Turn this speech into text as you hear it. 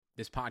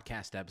This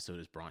podcast episode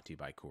is brought to you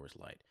by Coors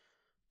Light.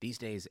 These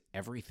days,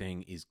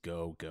 everything is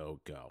go, go,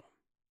 go.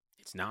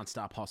 It's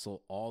nonstop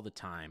hustle all the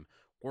time.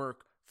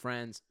 Work,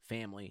 friends,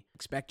 family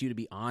expect you to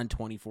be on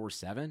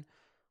 24/7.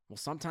 Well,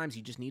 sometimes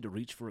you just need to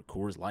reach for a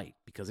Coors Light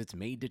because it's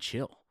made to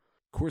chill.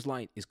 Coors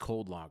Light is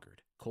cold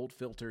lagered, cold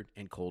filtered,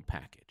 and cold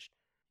packaged.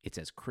 It's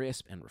as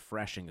crisp and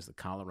refreshing as the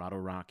Colorado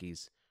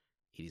Rockies.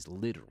 It is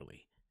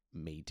literally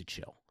made to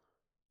chill.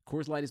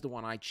 Coors Light is the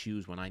one I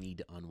choose when I need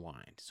to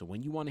unwind. So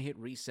when you want to hit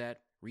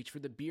reset, reach for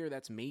the beer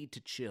that's made to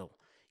chill.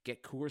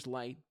 Get Coors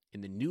Light in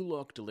the new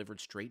look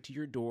delivered straight to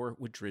your door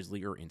with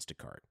Drizzly or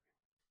Instacart.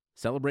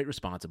 Celebrate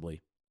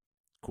responsibly.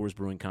 Coors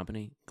Brewing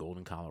Company,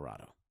 Golden,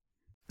 Colorado.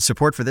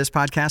 Support for this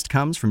podcast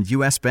comes from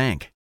U.S.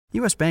 Bank.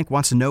 U.S. Bank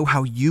wants to know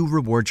how you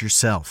reward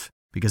yourself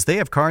because they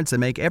have cards that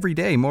make every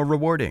day more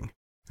rewarding.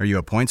 Are you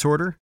a points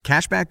hoarder,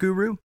 cashback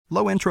guru,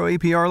 low intro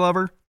APR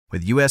lover?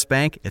 With U.S.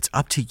 Bank, it's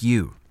up to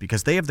you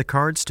because they have the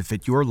cards to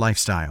fit your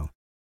lifestyle.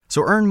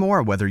 So earn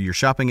more whether you're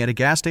shopping at a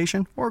gas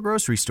station or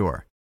grocery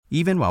store,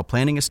 even while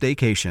planning a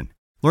staycation.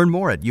 Learn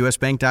more at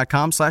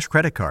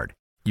usbank.com/creditcard.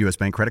 U.S.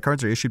 Bank credit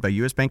cards are issued by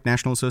U.S. Bank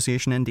National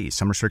Association ND.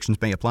 Some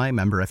restrictions may apply.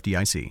 Member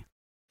FDIC.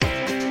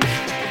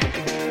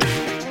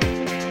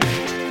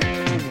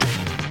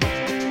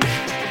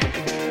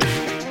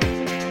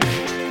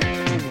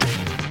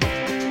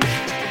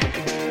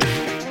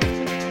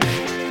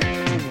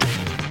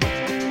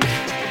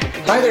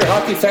 Hi there,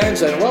 hockey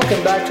fans, and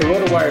welcome back to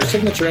RotoWire's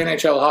signature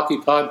NHL Hockey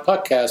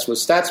podcast with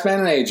Statsman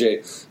and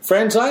AJ.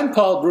 Friends, I'm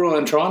Paul Bruin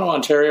in Toronto,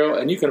 Ontario,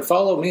 and you can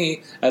follow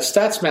me at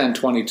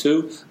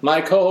Statsman22. My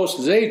co-host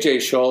is AJ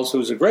Scholz,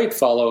 who's a great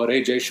follow at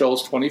AJ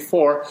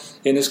Scholz24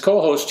 in his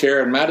co-host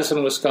chair in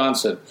Madison,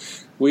 Wisconsin.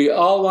 We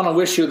all want to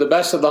wish you the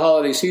best of the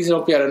holiday season.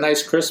 Hope you had a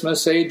nice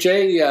Christmas.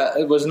 AJ,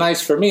 it was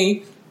nice for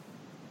me.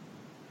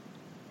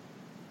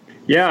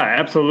 Yeah,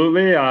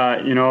 absolutely.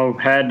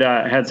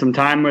 Had some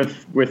time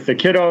with the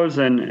kiddos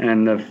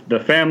and the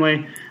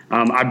family.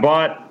 I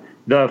bought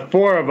the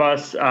four of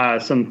us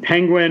some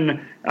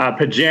Penguin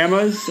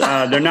pajamas.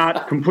 They're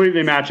not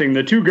completely matching.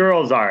 The two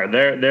girls are.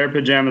 Their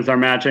pajamas are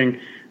matching.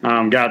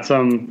 Got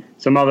some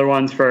other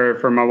ones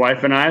for my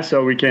wife and I,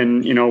 so we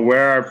can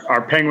wear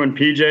our Penguin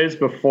PJs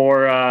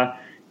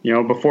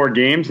before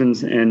games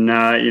and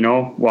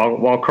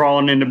while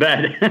crawling into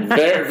bed.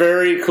 Very,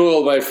 very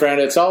cool, my friend.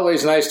 It's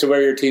always nice to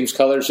wear your team's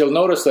colors. You'll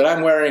notice that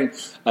I'm wearing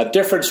a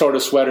different sort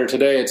of sweater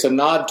today. It's a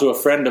nod to a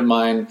friend of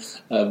mine,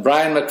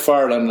 Brian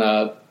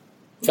McFarlane.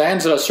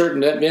 Fans of a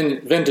certain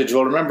vintage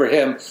will remember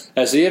him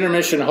as the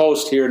intermission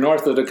host here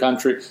north of the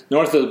country,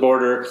 north of the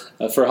border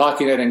for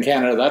Hockey Night in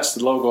Canada. That's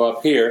the logo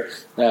up here.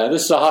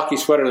 This is a hockey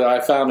sweater that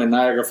I found in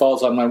Niagara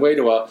Falls on my way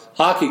to a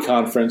hockey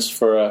conference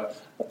for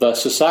the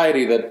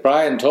society that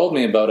Brian told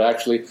me about,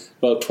 actually,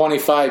 about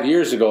 25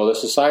 years ago, the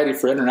Society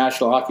for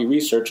International Hockey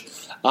Research.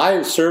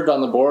 I served on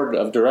the board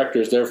of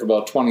directors there for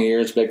about 20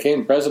 years,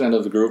 became president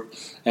of the group,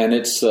 and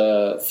it's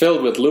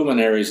filled with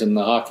luminaries in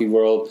the hockey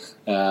world.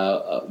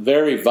 A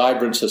very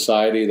vibrant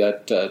society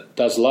that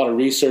does a lot of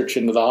research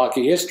into the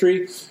hockey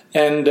history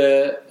and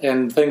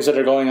things that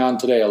are going on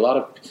today. A lot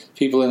of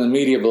people in the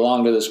media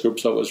belong to this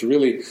group, so it was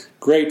really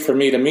great for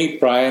me to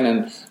meet Brian,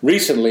 and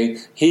recently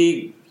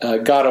he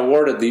got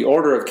awarded the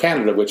Order of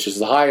Canada, which is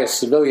the highest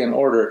civilian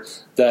order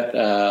that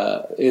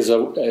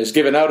is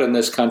given out in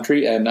this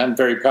country, and I'm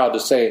very proud to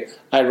say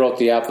I wrote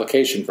the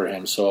application for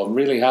him. So I'm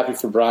really happy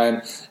for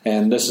Brian,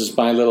 and this is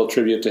my little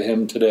tribute to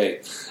him today.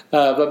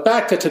 But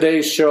back to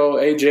today's show,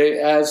 AJ,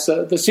 as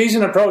the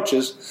season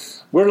approaches,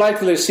 we're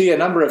likely to see a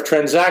number of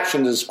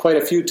transactions as quite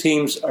a few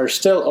teams are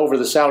still over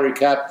the salary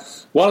cap.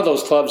 One of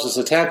those clubs is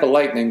the Tampa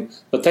Lightning,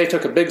 but they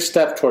took a big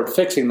step toward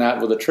fixing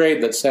that with a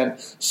trade that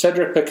sent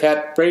Cedric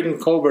Paquette, Braden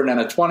Coburn, and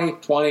a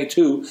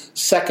 2022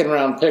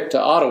 second-round pick to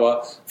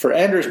Ottawa for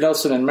Anders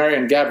Nilsson and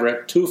Marian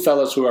Gaborik, two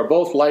fellas who are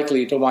both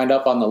likely to wind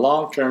up on the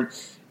long-term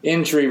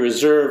injury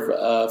reserve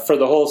for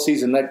the whole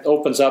season. That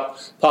opens up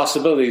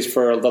possibilities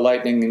for the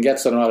Lightning and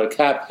gets them out of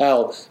cap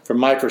hell from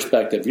my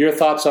perspective. Your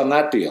thoughts on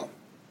that deal?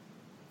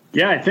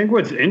 Yeah, I think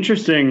what's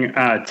interesting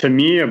to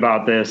me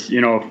about this,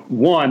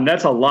 one,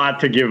 that's a lot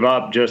to give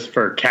up just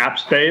for cap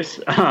space,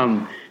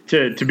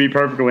 to be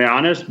perfectly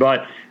honest,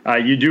 but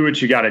you do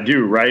what you got to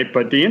do, right?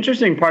 But the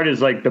interesting part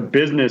is like the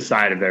business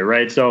side of it,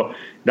 right? So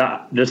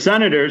the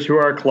Senators, who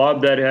are a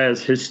club that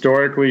has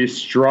historically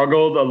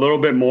struggled a little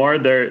bit more,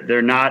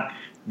 they're not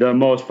the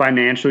most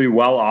financially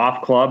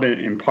well-off club,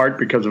 in part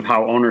because of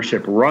how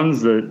ownership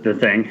runs the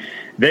thing.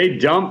 They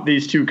dumped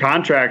these two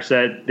contracts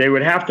that they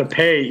would have to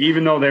pay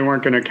even though they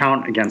weren't going to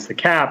count against the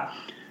cap.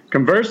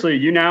 Conversely,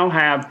 you now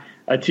have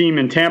a team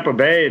in Tampa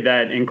Bay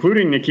that,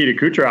 including Nikita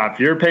Kucherov,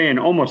 you're paying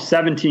almost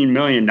 $17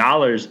 million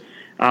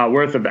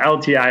worth of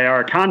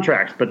LTIR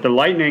contracts. But the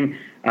Lightning,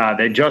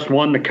 they just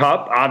won the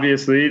Cup.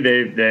 Obviously,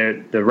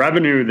 the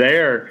revenue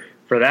there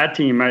for that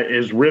team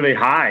is really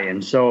high.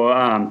 And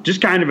so just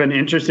kind of an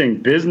interesting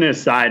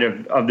business side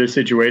of this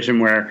situation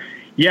where,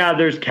 yeah,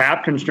 there's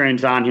cap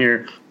constraints on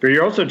here, but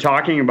you're also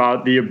talking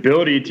about the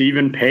ability to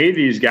even pay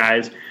these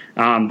guys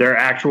their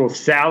actual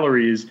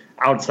salaries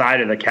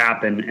outside of the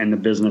cap and the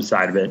business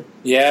side of it.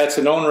 Yeah, it's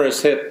an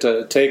onerous hit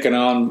taken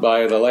on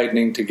by the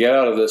Lightning to get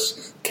out of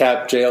this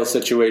cap jail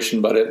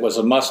situation, but it was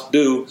a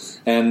must-do.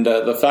 And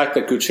the fact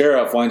that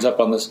Kucherov winds up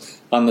on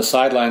the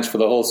sidelines for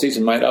the whole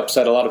season might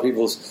upset a lot of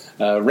people's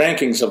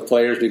rankings of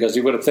players, because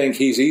you would think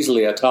he's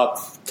easily a top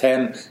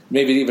 10,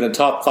 maybe even a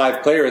top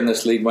 5 player in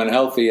this league when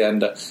healthy,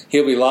 and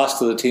he'll be lost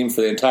to the team for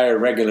the entire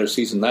regular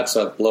season. That's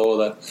a blow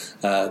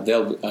that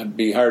they'll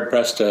be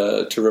hard-pressed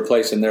to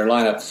replace in their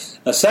lineup.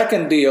 A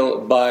second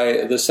deal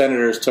by the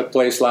Senators took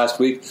place last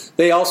week.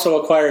 They also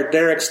acquired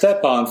Derek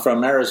Stepan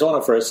from Arizona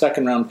for a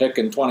second-round pick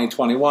in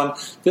 2021.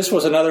 This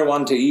was another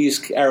one to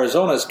ease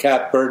Arizona's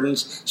cap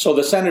burdens, so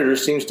the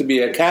Senators seems to be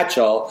a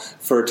catch-all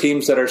for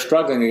teams that are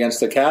struggling against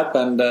the cap,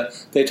 and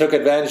they took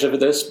advantage of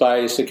this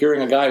by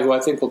securing a guy who I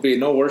think will be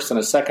no worse than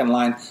a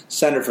second-line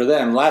center for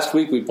them. Last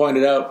week we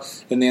pointed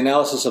out in the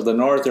analysis of the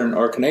Northern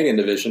or Canadian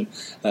Division,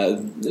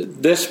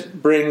 this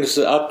brings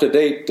up to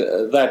date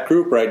that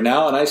group right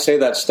now, and I say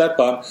that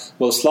Stepan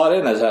will slot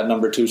in as that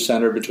number 2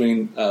 center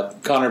between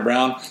Connor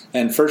Brown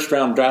and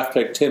first-round draft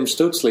pick Tim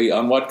Stützle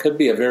on what could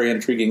be a very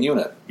intriguing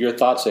unit. Your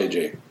thoughts,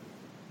 AJ?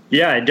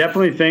 Yeah, I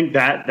definitely think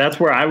that's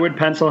where I would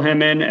pencil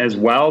him in as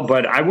well,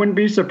 but I wouldn't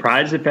be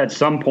surprised if at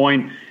some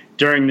point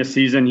during the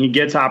season he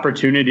gets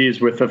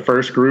opportunities with the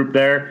first group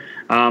there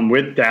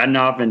with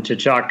Dadonov and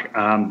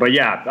Tkachuk. But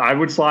yeah, I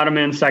would slot him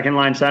in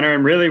second-line center,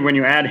 and really when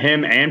you add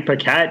him and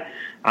Paquette,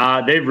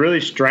 they've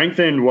really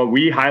strengthened what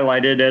we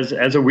highlighted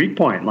as a weak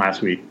point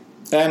last week.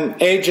 And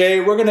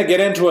AJ, we're going to get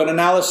into an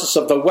analysis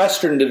of the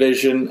Western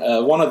Division,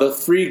 one of the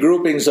 3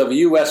 groupings of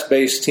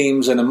U.S.-based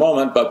teams in a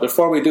moment. But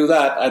before we do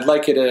that, I'd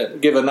like you to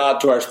give a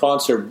nod to our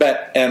sponsor,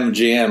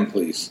 BetMGM,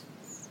 please.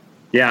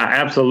 Yeah,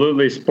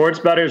 absolutely. Sports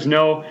bettors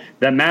know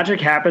that magic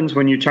happens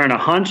when you turn a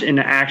hunch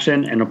into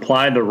action and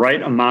apply the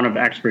right amount of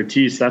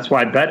expertise. That's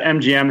why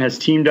BetMGM has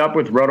teamed up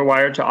with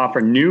RotoWire to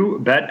offer new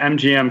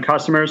BetMGM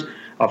customers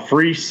a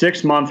free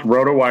 6-month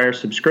RotoWire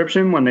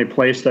subscription when they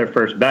place their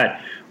first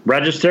bet.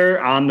 Register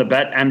on the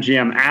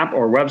BetMGM app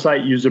or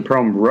website. Use the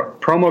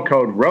promo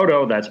code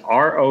ROTO, that's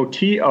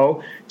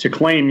ROTO, to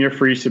claim your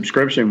free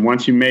subscription.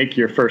 Once you make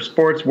your first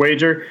sports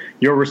wager,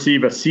 you'll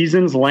receive a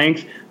season's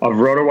length of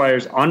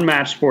RotoWire's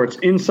unmatched sports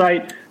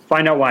insight.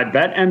 Find out why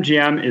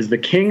BetMGM is the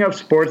king of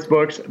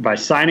sportsbooks by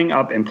signing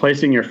up and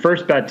placing your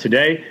first bet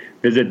today.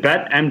 Visit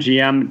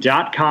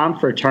BetMGM.com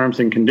for terms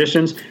and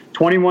conditions.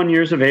 21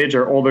 years of age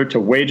or older to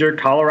wager.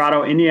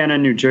 Colorado, Indiana,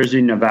 New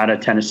Jersey, Nevada,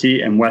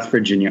 Tennessee, and West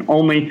Virginia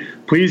only.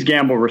 Please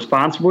gamble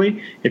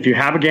responsibly. If you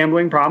have a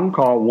gambling problem,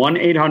 call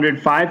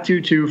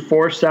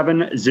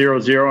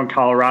 1-800-522-4700 in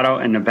Colorado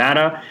and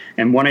Nevada,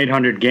 and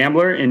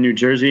 1-800-GAMBLER in New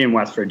Jersey and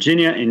West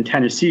Virginia. In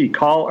Tennessee,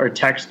 call or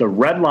text the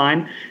red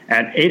line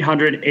at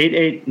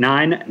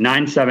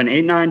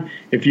 800-889-9789.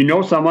 If you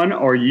know someone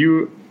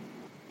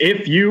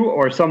If you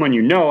or someone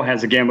you know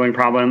has a gambling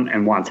problem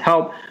and wants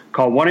help,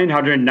 call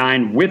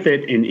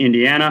 1-800-9-WITH-IT in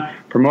Indiana.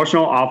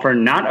 Promotional offer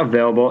not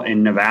available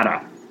in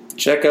Nevada.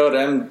 Check out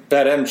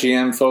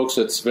BetMGM, folks.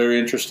 It's a very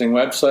interesting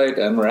website,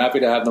 and we're happy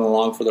to have them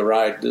along for the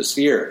ride this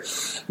year.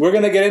 We're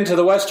going to get into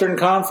the Western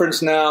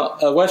Conference now,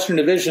 Western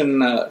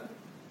Division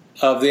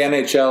of the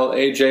NHL,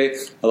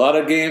 AJ. A lot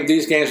of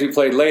these games we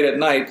played late at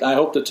night. I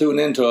hope to tune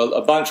into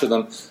a bunch of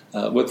them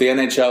with the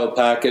NHL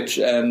package,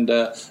 and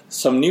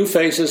some new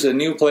faces and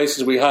new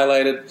places we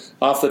highlighted.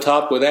 Off the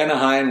top with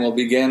Anaheim, we'll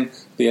begin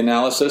the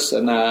analysis.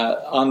 And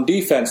on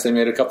defense, they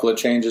made a couple of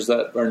changes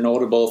that are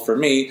notable for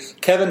me.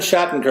 Kevin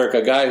Shattenkirk,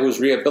 a guy who's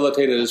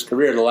rehabilitated his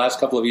career the last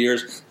couple of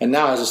years and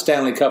now has a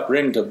Stanley Cup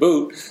ring to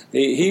boot.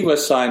 He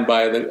was signed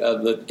by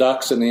the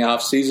Ducks in the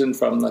offseason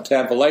from the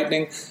Tampa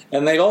Lightning.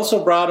 And they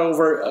also brought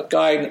over a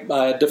guy,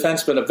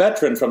 defenseman, a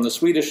veteran from the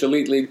Swedish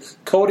Elite League,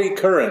 Cody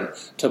Curran,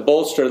 to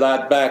bolster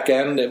that back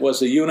end. It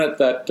was a unit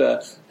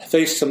that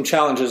faced some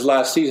challenges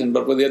last season,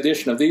 but with the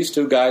addition of these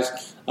two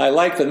guys, I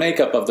like the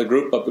makeup of the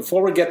group. But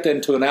before we get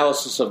into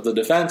analysis of the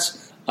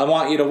defense, I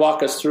want you to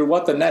walk us through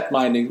what the net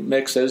minding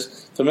mix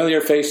is, familiar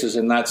faces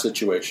in that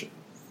situation.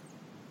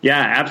 Yeah,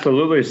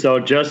 absolutely. So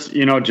just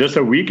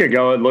a week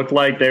ago, it looked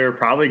like they were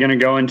probably going to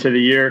go into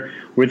the year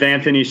with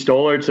Anthony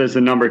Stolarz as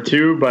the number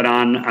 2. But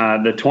on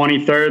the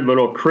 23rd,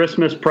 little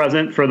Christmas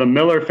present for the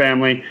Miller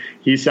family,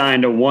 he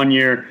signed a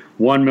 1-year,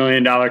 $1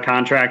 million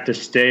contract to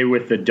stay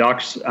with the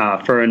Ducks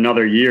for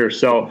another year.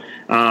 So,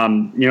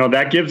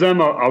 that gives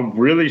them a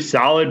really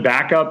solid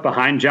backup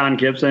behind John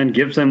Gibson.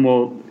 Gibson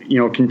will,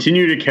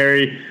 continue to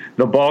carry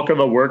the bulk of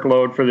the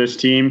workload for this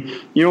team.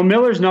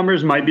 Miller's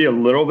numbers might be a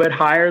little bit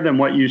higher than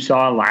what you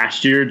saw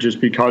last year just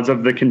because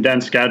of the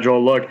condensed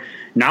schedule. Look,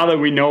 now that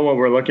we know what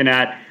we're looking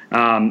at,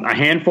 a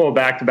handful of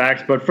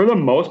back-to-backs, but for the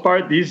most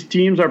part, these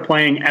teams are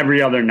playing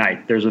every other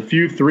night. There's a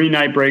few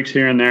 3-night breaks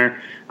here and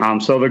there.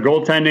 So the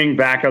goaltending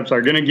backups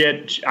are going to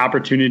get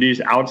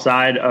opportunities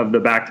outside of the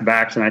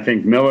back-to-backs, and I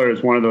think Miller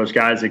is one of those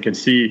guys that could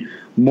see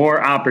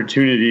more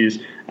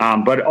opportunities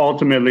But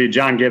ultimately,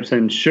 John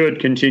Gibson should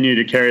continue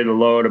to carry the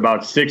load,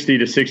 about 60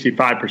 to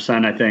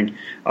 65%, I think,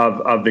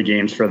 of the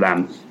games for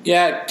them.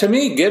 Yeah, to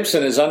me,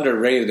 Gibson is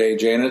underrated,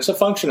 AJ, and it's a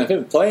function of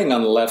him playing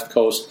on the left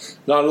coast.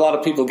 Not a lot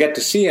of people get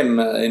to see him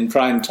in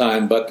prime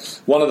time,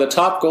 but one of the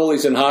top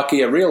goalies in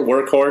hockey, a real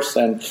workhorse,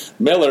 and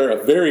Miller,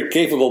 a very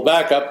capable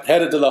backup,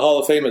 headed to the Hall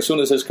of Fame as soon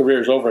as his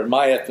career is over, in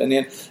my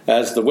opinion,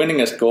 as the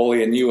winningest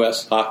goalie in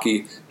U.S.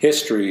 hockey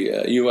history,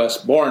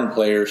 U.S.-born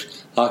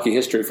players' hockey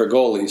history for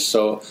goalies.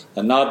 So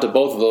a nod to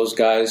both of those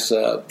guys.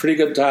 Pretty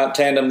good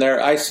tandem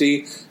there. I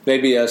see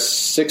maybe a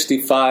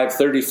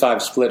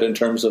 65-35 split in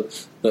terms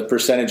of the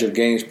percentage of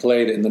games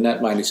played in the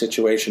net-minding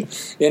situation.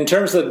 In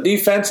terms of the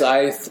defense,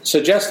 I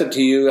suggested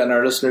to you and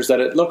our listeners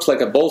that it looks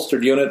like a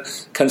bolstered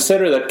unit.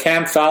 Consider that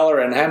Cam Fowler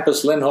and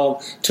Hampus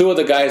Lindholm, two of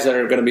the guys that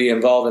are going to be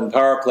involved in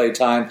power play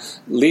time,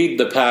 lead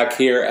the pack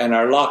here and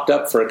are locked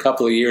up for a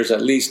couple of years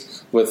at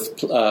least with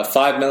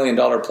 $5 million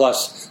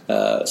plus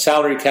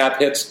salary cap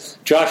hits.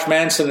 Josh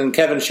Manson and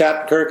Kevin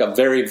Shattenkirk, a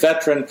very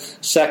veteran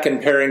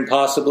second pairing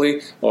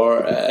possibly,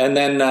 and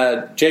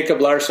then Jacob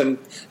Larson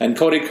and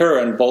Cody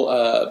Curran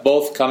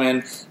both come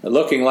in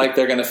looking like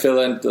they're going to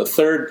fill in the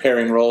third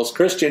pairing roles.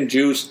 Christian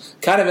Juice,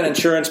 kind of an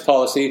insurance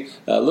policy,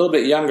 a little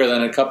bit younger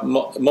than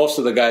most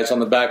of the guys on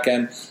the back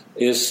end,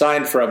 is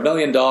signed for $1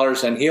 million,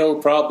 and he'll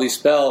probably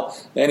spell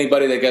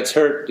anybody that gets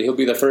hurt. He'll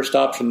be the first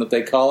option that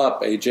they call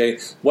up,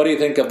 AJ. What do you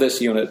think of this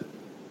unit?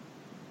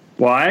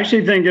 Well, I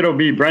actually think it'll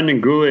be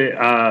Brendan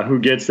Guhle who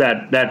gets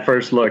that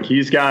first look.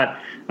 He's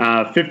got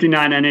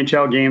 59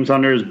 NHL games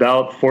under his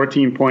belt,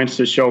 14 points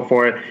to show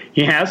for it.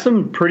 He has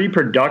some pretty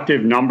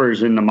productive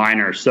numbers in the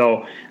minors.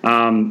 So,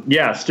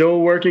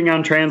 still working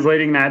on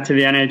translating that to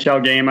the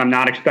NHL game. I'm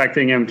not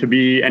expecting him to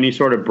be any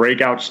sort of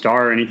breakout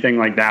star or anything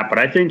like that, but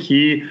I think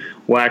he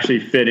will actually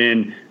fit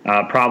in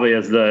probably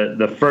as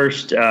the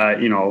first,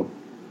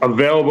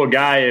 available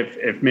guy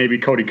if maybe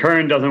Cody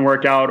Curran doesn't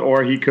work out,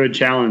 or he could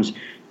challenge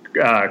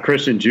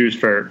Christian Juice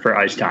for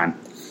ice time.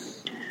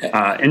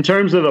 In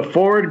terms of the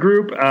forward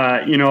group,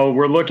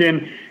 we're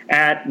looking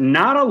at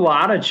not a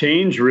lot of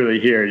change really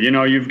here.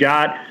 You've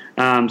got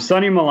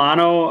Sonny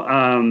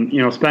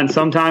Milano, spent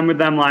some time with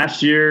them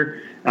last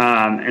year,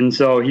 and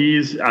so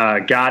he's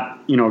got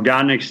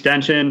an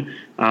extension,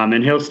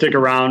 and he'll stick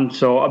around.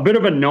 So a bit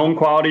of a known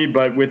quality,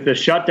 but with the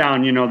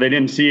shutdown, they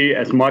didn't see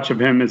as much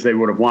of him as they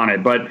would have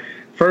wanted. But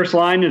first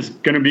line is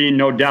going to be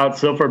no doubt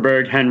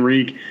Silfverberg,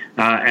 Henrique,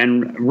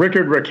 and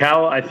Rickard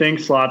Rakell, I think,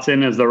 slots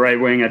in as the right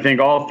wing. I think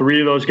all three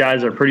of those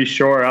guys are pretty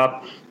sure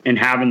up in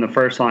having the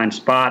first line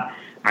spot.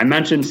 I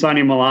mentioned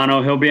Sonny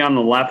Milano. He'll be on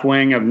the left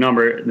wing of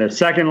the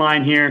second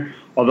line here,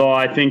 although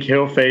I think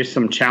he'll face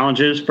some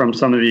challenges from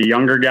some of the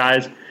younger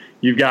guys.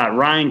 You've got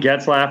Ryan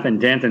Getzlaf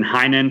and Danton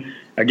Heinen.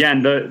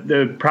 Again,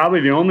 the probably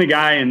the only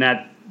guy in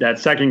that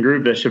second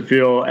group that should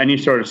feel any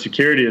sort of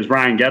security is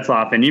Ryan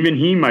Getzlaf, and even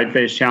he might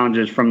face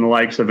challenges from the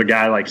likes of a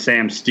guy like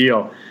Sam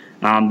Steele.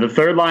 The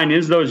third line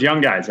is those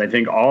young guys. I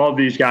think all of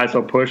these guys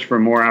will push for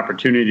more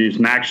opportunities.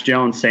 Max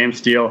Jones, Sam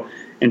Steele,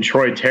 and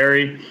Troy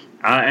Terry.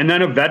 And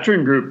then a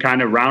veteran group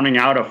kind of rounding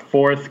out a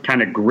fourth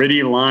kind of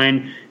gritty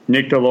line.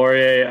 Nick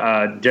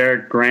Delorier,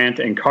 Derek Grant,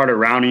 and Carter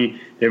Rowney.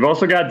 They've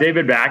also got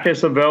David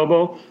Backes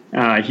available.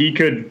 He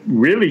could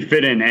really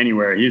fit in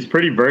anywhere. He's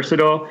pretty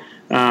versatile.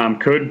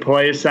 Could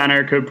play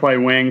center, could play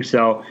wing.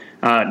 So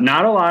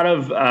not a lot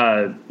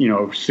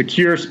of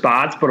secure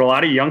spots, but a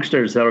lot of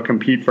youngsters that will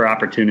compete for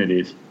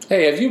opportunities.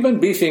 Hey, have you been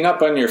beefing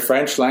up on your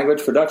French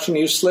language production?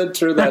 You slid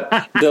through that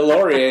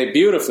Delorier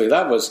beautifully.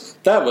 That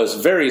was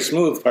very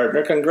smooth,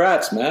 partner.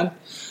 Congrats, man.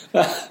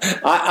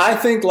 I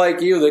think,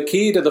 like you, the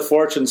key to the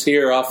fortunes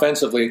here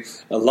offensively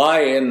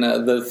lie in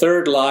the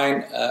third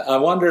line. I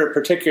wonder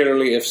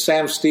particularly if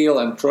Sam Steele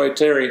and Troy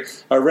Terry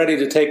are ready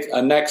to take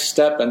a next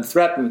step and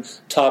threaten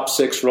top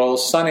six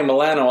roles. Sonny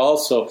Milano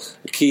also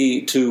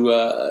key to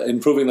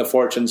improving the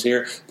fortunes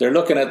here. They're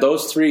looking at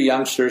those three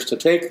youngsters to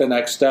take the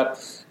next step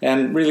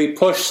and really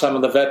push some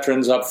of the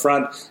veterans up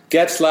front.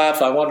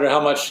 Getzlaf, I wonder how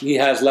much he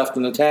has left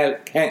in the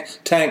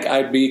tank.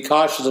 I'd be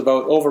cautious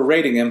about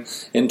overrating him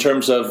in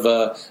terms of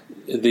the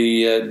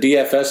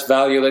DFS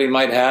value that he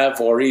might have,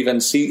 or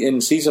even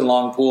in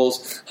season-long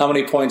pools, how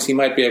many points he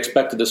might be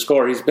expected to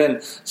score. He's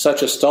been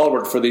such a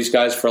stalwart for these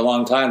guys for a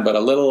long time, but a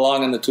little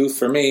long in the tooth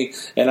for me,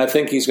 and I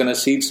think he's going to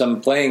cede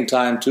some playing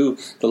time to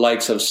the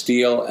likes of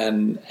Steele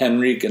and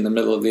Henrique in the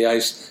middle of the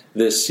ice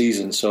this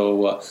season.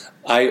 So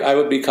I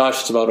would be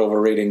cautious about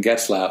overrating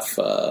Getzlaf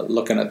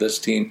looking at this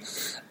team.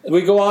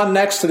 We go on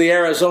next to the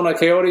Arizona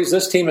Coyotes.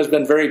 This team has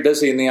been very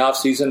busy in the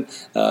offseason.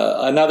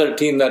 Another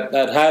team that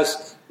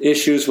has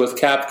issues with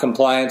cap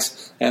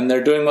compliance, and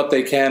they're doing what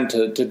they can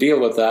to deal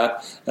with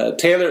that.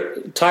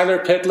 Tyler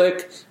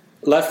Pitlick,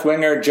 left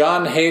winger,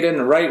 John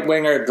Hayden, right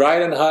winger,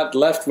 Dryden Hunt,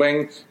 left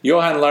wing,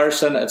 Johan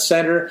Larsson at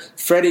center,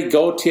 Freddie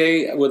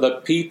Gauthier with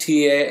a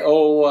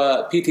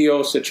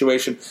PTO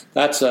situation.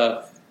 That's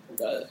a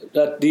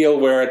that deal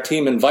where a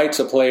team invites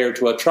a player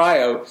to a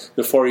tryout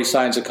before he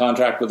signs a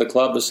contract with the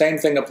club. The same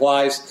thing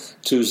applies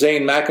to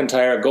Zane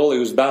McIntyre, a goalie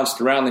who's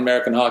bounced around the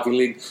American Hockey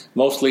League,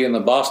 mostly in the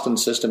Boston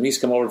system. He's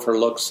come over for a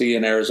look-see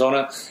in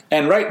Arizona.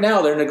 And right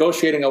now they're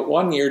negotiating a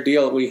one-year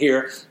deal, we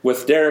hear,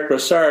 with Derek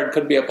Brassard.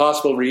 Could be a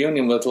possible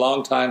reunion with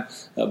longtime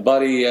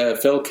buddy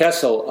Phil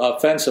Kessel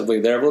offensively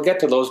there. We'll get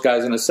to those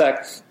guys in a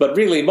sec. But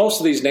really, most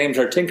of these names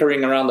are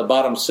tinkering around the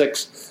bottom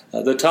six.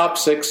 The top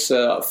six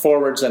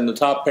forwards and the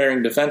top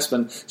pairing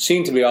defensemen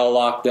seem to be all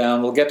locked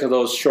down. We'll get to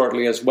those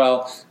shortly as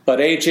well. But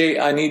AJ,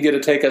 I need you to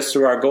take us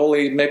through our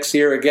goalie mix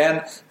here again.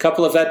 A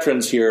couple of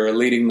veterans here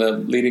leading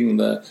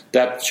the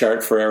depth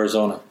chart for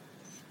Arizona.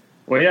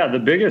 Well, yeah, the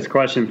biggest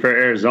question for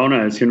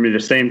Arizona is going to be the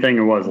same thing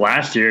it was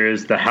last year,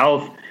 is the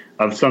health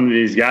of some of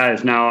these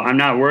guys. Now, I'm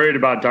not worried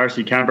about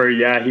Darcy Kuemper.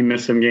 Yeah, he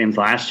missed some games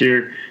last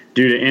year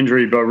due to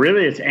injury, but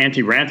really it's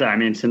Antti Raanta. I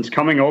mean, since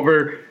coming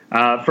over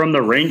from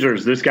the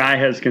Rangers, this guy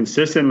has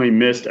consistently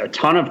missed a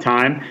ton of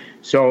time.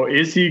 So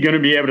is he going to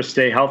be able to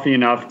stay healthy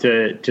enough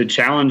to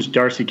challenge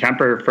Darcy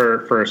Kuemper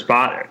for a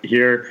spot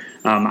here?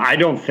 I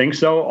don't think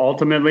so.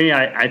 Ultimately,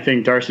 I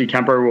think Darcy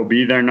Kuemper will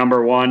be their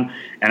number one.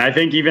 And I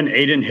think even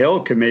Adin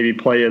Hill could maybe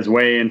play his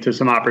way into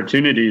some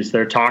opportunities.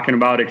 They're talking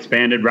about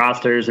expanded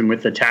rosters, and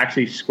with the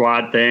taxi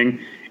squad thing,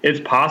 it's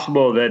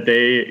possible that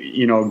they,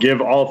 give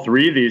all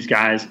three of these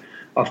guys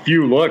a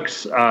few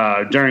looks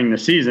during the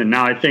season.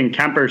 Now, I think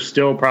Kuemper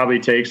still probably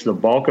takes the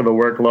bulk of the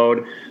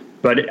workload,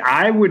 but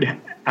I would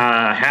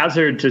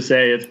hazard to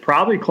say it's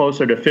probably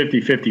closer to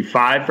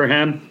 50-55 for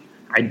him.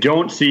 I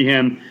don't see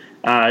him,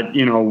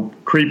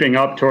 creeping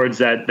up towards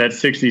that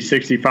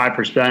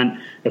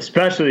 60-65%,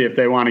 especially if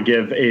they want to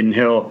give Adin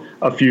Hill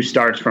a few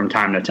starts from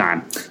time to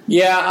time.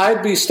 Yeah,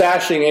 I'd be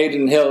stashing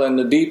Adin Hill in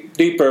the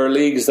deeper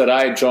leagues that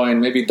I join,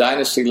 maybe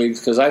dynasty leagues,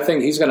 because I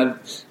think he's going to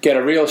get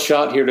a real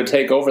shot here to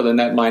take over the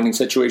net minding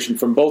situation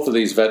from both of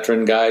these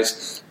veteran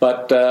guys.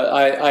 But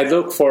I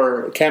look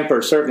for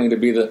Kuemper certainly to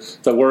be the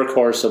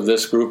workhorse of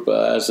this group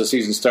as the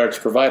season starts,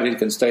 provided he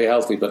can stay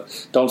healthy.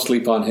 But don't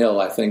sleep on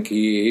Hill. I think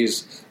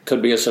he's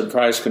could be a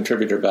surprise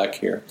contributor back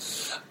here.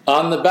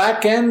 On the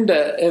back end,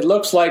 it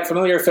looks like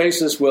familiar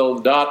faces will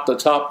dot the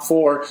top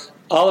four.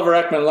 Oliver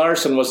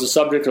Ekman-Larsson was the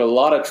subject of a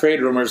lot of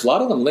trade rumors, a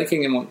lot of them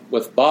linking him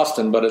with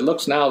Boston, but it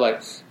looks now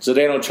like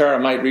Zdeno Chara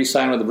might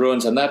re-sign with the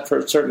Bruins, and that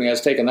certainly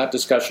has taken that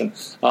discussion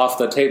off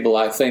the table,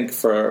 I think,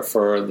 for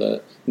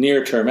the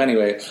near term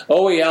anyway.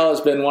 OEL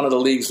has been one of the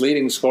league's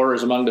leading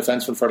scorers among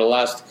defensemen for the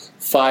last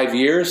 5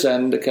 years,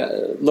 and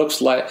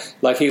looks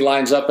like he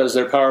lines up as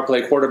their power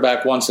play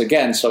quarterback once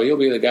again, so he'll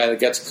be the guy that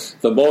gets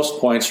the most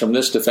points from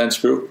this defense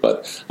group.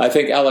 But I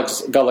think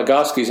Alex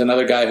Goligoski is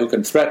another guy who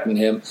can threaten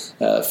him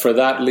for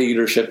that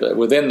leadership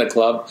within the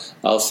club.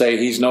 I'll say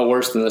he's no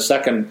worse than the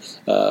second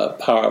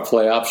power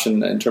play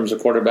option in terms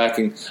of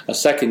quarterbacking a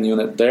second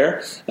unit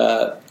there.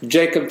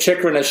 Jacob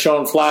Chychrun has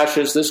shown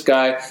flashes. This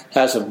guy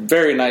has a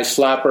very nice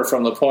slapper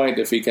from the point.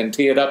 If he can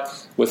tee it up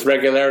with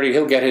regularity,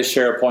 he'll get his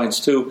share of points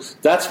too.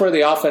 That's where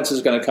the offense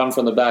is going to come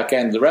from the back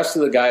end. The rest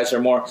of the guys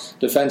are more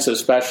defensive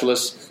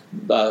specialists.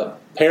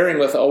 Pairing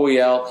with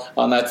OEL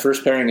on that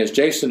first pairing is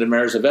Jason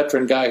Demers, a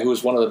veteran guy who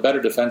is one of the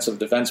better defensive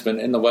defensemen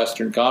in the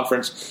Western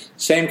Conference.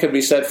 Same could be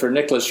said for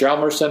Nicholas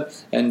Hjalmarsson,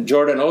 and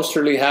Jordan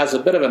Osterley has a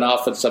bit of an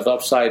offensive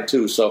upside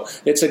too. So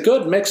it's a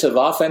good mix of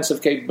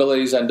offensive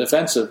capabilities and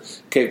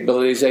defensive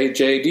capabilities.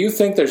 AJ, do you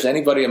think there's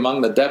anybody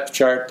among the depth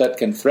chart that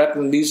can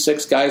threaten these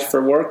six guys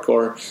for work,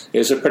 or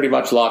is it pretty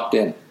much locked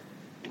in?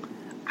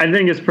 I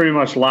think it's pretty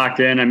much locked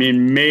in. I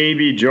mean,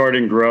 maybe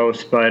Jordan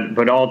Gross,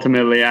 but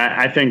ultimately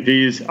I think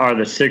these are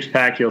the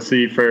six-pack you'll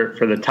see for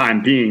the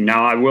time being.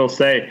 Now, I will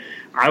say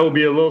I will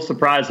be a little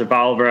surprised if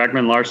Oliver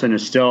Ekman-Larsson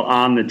is still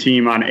on the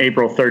team on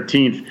April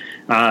 13th,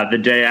 the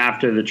day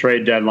after the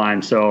trade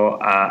deadline. So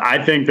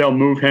I think they'll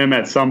move him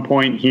at some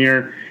point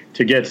here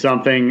to get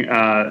something,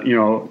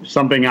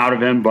 something out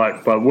of him.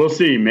 But we'll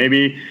see.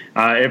 Maybe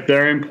if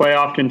they're in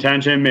playoff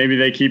contention, maybe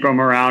they keep him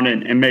around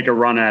and make a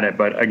run at it.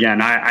 But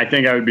again, I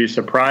think I would be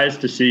surprised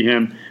to see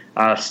him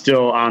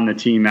still on the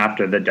team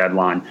after the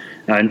deadline.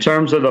 In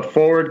terms of the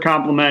forward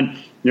complement,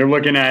 you're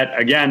looking at,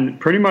 again,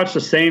 pretty much the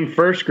same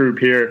first group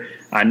here.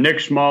 Nick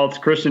Schmaltz,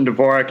 Christian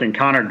Dvorak, and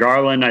Connor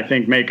Garland, I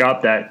think, make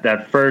up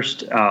that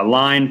first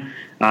line.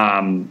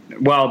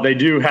 Well, they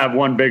do have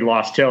one big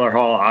loss. Taylor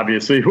Hall,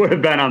 obviously, would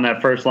have been on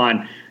that first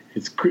line.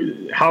 It's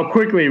how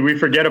quickly we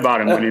forget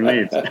about him when he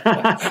leaves.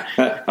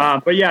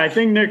 But, yeah, I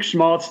think Nick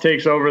Schmaltz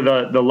takes over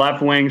the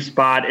left wing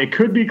spot. It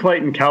could be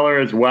Clayton Keller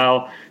as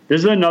well. This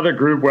is another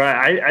group where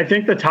I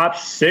think the top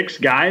six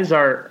guys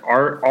are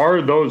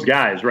those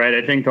guys, right?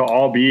 I think they'll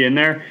all be in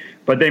there,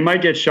 but they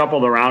might get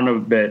shuffled around a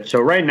bit. So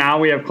right now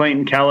we have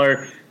Clayton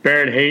Keller,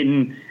 Barrett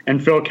Hayton,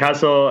 and Phil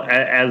Kessel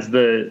as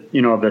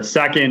the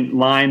second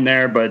line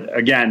there. But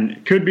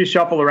again, could be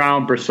shuffled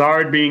around.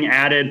 Brassard being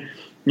added,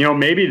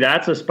 maybe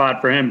that's a spot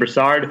for him.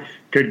 Brassard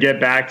could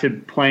get back to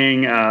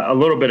playing a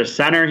little bit of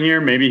center here.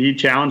 Maybe he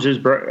challenges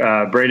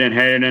Braden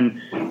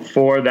Hayden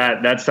for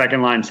that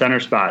second line center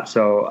spot.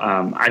 So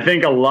I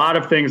think a lot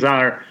of things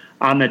are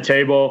on the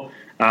table.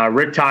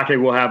 Rick Tocchet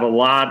will have a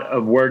lot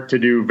of work to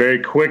do very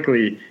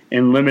quickly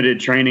in limited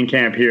training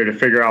camp here to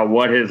figure out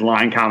what his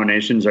line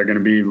combinations are going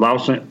to be.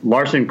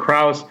 Larson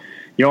Krause,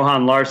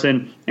 Johan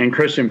Larsson, and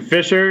Christian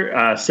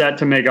Fischer set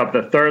to make up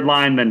the third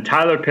line. Then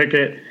Tyler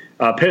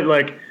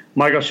Pitlick,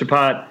 Michael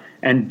Chapat,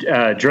 and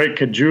Drake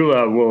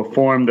Caggiula will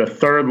form the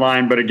third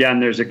line. But again,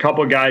 there's a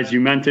couple guys you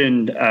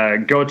mentioned.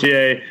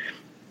 Gauthier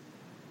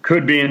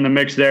could be in the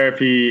mix there if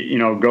he,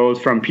 goes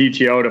from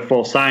PTO to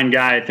full sign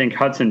guy. I think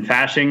Hudson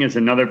Fasching is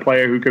another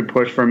player who could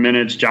push for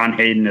minutes. John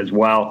Hayden as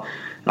well.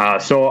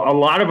 So a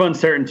lot of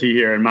uncertainty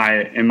here, in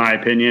my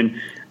opinion.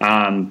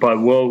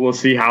 But we'll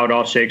see how it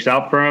all shakes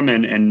out for him.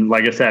 And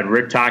like I said,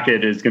 Rick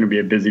Tocchet is going to be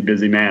a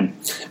busy man.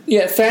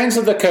 Yeah, fans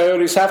of the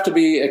Coyotes have to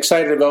be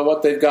excited about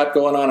what they've got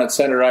going on at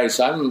center ice.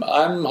 I'm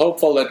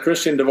hopeful that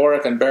Christian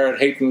Dvorak and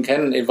Barrett Hayton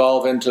can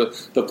evolve into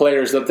the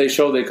players that they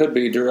show they could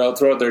be throughout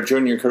their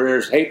junior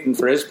careers. Hayton,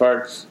 for his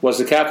part, was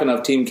the captain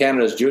of Team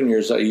Canada's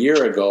juniors a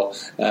year ago,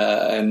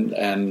 and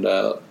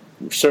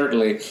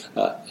certainly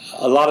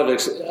a lot of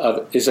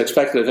is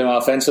expected of him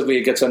offensively.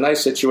 He gets a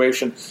nice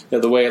situation,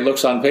 the way it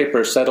looks on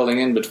paper, settling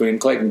in between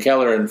Clayton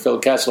Keller and Phil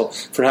Kessel,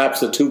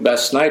 perhaps the two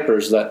best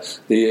snipers that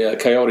the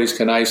Coyotes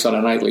can ice on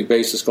a nightly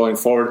basis going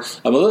forward.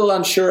 I'm a little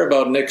unsure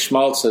about Nick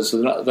Schmaltz as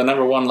the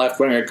number one left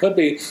winger. It could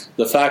be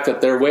the fact that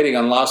they're waiting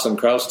on Lawson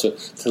Krause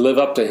to live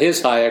up to his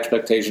high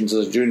expectations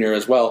as a junior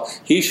as well.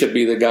 He should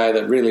be the guy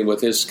that really, with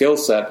his skill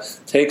set,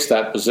 takes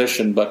that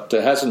position, but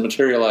hasn't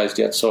materialized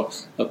yet. So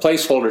a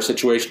placeholder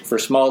situation for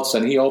Schmaltz,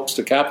 and he hopes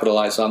to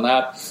capitalize on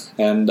that.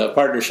 And a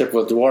partnership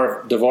with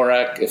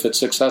Dvorak, if it's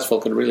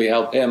successful, could really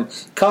help him.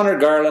 Connor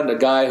Garland, a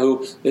guy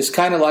who is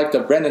kind of like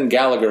the Brendan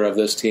Gallagher of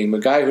this team, a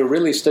guy who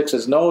really sticks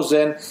his nose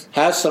in,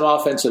 has some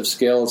offensive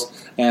skills,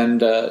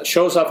 and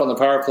shows up on the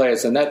power play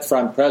as a net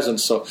front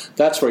presence. So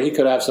that's where he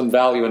could have some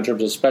value in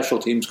terms of special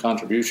teams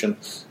contribution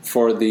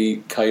for the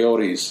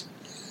Coyotes.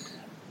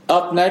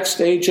 Up next,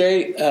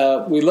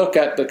 AJ, we look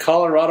at the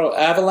Colorado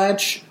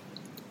Avalanche.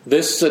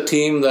 This is a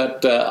team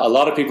that a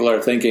lot of people are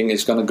thinking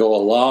is going to go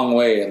a long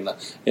way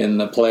in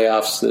the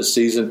playoffs this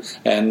season,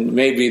 and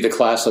maybe the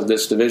class of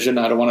this division.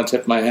 I don't want to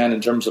tip my hand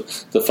in terms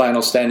of the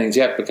final standings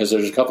yet, because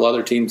there's a couple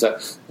other teams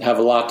that have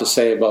a lot to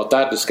say about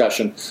that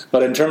discussion.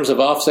 But in terms of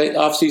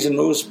off-season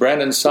moves,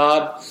 Brandon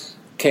Saad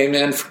came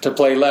in to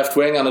play left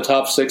wing on a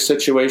top six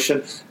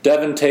situation.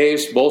 Devin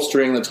Taves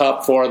bolstering the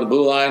top four of the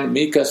blue line.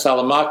 Mika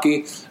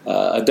Salamaki,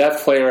 a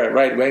depth player at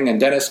right wing,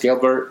 and Dennis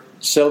Gilbert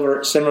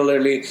Silver,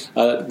 similarly,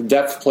 a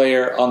depth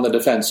player on the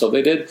defense. So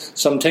they did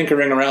some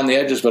tinkering around the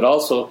edges, but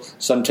also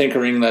some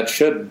tinkering that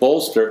should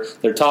bolster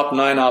their top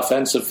 9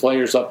 offensive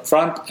players up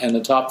front and the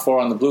top 4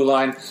 on the blue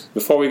line.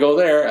 Before we go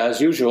there, as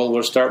usual,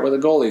 we'll start with the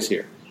goalies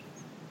here.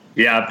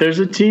 Yeah, if there's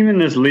a team in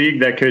this league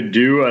that could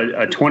do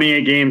a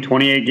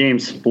 28-game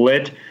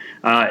split,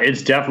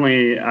 it's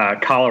definitely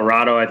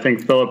Colorado. I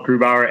think Philip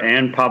Grubauer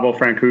and Pavel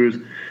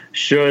Francouz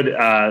should,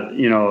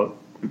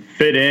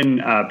 fit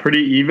in pretty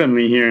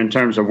evenly here in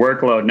terms of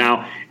workload.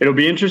 Now, it'll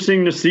be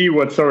interesting to see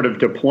what sort of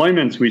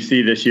deployments we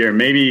see this year.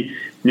 Maybe,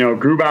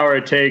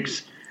 Grubauer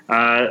takes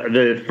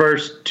the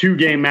first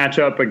 2-game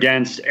matchup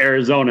against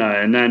Arizona,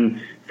 and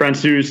then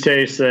Francouz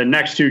takes the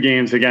next 2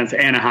 games against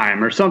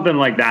Anaheim or something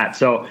like that.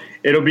 So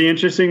it'll be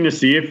interesting to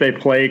see if they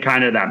play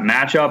kind of that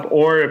matchup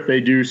or if they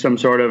do some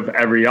sort of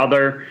every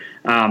other.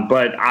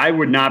 But I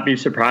would not be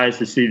surprised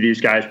to see these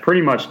guys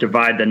pretty much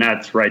divide the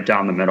nets right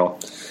down the middle.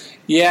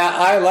 Yeah,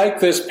 I like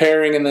this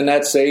pairing in the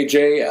nets,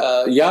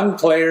 AJ. Young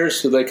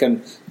players who they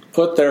can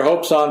put their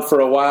hopes on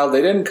for a while.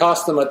 They didn't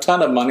cost them a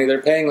ton of money.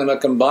 They're paying them a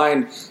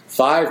combined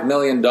 $5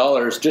 million,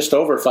 just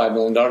over $5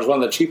 million, one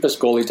of the cheapest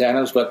goalie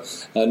tandems,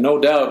 but no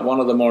doubt one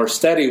of the more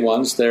steady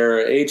ones.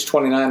 They're age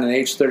 29 and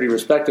age 30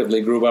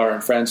 respectively, Grubauer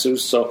and Francouz,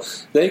 so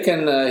they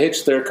can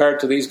hitch their cart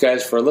to these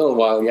guys for a little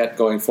while yet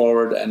going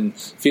forward and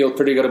feel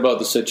pretty good about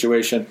the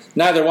situation.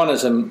 Neither one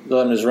of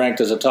them is ranked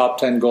as a top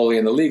 10 goalie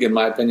in the league, in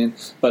my opinion,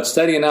 but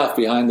steady enough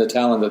behind the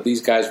talent that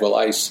these guys will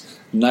ice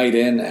night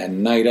in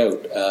and night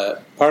out.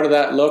 Part of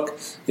that look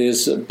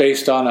is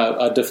based on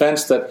a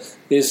defense that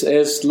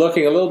is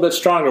looking a little bit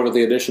stronger with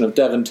the addition of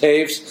Devin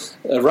Taves.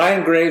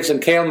 Ryan Graves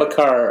and Cale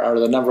Makar are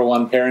the number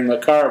one pairing.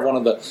 Makar, one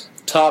of the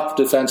top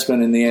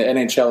defensemen in the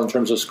NHL in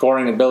terms of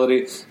scoring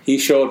ability. He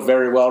showed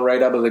very well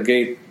right out of the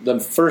gate. The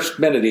first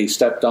minute he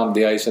stepped on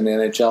the ice in the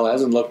NHL,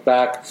 hasn't looked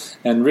back,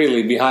 and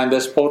really behind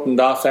this potent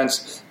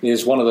offense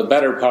is one of the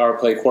better power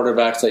play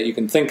quarterbacks that you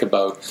can think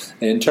about.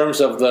 In terms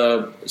of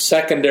the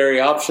secondary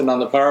option on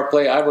the power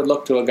play, I would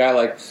look to a guy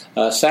like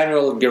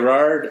Samuel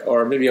Girard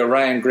or maybe a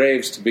Ryan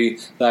Graves to be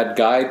that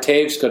guy.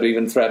 Taves could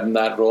even threaten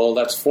that role.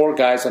 That's 4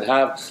 guys that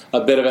have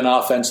a bit of an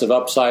offensive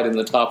upside in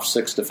the top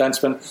 6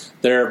 defensemen.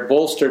 They're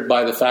bolstered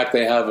by the fact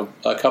they have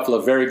a couple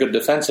of very good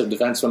defensive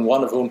defensemen,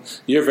 one of whom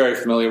you're very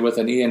familiar with,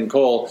 and Ian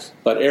Cole. role.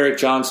 But Eric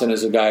Johnson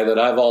is a guy that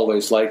I've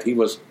always liked. He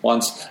was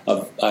once,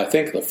 I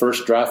think, the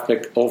first draft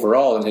pick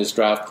overall in his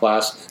draft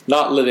class.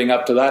 Not living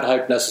up to that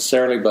hype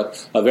necessarily,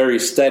 but a very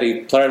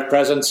steady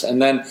presence.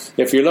 And then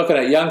if you're looking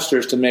at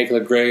youngsters to make the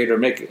grade or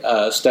make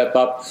a step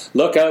up,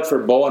 look out for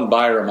Bowen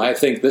Byram. I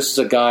think this is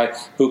a guy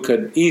who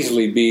could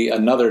easily be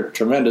another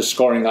tremendous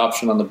scoring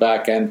option on the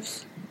back end.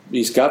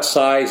 He's got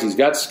size, he's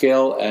got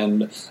skill,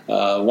 and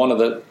one of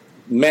the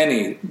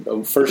many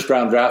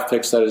first-round draft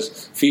picks that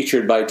is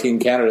featured by Team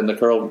Canada in the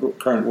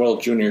current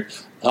World Junior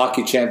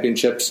Hockey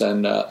Championships.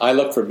 And I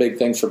look for big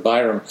things for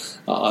Byram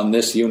on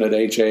this unit,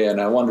 AJ, and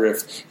I wonder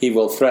if he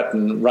will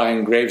threaten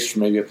Ryan Graves for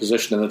maybe a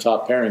position in the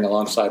top pairing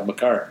alongside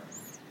Makar.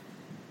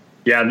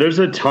 Yeah, there's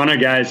a ton of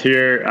guys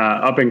here,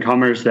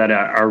 up-and-comers, that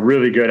are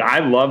really good. I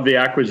love the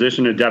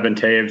acquisition of Devin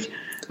Taves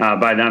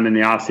by them in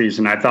the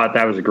offseason. I thought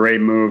that was a great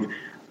move.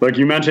 Look,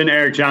 you mentioned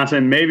Eric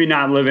Johnson, maybe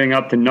not living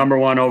up to number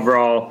one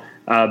overall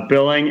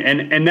billing,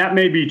 and that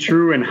may be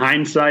true in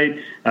hindsight,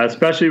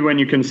 especially when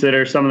you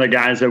consider some of the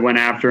guys that went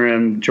after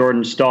him: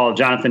 Jordan Staal,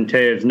 Jonathan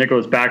Taves,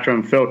 Nicholas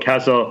Backstrom, Phil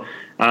Kessel.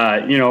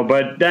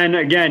 But then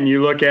again,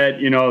 you look at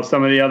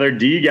some of the other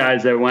D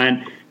guys that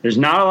went. There's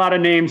not a lot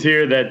of names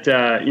here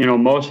that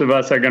most of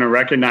us are going to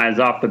recognize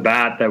off the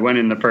bat that went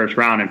in the first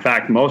round. In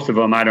fact, most of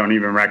them I don't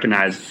even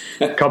recognize.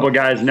 A couple of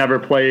guys never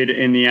played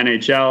in the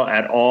NHL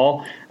at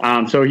all.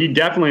 So he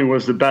definitely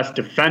was the best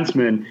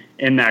defenseman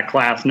in that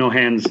class. No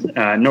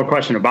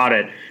question about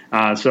it.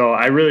 So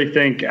I really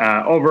think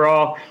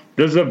overall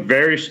this is a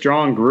very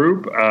strong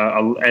group.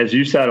 As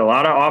you said, a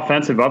lot of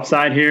offensive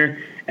upside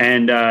here.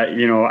 And,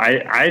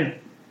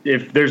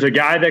 if there's a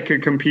guy that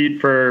could compete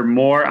for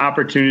more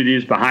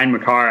opportunities behind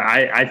Makar,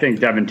 I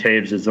think Devin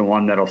Taves is the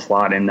one that'll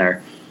slot in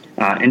there.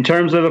 In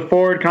terms of the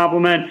forward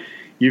complement,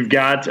 you've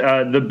got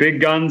the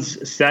big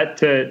guns set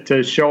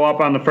to show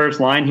up on the first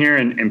line here,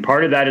 and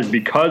part of that is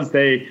because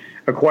they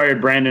acquired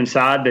Brandon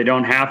Saad. They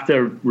don't have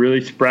to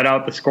really spread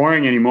out the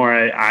scoring anymore,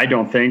 I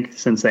don't think,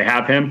 since they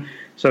have him.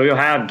 So you'll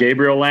have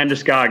Gabriel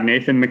Landeskog,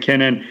 Nathan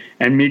MacKinnon,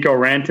 and Mikko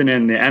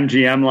Rantanen, the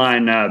MGM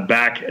line,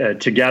 back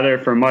together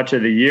for much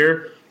of the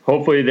year.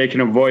 Hopefully they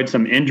can avoid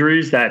some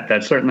injuries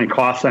that certainly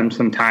cost them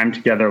some time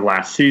together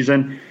last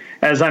season.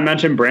 As I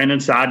mentioned, Brandon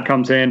Saad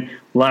comes in,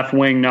 left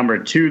wing number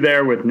 2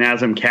 there with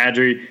Nazem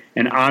Kadri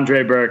and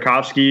Andrei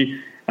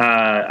Burakovsky.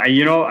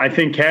 I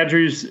think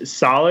Kadri's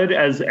solid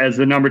as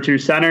the number 2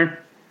 center.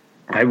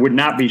 I would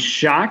not be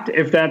shocked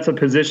if that's a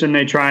position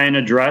they try and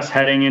address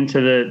heading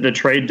into the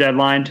trade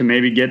deadline to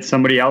maybe get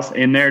somebody else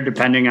in there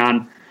depending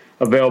on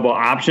available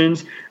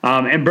options.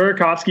 And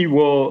Burakovsky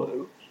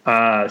will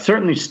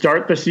certainly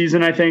start the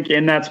season, I think,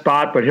 in that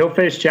spot, but he'll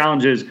face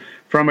challenges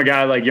from a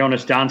guy like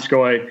Jonas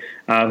Donskoy,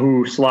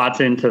 who slots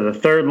into the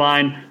third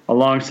line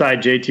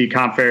alongside JT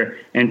Compher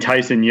and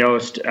Tyson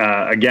Jost.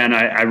 Again,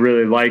 I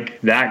really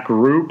like that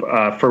group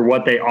for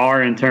what they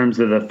are in terms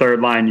of the third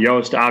line.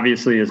 Jost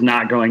obviously is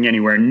not going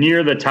anywhere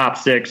near the top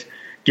 6,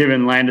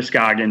 given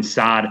Landeskog and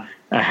Saad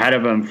ahead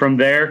of him. From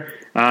there,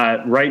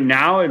 right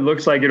now, it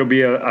looks like it'll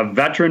be a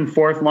veteran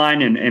fourth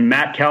line and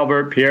Matt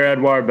Calvert,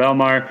 Pierre-Edouard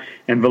Bellemare,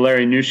 and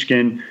Valeri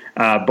Nushkin.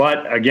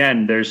 But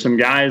again, there's some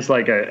guys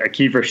like a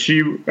Kiefer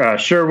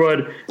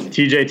Sherwood,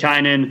 TJ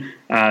Tynan,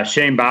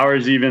 Shane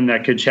Bowers even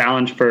that could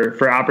challenge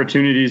for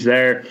opportunities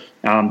there.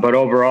 But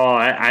overall,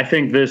 I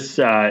think this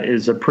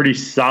is a pretty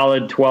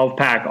solid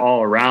 12-pack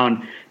all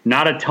around.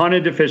 Not a ton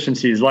of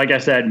deficiencies. Like I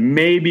said,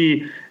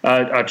 maybe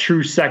a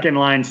true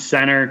second-line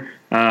center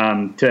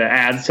to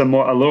add a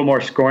little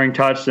more scoring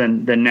touch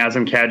than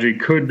Nazem Kadri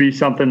could be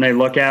something they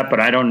look at, but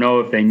I don't know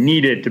if they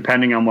need it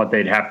depending on what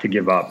they'd have to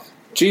give up.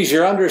 Geez,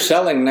 you're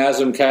underselling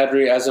Nazem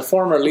Kadri. As a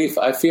former Leaf,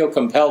 I feel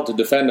compelled to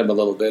defend him a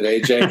little bit,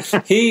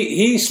 AJ.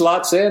 He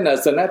slots in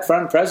as the net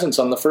front presence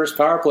on the first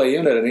power play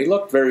unit, and he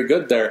looked very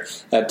good there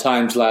at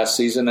times last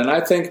season. And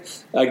I think,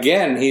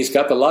 again, he's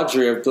got the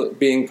luxury of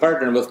being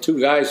partnered with 2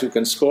 guys who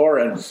can score,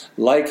 and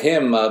like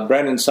him,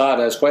 Brandon Saad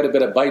has quite a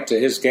bit of bite to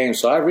his game.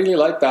 So I really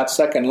like that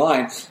second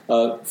line.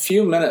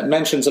 Few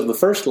mentions of the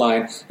first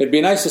line. It'd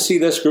be nice to see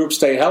this group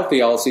stay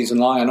healthy all season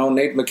long. I know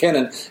Nate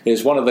MacKinnon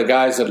is one of the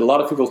guys that a lot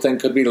of people think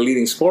could be the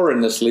leading scorer in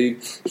this league.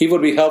 He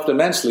would be helped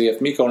immensely if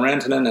Mikko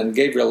Rantanen and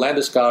Gabriel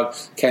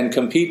Landeskog can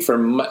compete for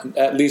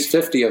at least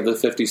 50 of the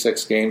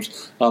 56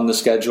 games on the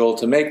schedule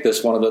to make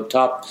this one of the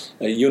top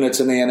units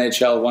in the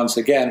NHL once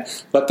again.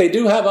 But they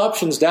do have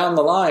options down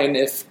the line.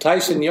 If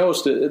Tyson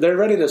Jost, they're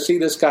ready to see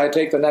this guy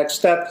take the next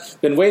step.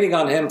 Been waiting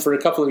on him for a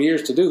couple of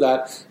years to do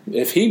that.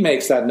 If he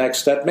makes that next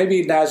step,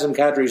 maybe Nazem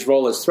Kadri's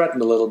role is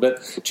threatened a little bit.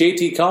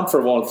 JT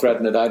Compher won't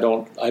threaten it, I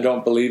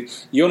don't believe.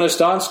 Jonas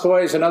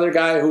Donskoy is another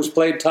guy who's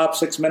played top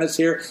 6 minutes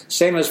minutes here,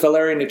 same as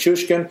Valeri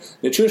Nichushkin.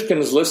 Nichushkin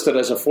is listed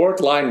as a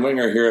fourth-line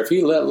winger here. If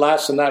he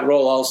lasts in that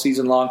role all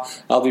season long,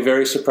 I'll be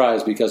very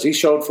surprised because he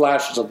showed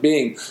flashes of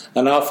being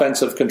an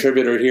offensive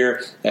contributor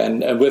here,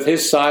 and with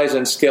his size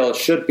and skill,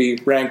 should be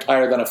ranked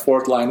higher than a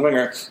fourth-line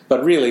winger.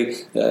 But really,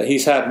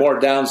 he's had more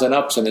downs than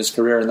ups in his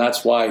career, and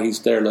that's why he's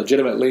there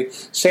legitimately.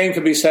 Same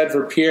could be said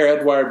for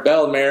Pierre-Edouard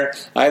Bellemare.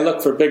 I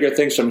look for bigger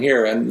things from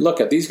here. And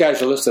look, these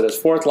guys are listed as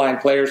fourth-line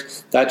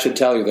players. That should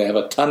tell you they have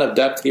a ton of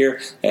depth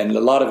here and a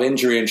lot of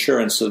injury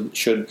insurance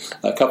should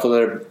a couple of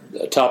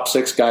their top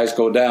six guys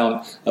go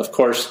down. Of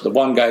course, the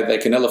one guy they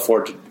can ill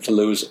afford to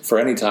lose for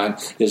any time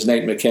is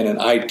Nate McKinnon.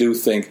 I do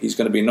think he's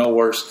going to be no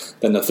worse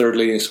than the third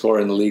leading scorer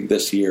in the league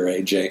this year,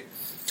 AJ.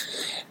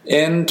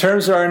 In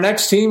terms of our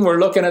next team, we're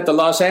looking at the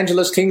Los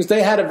Angeles Kings.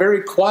 They had a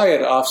very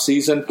quiet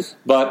offseason,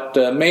 but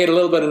made a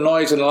little bit of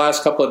noise in the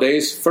last couple of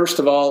days. First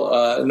of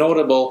all,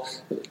 notable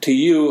to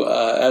you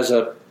as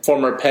a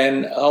former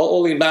Penn,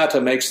 Olli Mata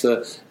makes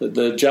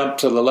the jump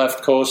to the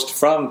left coast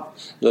from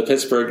the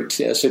Pittsburgh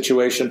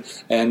situation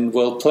and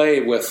will play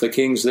with the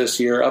Kings this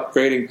year,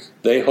 upgrading,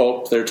 they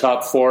hope, their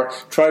top four.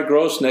 Troy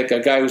Grosenick, a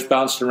guy who's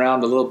bounced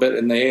around a little bit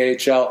in the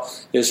AHL,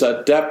 is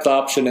a depth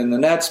option in the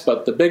Nets,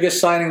 but the biggest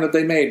signing that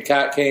they made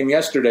came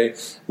yesterday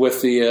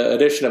with the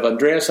addition of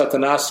Andreas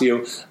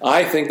Athanasiou.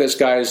 I think this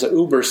guy is an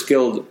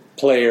uber-skilled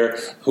player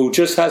who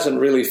just hasn't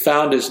really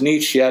found his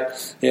niche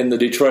yet in the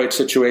Detroit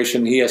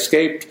situation. He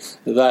escaped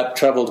that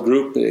troubled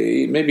group.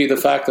 Maybe the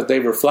fact that they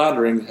were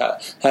floundering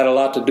had a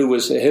lot to do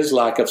with his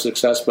lack of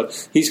success,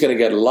 but he's going to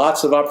get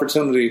lots of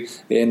opportunity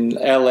in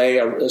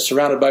LA,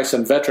 surrounded by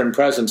some veteran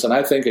presence, and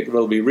I think it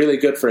will be really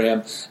good for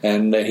him,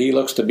 and he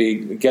looks to be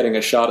getting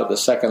a shot at the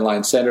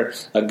second-line center.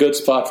 A good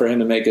spot for him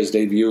to make his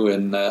debut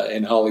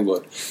in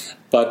Hollywood.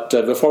 But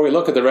before we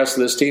look at the rest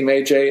of this team,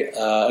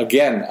 AJ,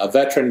 again, a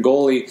veteran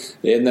goalie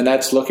in the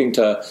Nets looking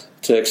to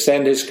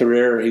extend his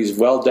career. He's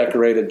well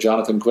decorated,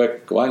 Jonathan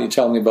Quick. Why don't you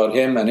tell me about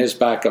him and his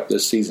backup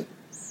this season?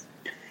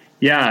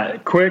 Yeah,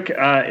 Quick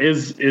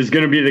is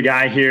going to be the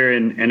guy here,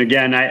 and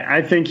again,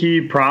 I think he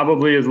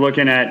probably is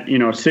looking at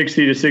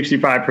 60 to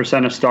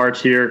 65% of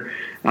starts here.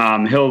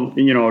 He'll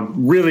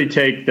really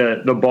take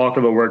the bulk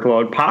of the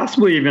workload,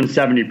 possibly even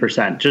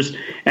 70%.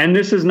 And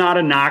this is not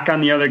a knock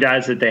on the other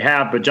guys that they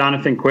have, but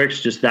Jonathan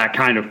Quick's just that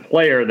kind of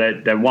player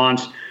that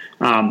wants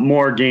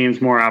more games,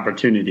 more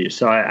opportunities.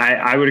 So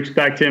I would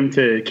expect him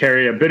to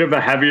carry a bit of a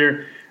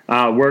heavier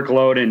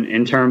workload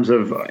in terms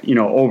of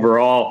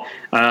overall.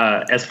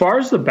 As far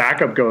as the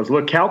backup goes,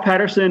 look, Cal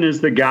Peterson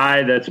is the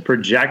guy that's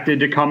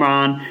projected to come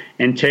on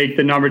and take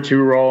the number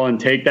 2 role and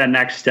take that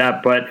next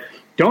step. But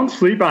don't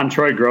sleep on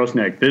Troy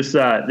Grosenick. This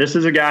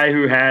is a guy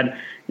who had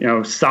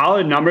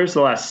solid numbers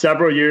the last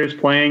several years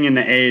playing in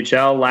the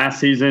AHL. Last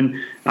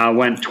season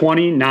went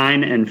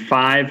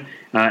 29-5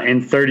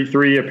 in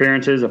 33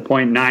 appearances, a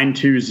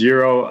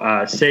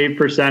 .920 save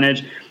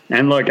percentage.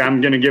 And look,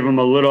 I'm going to give him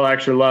a little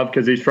extra love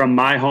because he's from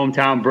my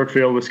hometown,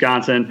 Brookfield,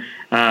 Wisconsin,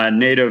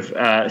 native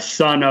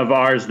son of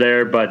ours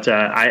there. But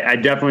I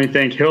definitely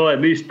think he'll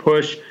at least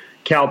push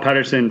Cal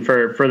Peterson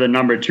for the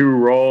number 2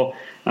 role.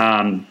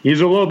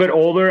 He's a little bit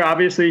older.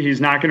 Obviously,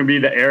 he's not going to be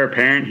the heir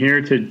apparent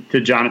here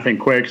to Jonathan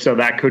Quick, so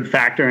that could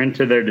factor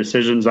into their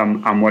decisions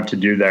on what to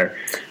do there.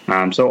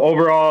 So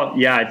overall,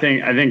 yeah, I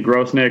think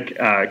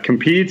Grosenick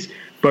competes,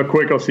 but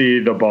Quick will see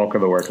the bulk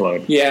of the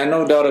workload. Yeah,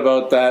 no doubt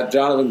about that.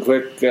 Jonathan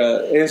Quick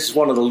is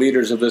one of the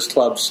leaders of this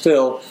club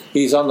still.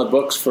 He's on the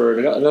books for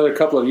another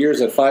couple of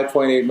years at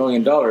 $5.8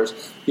 million.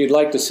 You'd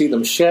like to see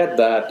them shed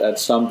that at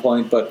some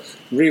point, but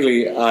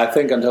really, I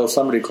think until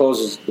somebody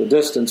closes the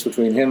distance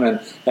between him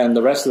and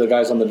the rest of the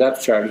guys on the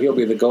depth chart, he'll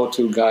be the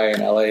go-to guy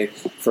in LA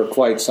for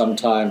quite some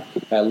time,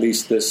 at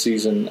least this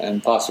season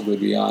and possibly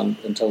beyond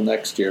until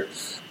next year.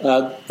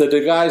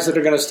 The guys that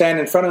are going to stand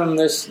in front of him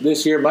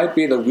this year might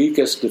be the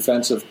weakest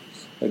defensive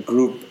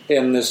group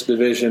in this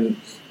division,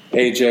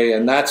 AJ,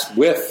 and that's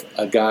with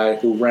a guy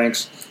who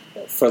ranks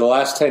for the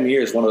last 10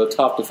 years one of the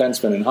top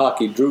defensemen in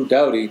hockey, Drew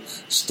Doughty,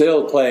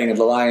 still playing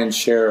the lion's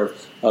share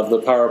of the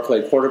power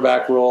play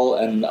quarterback role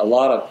and a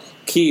lot of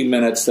key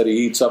minutes that he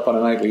eats up on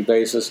a nightly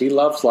basis. He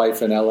loves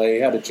life in LA. He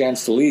had a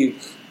chance to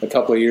leave a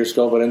couple of years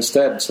ago, but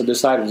instead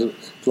decided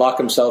to lock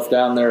himself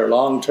down there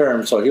long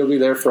term, so he'll be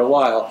there for a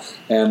while.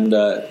 And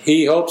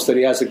he hopes that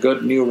he has a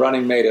good new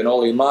running mate in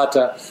Olli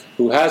Mata,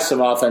 who has some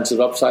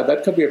offensive upside.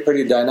 That could be a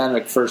pretty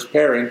dynamic first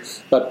pairing.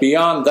 But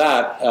beyond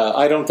that,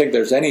 I don't think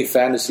there's any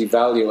fantasy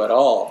value at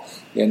all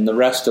in the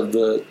rest of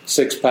the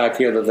six-pack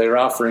here that they're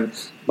offering.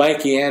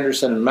 Mikey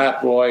Anderson and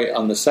Matt Roy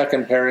on the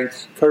second pairing,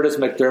 Curtis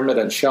McDermott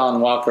and Sean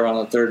Walker on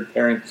the third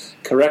pairing.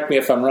 Correct me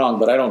if I'm wrong,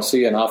 but I don't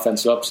see an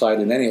offensive upside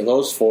in any of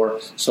those four.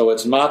 So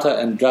it's Mata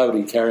and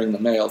Doughty carrying the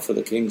mail for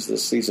the Kings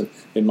this season,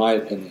 in my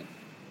opinion.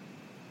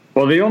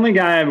 Well, the only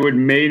guy I would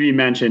maybe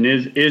mention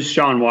is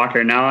Sean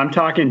Walker. Now, I'm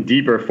talking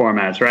deeper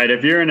formats, right?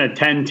 If you're in a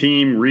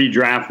 10-team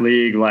redraft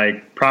league,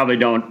 probably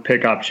don't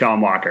pick up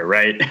Sean Walker,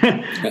 right?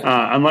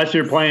 Unless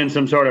you're playing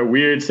some sort of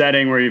weird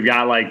setting where you've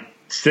got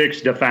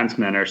 6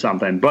 defensemen or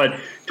something. But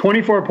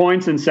 24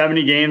 points in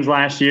 70 games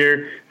last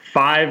year,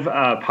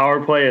 5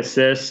 power play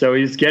assists, so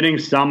he's getting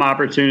some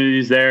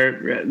opportunities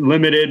there,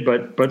 limited,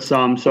 but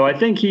some. So I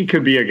think he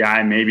could be a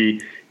guy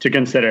maybe to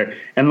consider.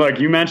 And look,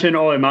 you mentioned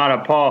Olli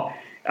Maatta, Paul.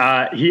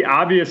 He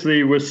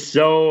obviously was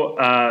so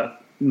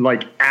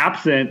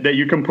absent that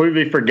you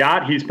completely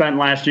forgot he spent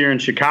last year in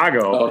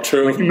Chicago. Oh,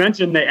 true. When you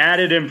mentioned they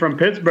added him from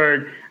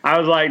Pittsburgh, I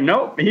was like,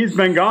 nope, he's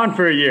been gone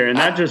for a year, and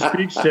that just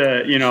speaks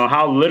to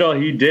how little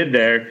he did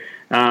there.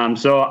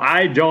 So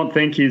I don't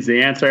think he's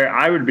the answer.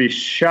 I would be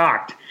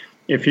shocked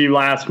if he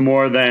lasts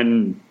more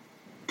than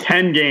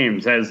 10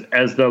 games as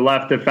the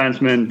left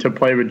defenseman to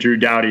play with Drew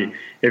Doughty.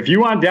 If you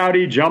want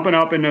Doughty jumping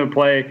up into the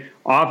play,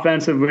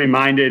 offensively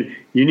minded,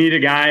 you need a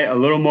guy a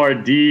little more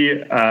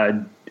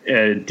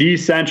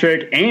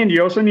D-centric, and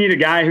you also need a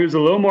guy who's a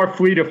little more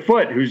fleet of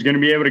foot, who's going to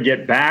be able to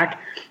get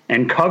back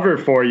and cover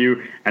for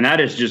you, and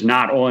that is just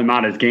not Olli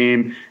Maatta's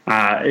game.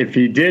 If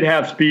he did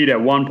have speed at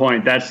one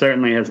point, that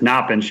certainly has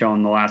not been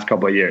shown the last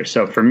couple of years.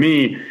 So for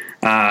me,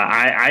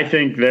 I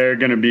think they're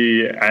going to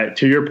be,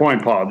 to your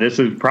point, Paul, this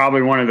is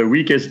probably one of the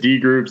weakest D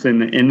groups in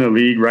the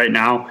league right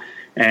now.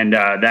 And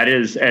that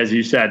is, as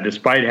you said,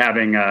 despite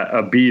having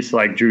a beast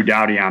like Drew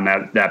Doughty on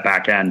that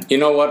back end. You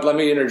know what? Let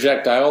me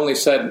interject. I only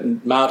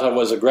said Maatta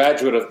was a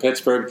graduate of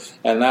Pittsburgh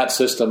and that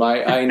system.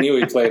 I knew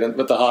he played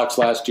with the Hawks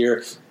last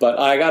year, but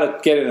I got to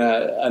get in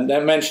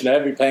a mention to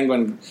every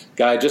Penguin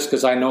guy just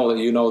because I know that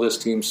you know this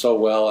team so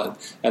well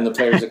and the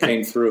players that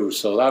came through.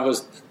 So that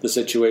was the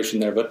situation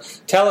there.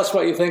 But tell us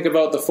what you think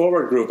about the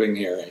forward grouping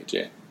here,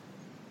 AJ.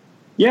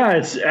 Yeah,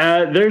 it's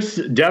there's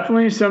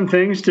definitely some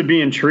things to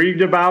be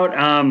intrigued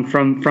about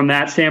from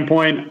that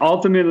standpoint.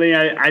 Ultimately,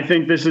 I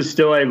think this is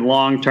still a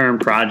long-term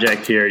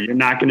project here. You're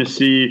not going to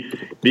see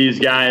these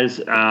guys,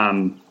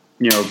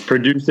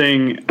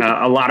 producing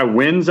a lot of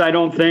wins, I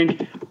don't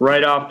think,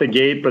 right off the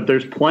gate. But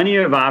there's plenty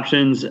of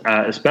options,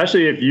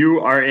 especially if you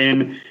are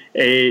in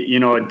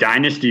a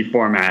dynasty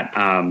format.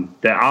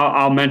 That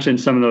I'll mention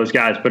some of those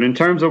guys. But in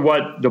terms of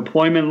what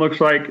deployment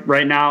looks like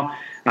right now,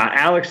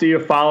 Alex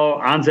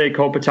Iafallo, Anze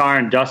Kopitar,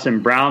 and Dustin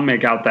Brown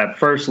make out that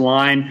first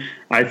line.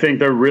 I think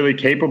they're really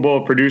capable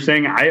of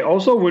producing. I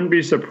also wouldn't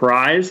be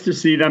surprised to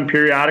see them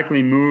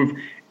periodically move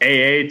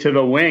AA to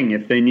the wing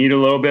if they need a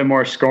little bit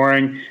more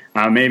scoring.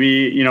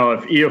 Maybe, if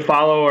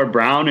Iafallo or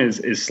Brown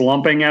is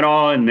slumping at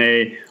all and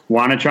they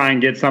want to try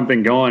and get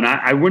something going,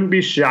 I wouldn't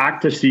be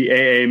shocked to see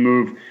AA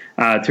move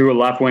to a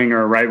left wing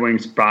or a right wing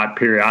spot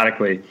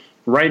periodically.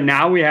 Right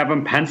now, we have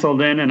him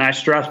penciled in, and I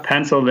stress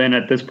penciled in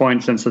at this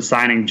point since the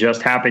signing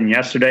just happened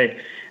yesterday,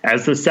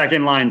 as the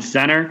second-line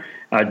center.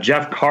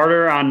 Jeff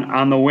Carter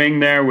on the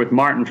wing there with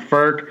Martin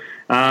Ferk.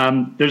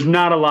 There's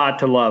not a lot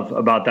to love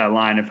about that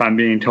line, if I'm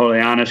being totally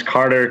honest.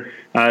 Carter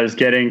is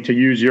getting, to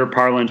use your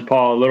parlance,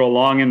 Paul, a little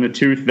long in the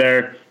tooth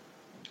there.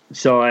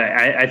 So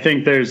I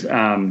think there's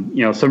some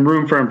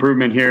room for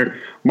improvement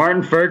here.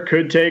 Martin Ferk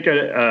could take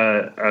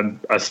a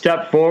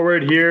step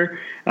forward here.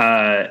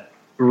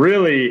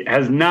 Really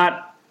has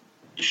not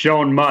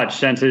shown much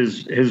since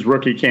his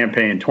rookie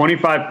campaign.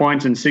 25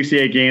 points in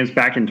 68 games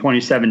back in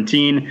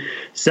 2017.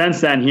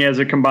 Since then, he has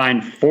a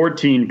combined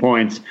 14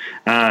 points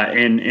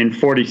in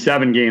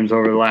 47 games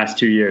over the last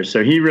 2 years.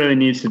 So he really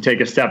needs to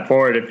take a step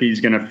forward if he's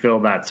going to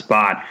fill that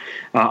spot.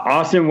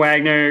 Austin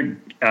Wagner,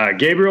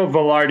 Gabriel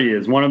Velarde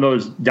is one of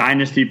those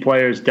dynasty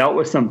players, dealt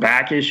with some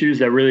back issues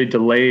that really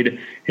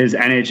delayed his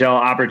NHL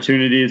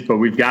opportunities, but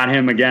we've got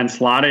him again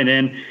slotted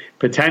in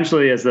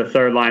potentially as the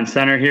third-line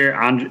center here.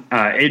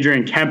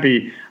 Adrian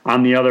Kempe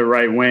on the other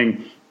right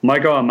wing.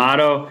 Michael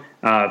Amato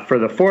for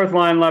the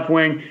fourth-line left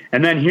wing.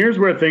 And then here's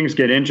where things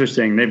get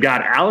interesting. They've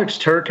got Alex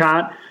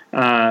Turcotte,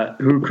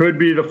 who could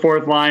be the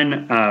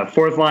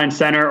fourth-line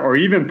center or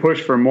even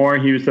push for more.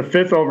 He was the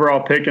 5th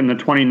overall pick in the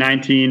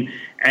 2019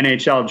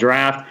 NHL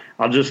draft.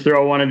 I'll just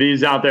throw one of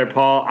these out there,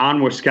 Paul,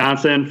 on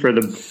Wisconsin for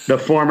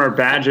the former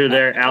Badger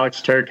there,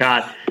 Alex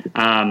Turcotte.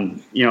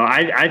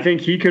 I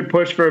think he could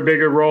push for a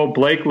bigger role.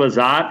 Blake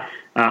Lizotte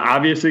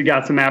obviously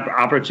got some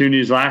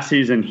opportunities last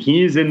season.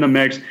 He's in the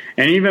mix,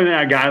 and even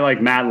a guy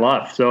like Matt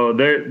Luff. So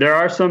there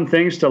are some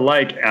things to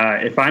like.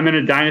 If I'm in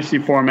a dynasty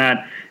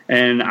format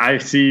and I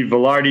see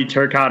Velarde,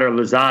 Turcotte, or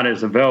Lizotte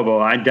is available,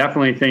 I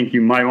definitely think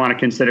you might want to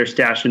consider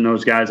stashing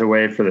those guys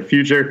away for the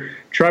future.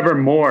 Trevor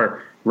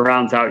Moore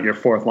rounds out your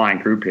fourth-line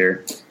group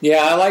here. Yeah,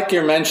 I like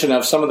your mention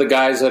of some of the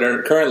guys that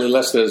are currently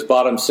listed as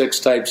bottom six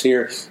types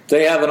here.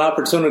 They have an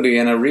opportunity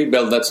in a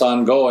rebuild that's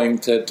ongoing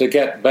to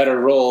get better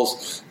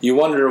roles. You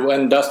wonder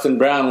when Dustin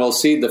Brown will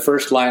cede the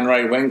first-line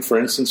right wing, for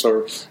instance,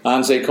 or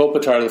Anze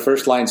Kopitar, the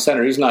first-line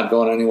center. He's not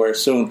going anywhere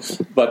soon.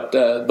 But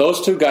those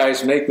two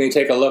guys make me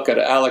take a look at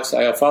Alex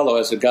Iafallo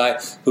as a guy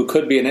who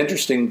could be an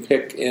interesting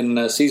pick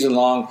in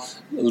season-long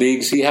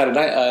leagues. He had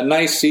a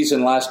nice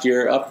season last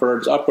year,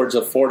 upwards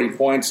of 40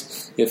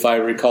 points, if I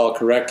recall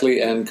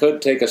correctly, and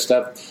could take a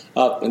step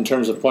up in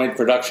terms of point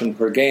production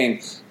per game.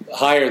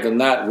 higher than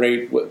that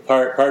rate,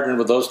 partnered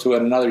with those two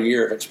and another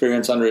year of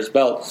experience under his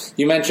belt.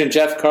 You mentioned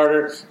Jeff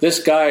Carter.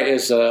 This guy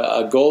is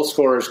a goal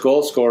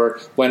scorer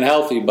when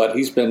healthy, but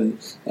he's been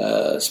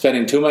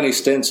spending too many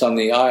stints on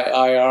the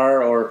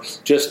IR or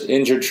just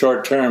injured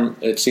short term,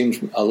 it seems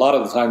a lot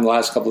of the time the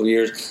last couple of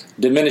years,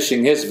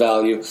 diminishing his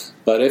value.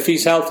 But if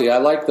he's healthy, I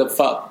like the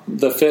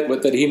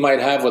fit that he might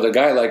have with a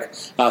guy like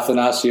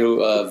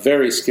Athanasiou, a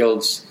very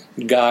skilled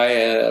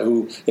guy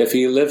who, if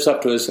he lives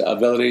up to his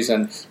abilities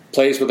and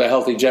plays with a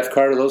healthy Jeff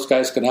Carter, those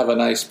guys can have a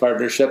nice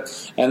partnership.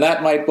 And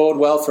that might bode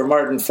well for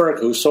Martin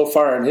Frk, who so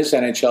far in his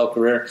NHL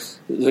career,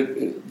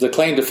 the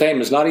claim to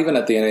fame is not even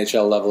at the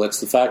NHL level. It's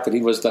the fact that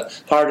he was the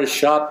hardest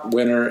shot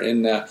winner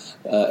in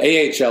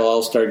AHL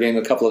All-Star game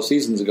a couple of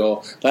seasons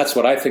ago. That's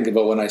what I think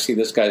about when I see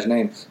this guy's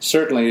name.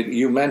 Certainly,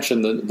 you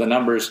mentioned the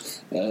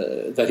numbers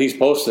that he's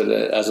posted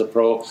as a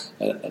pro,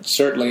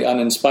 certainly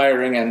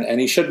uninspiring, and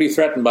he should be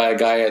threatened by a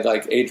guy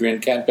like Adrian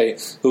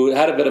Kempe, who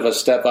had a bit of a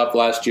step up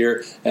last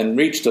year and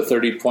reached a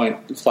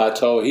 30-point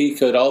plateau. He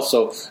could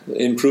also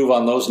improve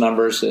on those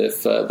numbers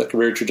if the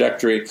career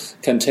trajectory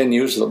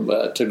continues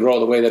to grow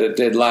the way that it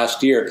did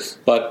last year.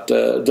 But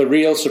the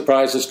real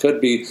surprises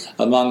could be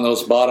among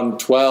those bottom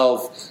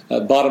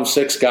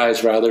 6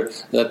 guys, rather,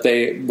 that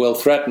they will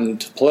threaten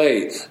to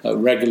play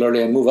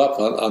regularly and move up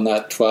on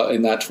that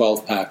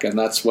 12 pack. And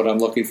that's what I'm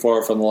looking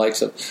for from the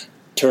likes of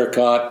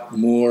Turcotte,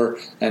 Moore,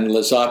 and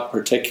Lizotte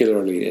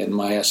particularly, in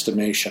my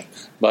estimation.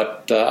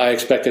 But I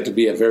expect it to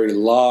be a very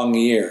long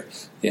year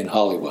in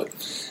Hollywood.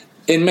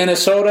 In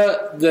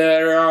Minnesota,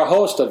 there are a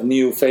host of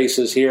new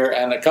faces here,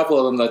 and a couple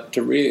of them that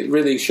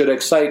really should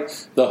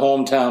excite the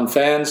hometown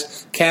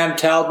fans. Cam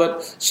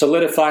Talbot,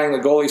 solidifying the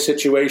goalie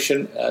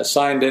situation,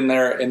 signed in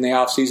there in the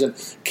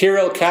offseason.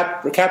 Kirill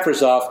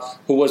Kaprizov,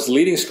 who was the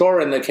leading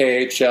scorer in the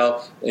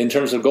KHL in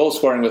terms of goal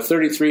scoring with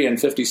 33 in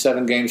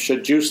 57 games,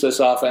 should juice this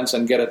offense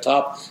and get a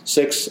top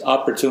 6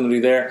 opportunity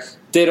there.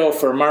 Ditto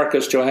for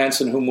Marcus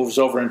Johansson, who moves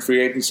over in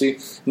free agency.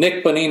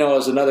 Nick Bonino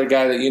is another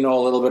guy that you know a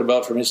little bit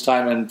about from his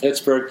time in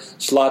Pittsburgh.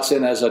 Slots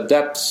in as a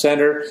depth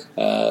center.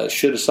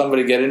 Should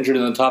somebody get injured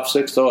in the top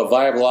 6, though, a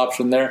viable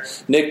option there.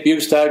 Nick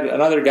Bugstad,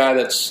 another guy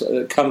that's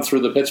come through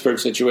the Pittsburgh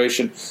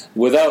situation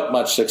without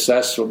much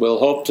success. We'll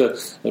hope to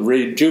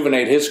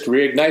rejuvenate his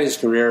career, ignite his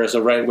career as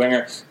a right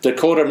winger.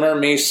 Dakota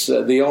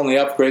Mermis, the only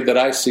upgrade that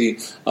I see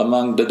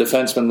among the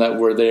defensemen that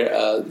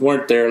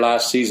weren't there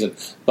last season.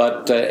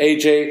 But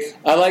AJ,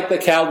 I like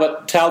the Cam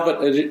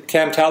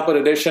Talbot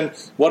addition.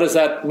 What does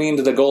that mean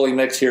to the goalie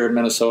mix here in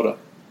Minnesota?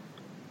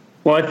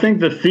 Well, I think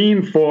the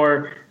theme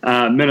for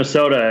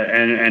Minnesota,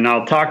 and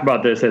I'll talk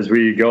about this as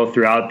we go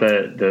throughout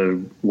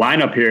the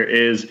lineup here,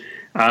 is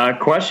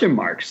question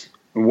marks.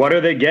 What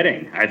are they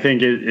getting? I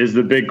think is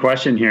the big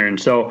question here. And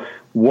so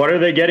what are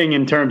they getting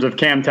in terms of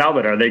Cam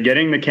Talbot? Are they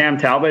getting the Cam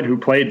Talbot who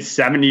played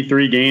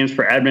 73 games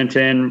for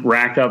Edmonton,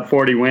 racked up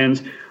 40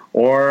 wins?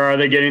 Or are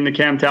they getting the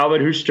Cam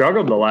Talbot who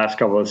struggled the last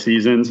couple of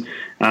seasons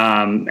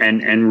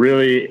and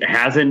really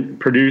hasn't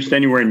produced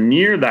anywhere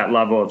near that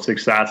level of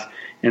success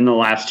in the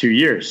last 2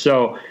 years?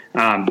 So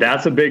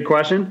that's a big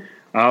question.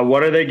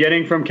 What are they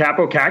getting from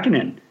Kaapo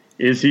Kähkönen?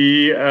 Is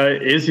he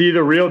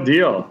the real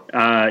deal?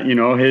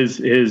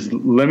 His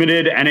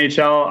limited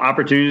NHL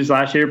opportunities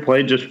last year,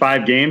 played just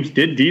 5 games,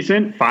 did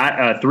decent,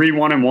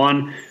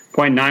 3-1-1,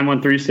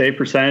 .913 save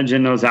percentage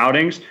in those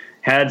outings.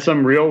 Had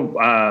some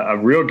a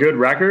real good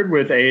record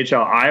with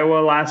AHL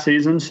Iowa last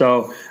season.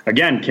 So,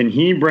 again, can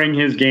he bring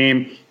his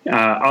game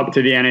up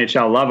to the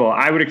NHL level?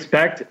 I would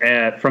expect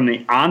from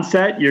the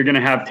onset you're going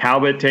to have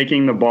Talbot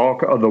taking the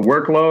bulk of the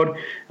workload,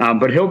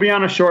 but he'll be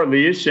on a short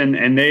leash,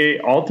 and they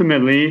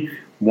ultimately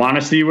want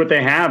to see what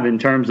they have in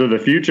terms of the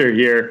future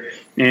here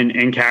in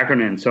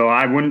Kähkönen. So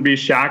I wouldn't be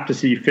shocked to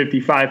see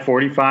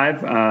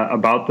 55-45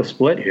 about the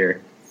split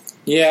here.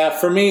 Yeah,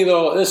 for me,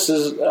 though, this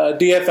is a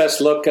DFS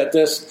look at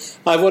this.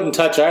 I wouldn't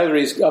touch either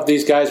of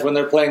these guys when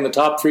they're playing the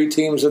top 3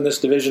 teams in this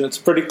division. It's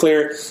pretty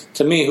clear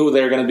to me who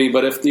they're going to be.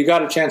 But if you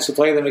got a chance to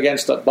play them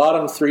against the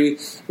bottom 3,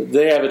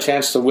 they have a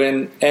chance to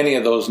win any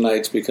of those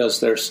nights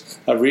because there's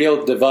a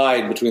real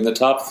divide between the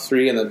top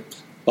 3 and the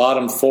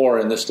bottom 4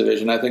 in this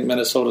division. I think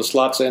Minnesota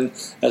slots in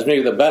as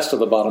maybe the best of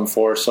the bottom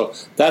 4. So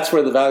that's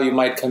where the value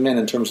might come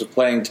in terms of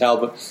playing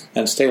Talbot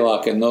and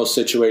Stalock in those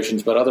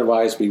situations. But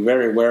otherwise, be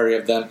very wary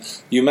of them.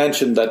 You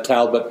mentioned that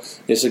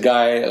Talbot is a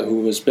guy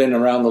who has been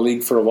around the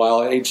league for a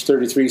while. Age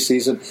 33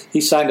 season,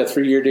 he signed a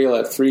 3-year deal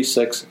at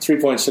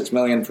 $3.6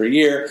 million per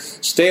year.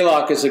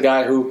 Stalock is a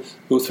guy who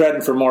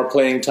threatened for more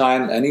playing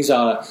time, and he's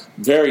on a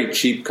very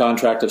cheap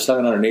contract of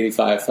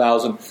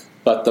 $785,000.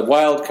 But the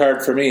wild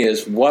card for me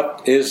is,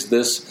 what is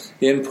this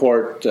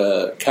import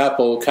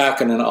Kaapo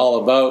Kähkönen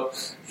all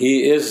about?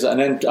 He is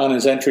on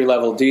his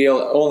entry-level deal,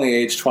 only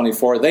age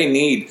 24. They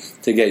need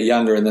to get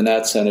younger in the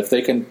nets, and if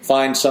they can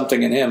find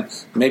something in him,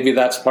 maybe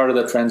that's part of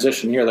the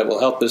transition here that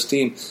will help this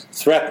team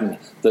threaten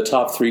the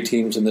top 3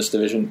 teams in this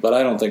division, but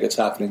I don't think it's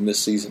happening this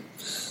season.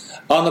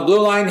 On the blue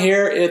line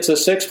here, it's a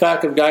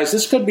six-pack of guys.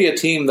 This could be a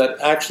team that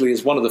actually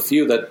is one of the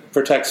few that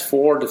protects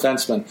 4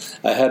 defensemen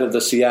ahead of the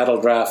Seattle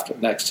draft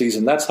next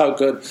season. That's how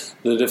good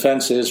the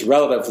defense is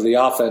relative to the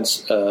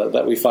offense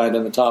that we find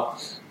in the top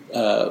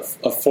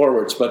of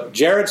forwards. But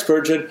Jared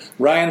Spurgeon,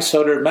 Ryan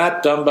Sutter,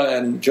 Matt Dumba,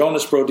 and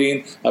Jonas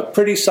Brodin, a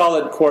pretty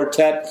solid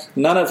quartet,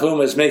 none of whom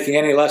is making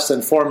any less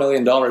than $4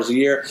 million a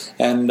year.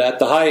 And at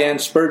the high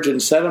end, Spurgeon,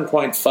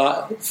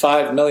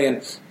 $7.5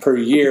 million per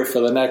year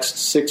for the next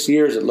 6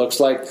 years, it looks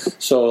like.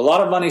 So a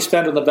lot of money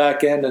spent on the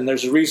back end, and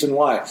there's a reason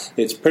why.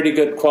 It's pretty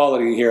good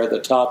quality here at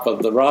the top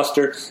of the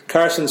roster.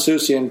 Carson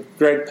Soucy and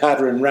Greg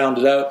Patterin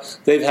rounded out.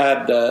 They've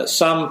had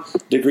some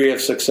degree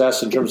of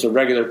success in terms of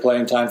regular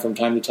playing time from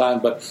time to time,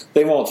 but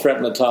they won't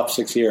threaten the top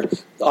 6 here.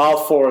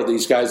 All 4 of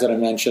these guys that I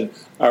mentioned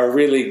are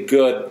really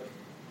good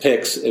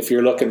picks if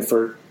you're looking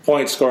for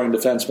point-scoring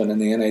defensemen in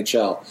the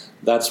NHL.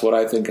 That's what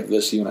I think of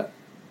this unit.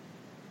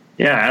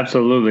 Yeah,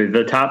 absolutely.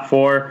 The top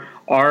 4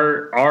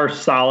 are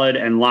solid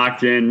and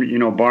locked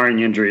in, barring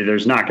injury.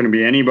 There's not going to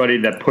be anybody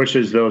that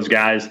pushes those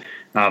guys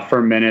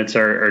for minutes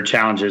or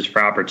challenges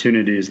for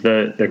opportunities.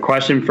 The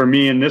question for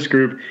me in this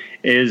group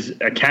is,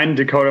 can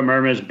Dakota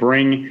Mermis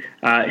bring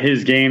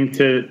his game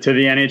to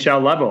the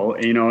NHL level?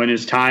 In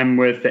his time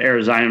with the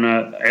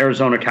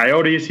Arizona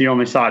Coyotes, he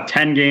only saw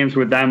 10 games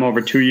with them over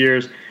 2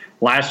 years.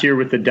 Last year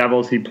with the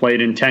Devils, he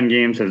played in 10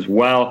 games as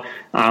well.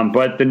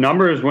 But the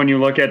numbers, when you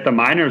look at the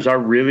minors, are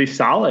really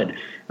solid.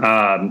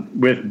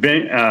 With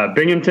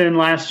Binghamton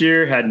last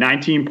year, had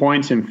 19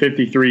 points in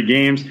 53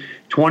 games,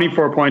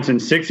 24 points in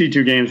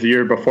 62 games the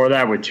year before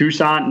that with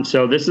Toussaint. And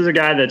so this is a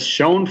guy that's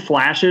shown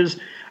flashes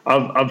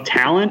of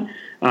talent,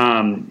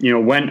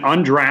 went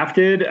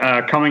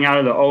undrafted coming out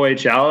of the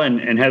OHL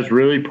and has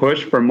really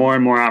pushed for more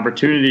and more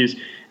opportunities.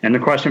 And the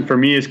question for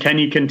me is, can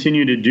he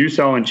continue to do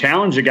so and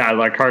challenge a guy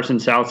like Carson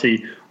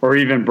Soucy or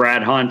even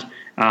Brad Hunt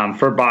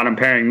for bottom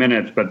pairing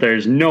minutes? But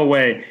there's no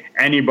way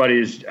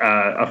anybody's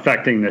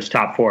affecting this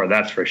top 4,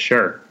 that's for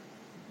sure.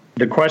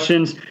 The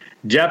questions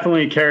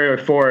definitely carry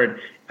forward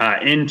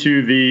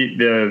into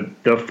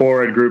the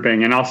forward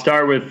grouping. And I'll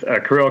start with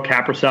Kirill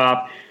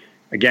Kaprizov.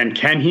 Again,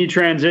 can he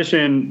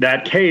transition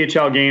that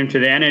KHL game to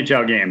the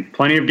NHL game?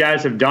 Plenty of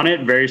guys have done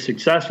it very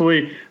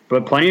successfully,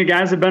 but plenty of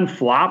guys have been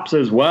flops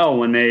as well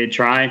when they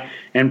try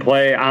and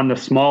play on the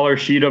smaller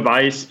sheet of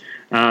ice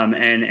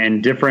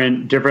and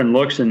different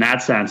looks in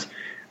that sense.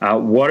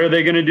 What are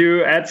they going to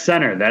do at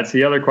center? That's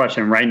the other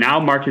question. Right now,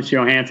 Marcus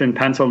Johansson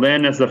penciled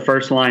in as the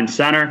first-line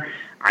center.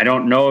 I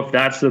don't know if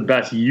that's the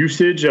best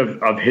usage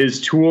of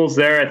his tools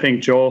there. I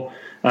think Joel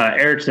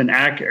Eriksson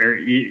Ek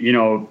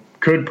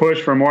could push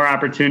for more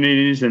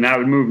opportunities, and that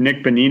would move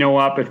Nick Bonino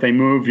up if they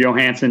move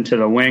Johansson to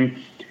the wing.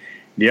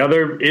 The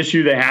other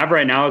issue they have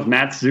right now is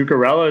Matt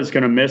Zuccarello is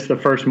going to miss the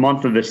first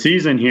month of the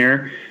season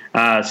here.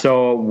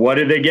 So what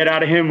did they get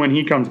out of him when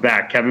he comes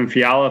back? Kevin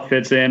Fiala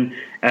fits in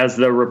as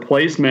the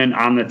replacement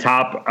on the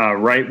top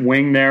right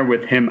wing there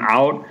with him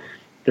out.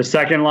 The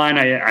second line,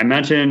 I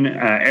mentioned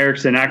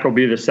Eriksson Ek will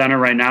be the center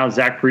right now.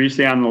 Zach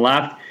Parise on the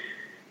left.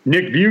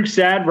 Nick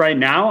Bjugstad right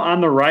now on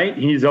the right.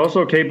 He's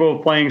also capable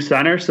of playing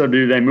center, so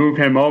do they move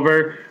him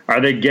over? Are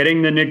they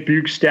getting the Nick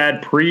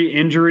Bjugstad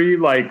pre-injury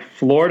like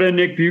Florida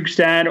Nick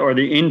Bjugstad or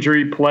the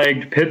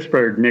injury-plagued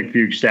Pittsburgh Nick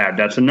Bjugstad?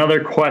 That's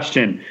another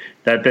question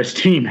that this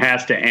team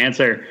has to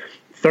answer.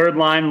 Third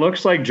line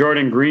looks like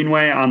Jordan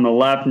Greenway on the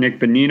left, Nick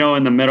Bonino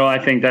in the middle. I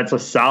think that's a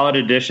solid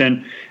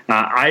addition.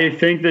 I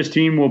think this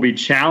team will be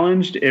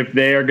challenged if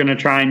they are going to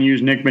try and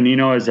use Nick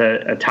Bonino as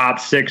a top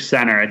 6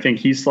 center. I think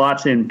he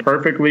slots in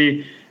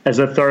perfectly as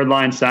a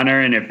third-line center,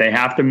 and if they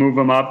have to move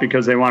him up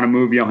because they want to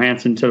move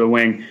Johansson to the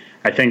wing,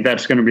 I think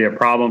that's going to be a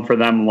problem for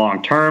them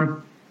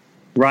long-term.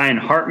 Ryan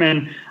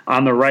Hartman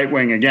on the right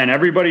wing. Again,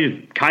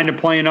 everybody's kind of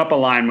playing up a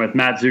line with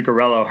Matt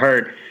Zuccarello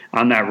hurt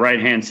on that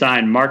right-hand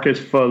side. Marcus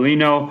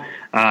Foligno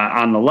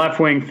on the left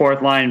wing,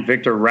 fourth line.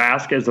 Victor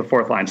Rask as the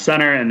fourth line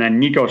center. And then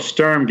Nico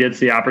Sturm gets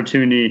the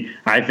opportunity,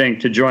 I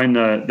think, to join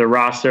the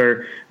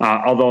roster,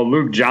 although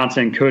Luke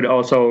Johnson could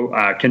also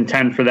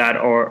contend for that,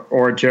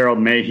 or Gerald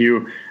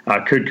Mayhew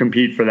could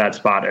compete for that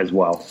spot as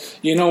well.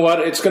 You know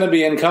what? It's going to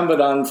be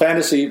incumbent on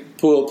fantasy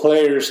pool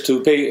players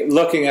to be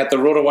looking at the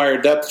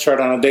RotoWire depth chart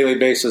on a daily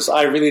basis.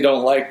 I really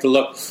don't like the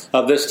look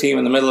of this team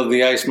in the middle of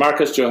the ice.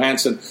 Marcus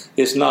Johansson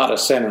is not a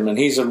centerman.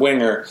 He's a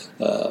winger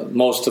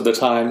most of the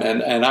time,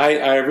 and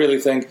I really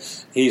think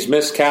he's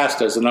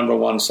miscast as the number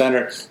one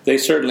center. They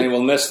certainly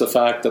will miss the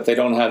fact that they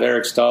don't have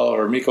Eric Stahl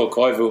or Mikko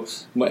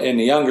Koivu in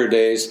the younger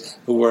days,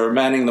 who were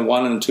manning the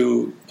 1 and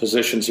 2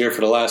 positions here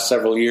for the last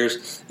several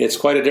years. It's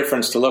quite a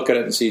difference to look at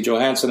it and see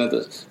Johansson at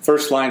the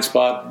first line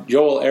spot.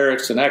 Joel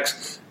Eriksson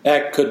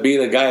Ek could be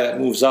the guy that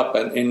moves up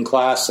in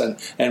class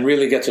and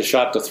really gets a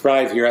shot to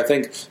thrive here. I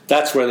think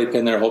that's where they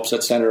pin their hopes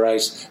at center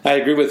ice. I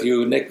agree with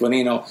you. Nick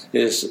Bonino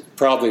is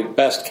probably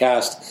best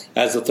cast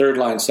as the third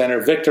line center.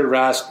 Victor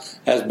Rask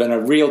has been a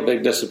real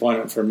big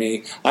disappointment for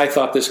me. I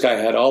thought this guy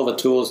had all the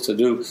tools to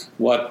do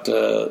what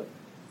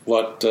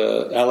what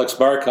Alex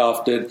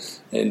Barkov did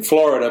in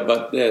Florida,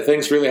 but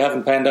things really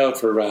haven't panned out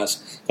for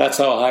Rask. That's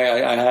how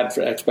high I had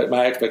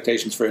my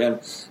expectations for him.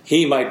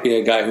 He might be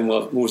a guy who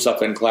moves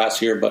up in class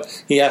here,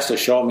 but he has to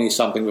show me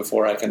something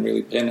before I can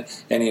really pin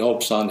any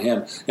hopes on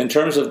him. In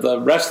terms of the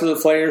rest of the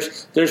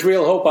players, there's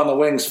real hope on the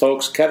wings,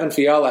 folks. Kevin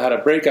Fiala had a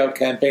breakout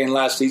campaign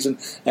last season,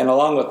 and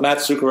along with Matt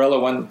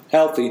Zuccarello when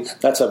healthy,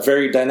 that's a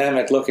very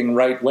dynamic-looking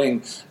right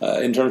wing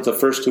in terms of the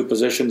first two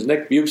positions.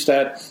 Nick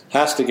Bjugstad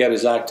has to get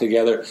his act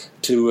together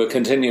to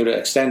continue to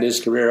extend his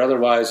career.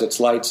 Otherwise, it's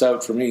lights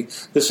out for me.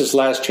 This is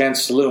last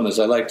chance saloon, as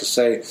I like to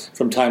say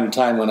from time to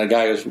time when a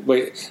guy is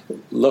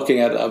looking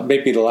at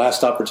maybe the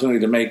last opportunity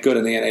to make good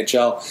in the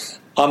NHL.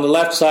 On the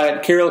left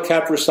side, Kirill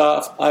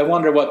Kaprizov, I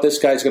wonder what this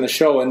guy's going to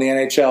show in the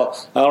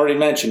NHL. I already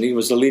mentioned he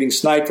was the leading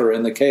sniper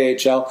in the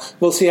KHL.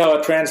 We'll see how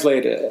it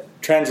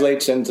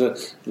translates into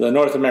the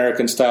North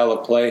American style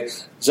of play.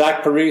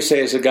 Zach Parise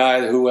is a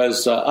guy who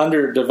has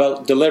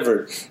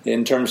under-delivered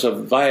in terms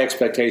of my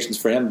expectations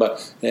for him,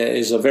 but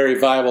is a very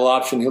viable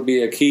option. He'll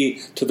be a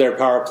key to their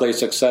power play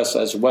success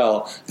as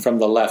well from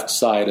the left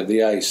side of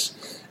the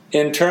ice.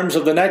 In terms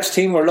of the next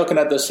team, we're looking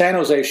at the San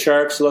Jose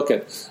Sharks.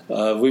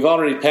 We've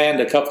already panned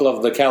a couple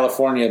of the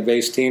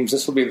California-based teams.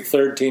 This will be the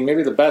third team,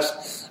 maybe the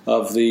best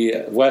of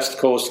the West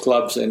Coast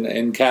clubs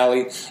in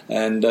Cali.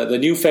 And the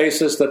new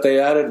faces that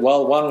they added,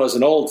 well, one was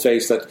an old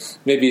face that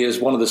maybe is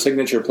one of the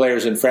signature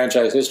players in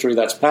franchise history.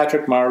 That's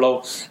Patrick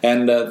Marleau.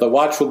 And the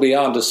watch will be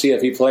on to see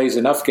if he plays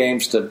enough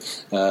games to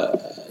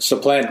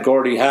supplant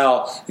Gordie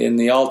Howe in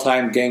the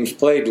all-time games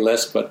played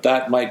list. But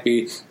that might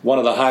be one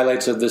of the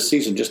highlights of this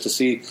season, just to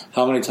see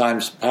how many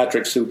times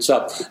Patrick suits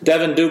up.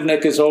 Devan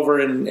Dubnyk is over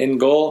in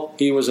goal.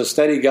 He was a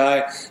steady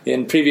guy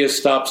in previous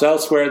stops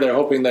elsewhere. They're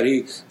hoping that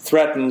he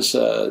threatens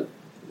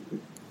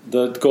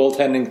the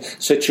goaltending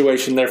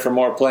situation there for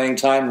more playing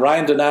time.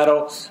 Ryan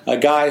Donato, a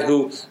guy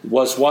who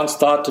was once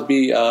thought to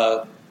be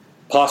a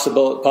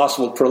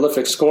possible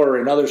prolific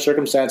scorer in other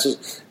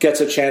circumstances, gets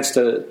a chance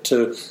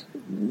to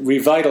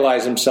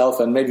revitalize himself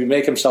and maybe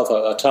make himself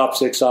a top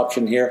six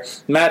option here.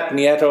 Matt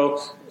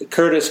Nieto,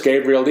 Curtis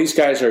Gabriel, these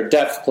guys are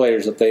depth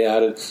players that they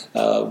added.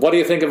 What do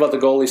you think about the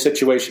goalie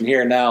situation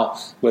here now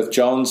with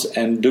Jones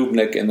and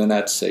Dubnyk in the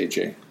nets,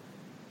 AJ?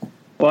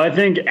 Well, I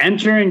think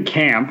entering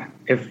camp,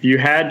 if you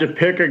had to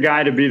pick a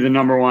guy to be the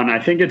number one, I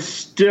think it's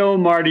still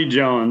Marty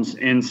Jones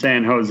in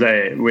San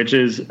Jose, which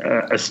is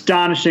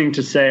astonishing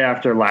to say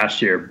after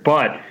last year.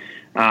 But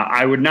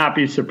I would not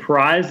be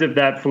surprised if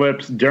that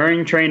flips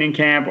during training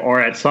camp or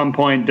at some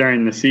point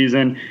during the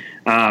season.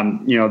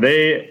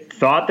 They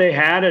thought they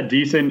had a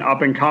decent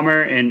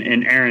up-and-comer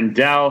in Aaron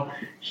Dell.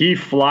 He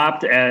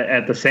flopped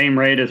at the same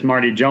rate as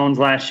Marty Jones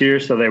last year,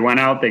 so they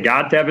went out, they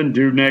got Devan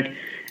Dubnyk,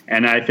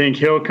 and I think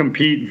he'll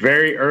compete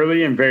very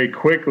early and very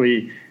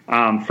quickly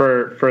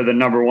for the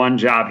number one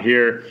job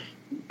here.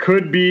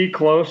 Could be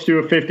close to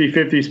a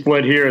 50-50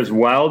 split here as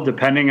well,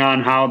 depending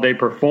on how they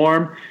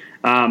perform.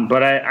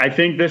 But I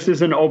think this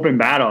is an open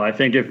battle. I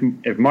think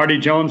if Marty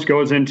Jones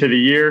goes into the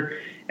year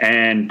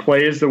and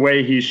plays the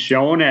way he's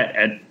shown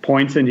at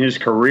points in his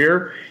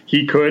career,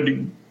 he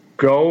could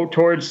go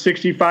towards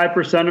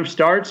 65% of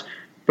starts.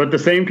 But the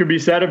same could be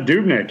said of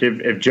Dubnyk.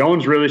 If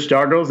Jones really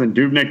struggles and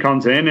Dubnyk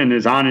comes in and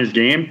is on his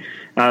game,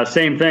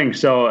 same thing.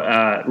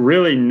 So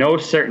really no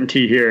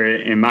certainty here,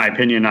 in my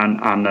opinion,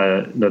 on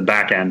the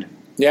back end.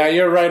 Yeah,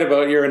 you're right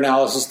about your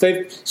analysis.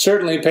 They've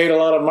certainly paid a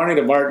lot of money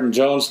to Martin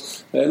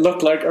Jones. It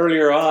looked like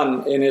earlier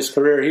on in his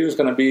career he was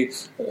going to be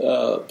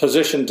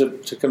positioned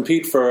to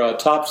compete for a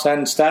top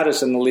 10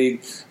 status in the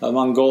league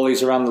among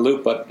goalies around the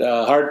loop, but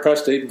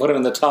hard-pressed to even put him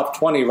in the top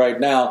 20 right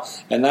now,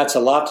 and that's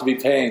a lot to be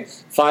paying.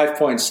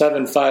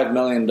 $5.75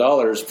 million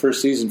per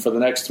season for the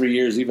next 3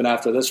 years, even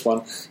after this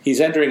one.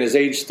 He's entering his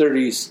age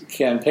 30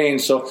 campaign,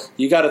 so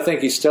you got to think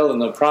he's still in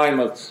the prime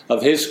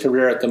of his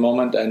career at the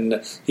moment,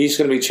 and he's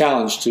going to be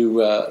challenged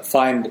to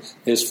find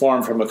his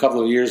form from a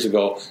couple of years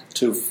ago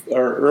to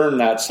earn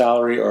that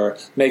salary or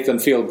make them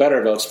feel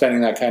better about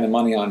spending that kind of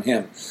money on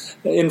him.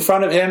 In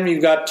front of him,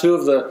 you've got two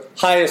of the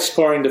highest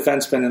scoring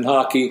defensemen in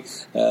hockey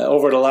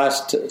over the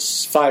last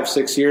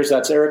 5-6 years.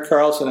 That's Erik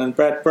Karlsson and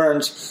Brent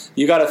Burns.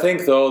 You got to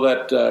think, though,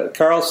 that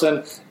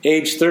Karlsson,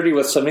 age 30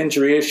 with some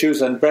injury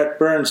issues, and Brent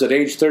Burns at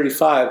age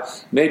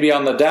 35, maybe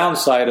on the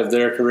downside of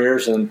their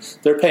careers, and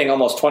they're paying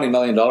almost $20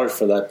 million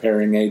for that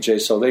pairing,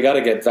 AJ, so they got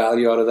to get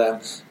value out of them.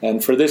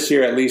 And for this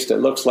year, at least, it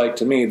looks like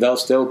to me they'll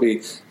still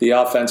be the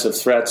offensive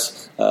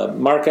threats.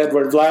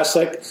 Mark-Edward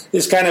Vlasic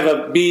is kind of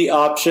a B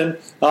option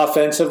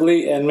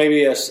offensively, and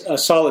maybe a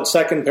solid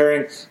second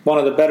pairing, one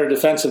of the better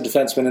defensive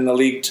defensemen in the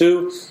league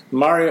too.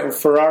 Mario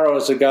Ferraro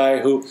is a guy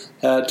who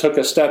took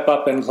a step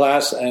up in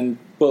class and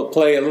will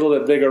play a little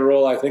bit bigger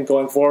role, I think,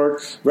 going forward.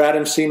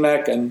 Radim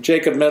Simek and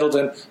Jacob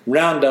Middleton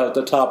round out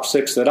the top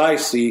six that I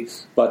see,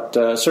 but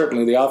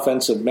certainly the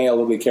offensive mail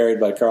will be carried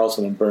by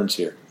Karlsson and Burns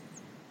here.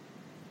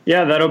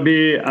 Yeah, that'll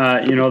be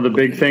the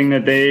big thing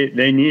that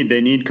they need.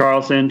 They need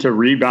Karlsson to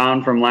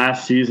rebound from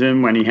last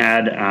season when he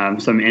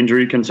had some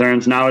injury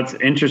concerns. Now it's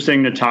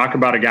interesting to talk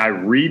about a guy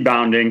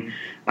rebounding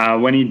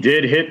when he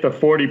did hit the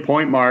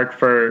 40-point mark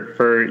for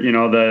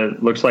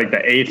looks like the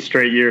 8th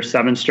straight year,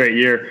 7th straight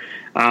year.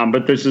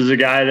 But this is a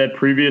guy that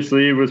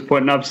previously was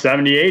putting up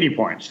 70, 80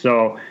 points.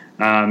 So,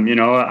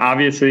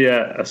 obviously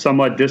a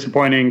somewhat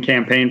disappointing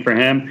campaign for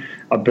him.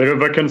 A bit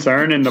of a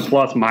concern in the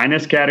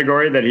plus-minus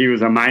category that he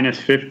was a minus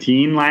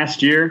 15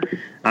 last year.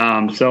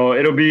 So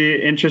it'll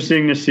be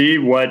interesting to see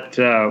what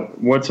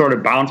sort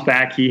of bounce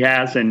back he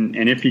has and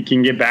if he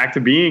can get back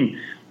to being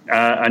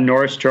a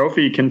Norris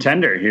Trophy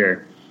contender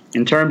here.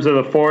 In terms of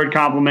the forward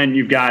complement,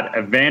 you've got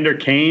Evander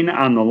Kane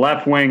on the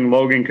left wing,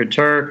 Logan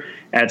Couture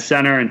at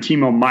center, and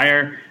Timo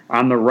Meier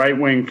on the right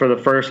wing for the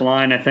first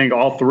line. I think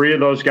all three of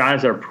those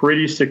guys are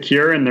pretty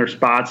secure in their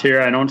spots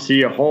here. I don't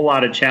see a whole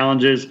lot of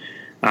challenges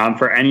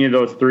for any of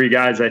those three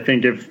guys. I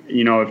think if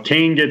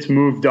Kane gets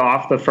moved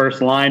off the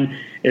first line,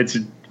 it's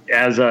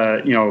as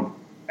a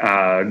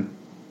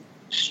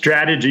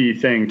strategy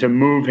thing to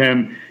move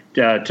him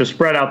to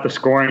spread out the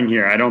scoring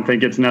here. I don't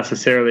think it's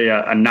necessarily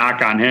a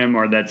knock on him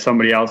or that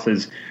somebody else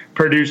is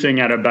producing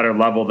at a better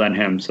level than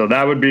him. So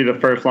that would be the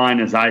first line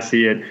as I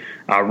see it.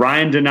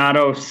 Ryan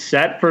Donato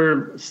set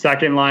for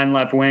second line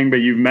left wing,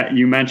 but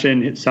you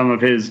mentioned some of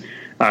his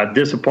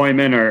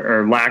disappointment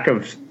or lack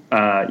of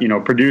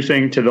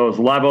producing to those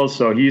levels.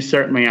 So he's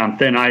certainly on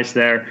thin ice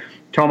there.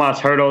 Tomas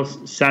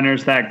Hertl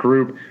centers that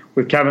group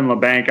with Kevin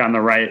Labanc on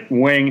the right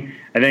wing.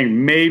 I think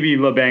maybe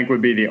Labanc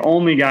would be the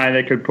only guy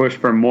that could push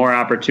for more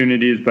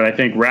opportunities, but I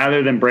think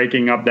rather than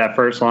breaking up that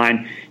first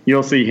line,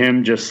 you'll see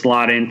him just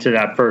slot into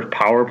that first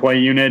power play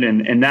unit,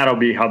 and that'll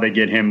be how they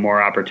get him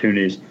more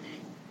opportunities.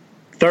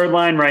 Third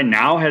line right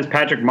now has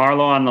Patrick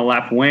Marleau on the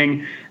left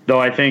wing, though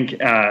I think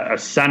a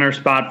center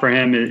spot for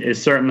him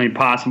is certainly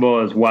possible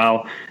as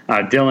well.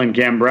 Dylan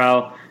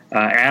Gambrell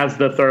as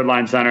the third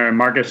line center, and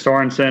Marcus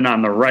Sorensen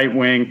on the right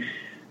wing.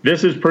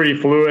 This is pretty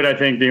fluid. I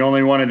think the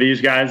only one of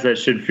these guys that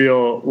should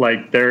feel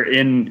like they're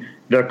in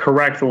the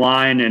correct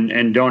line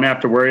and don't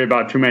have to worry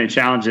about too many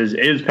challenges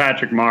is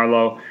Patrick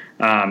Marleau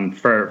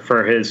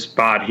for his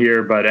spot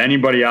here. But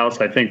anybody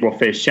else, I think, will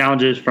face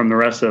challenges from the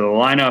rest of the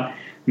lineup.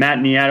 Matt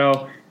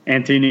Nieto,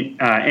 Antti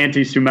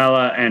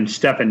Sumela, and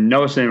Stefan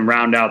Noesen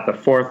round out the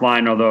fourth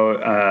line,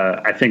 although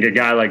I think a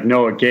guy like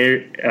Noah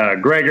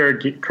Gregor,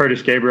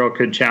 Curtis Gabriel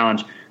could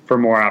challenge for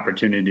more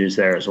opportunities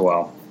there as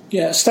well.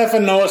 Yeah,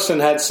 Stefan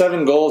Noesen had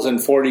 7 goals in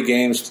 40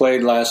 games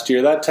played last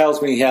year. That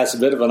tells me he has a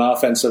bit of an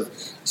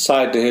offensive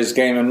side to his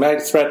game and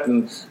might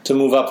threaten to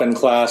move up in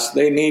class.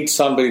 They need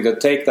somebody to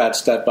take that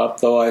step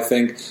up, though, I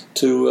think,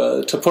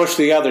 to push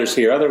the others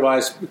here.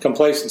 Otherwise,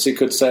 complacency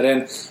could set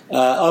in.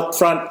 Up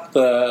front,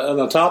 on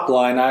the top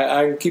line,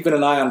 I'm keeping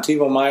an eye on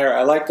Timo Meier.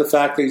 I like the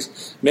fact that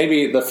he's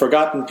maybe the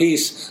forgotten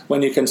piece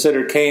when you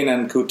consider Kane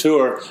and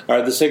Couture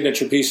are the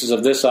signature pieces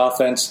of this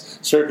offense.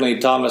 Certainly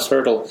Tomas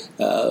Hertl,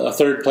 a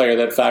third player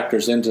that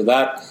factors into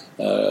that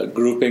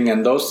grouping,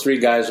 and those three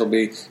guys will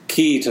be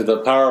key to the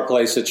power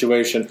play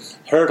situation.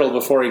 Hertl,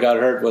 before he got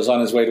hurt, was on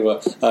his way to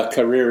a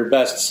career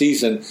best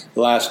season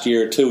last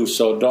year too,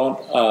 so don't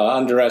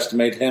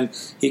underestimate him.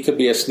 He could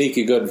be a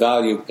sneaky good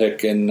value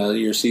pick in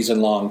your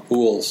season-long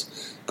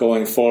pools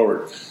going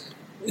forward.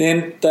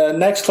 In the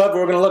next club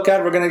we're going to look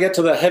at, we're going to get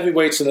to the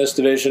heavyweights in this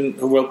division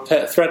who will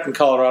threaten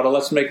Colorado.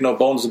 Let's make no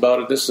bones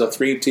about it. This is a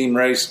 3-team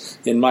race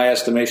in my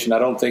estimation. I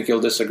don't think you'll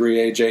disagree,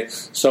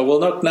 AJ. So we'll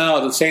look now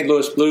at the St.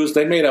 Louis Blues.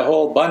 They made a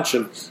whole bunch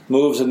of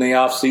moves in the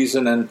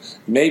offseason and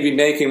maybe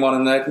making one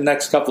in the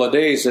next couple of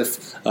days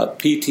if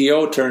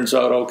PTO turns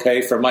out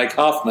okay for Mike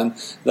Hoffman.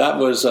 That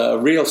was a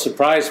real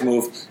surprise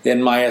move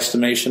in my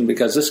estimation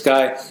because this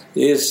guy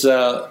is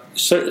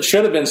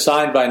should have been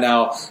signed by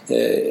now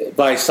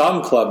by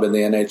some club in the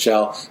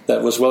NHL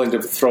that was willing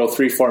to throw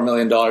 $3-4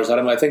 million at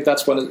him. I think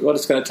that's what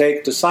it's going to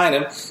take to sign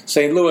him.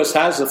 St. Louis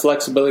has the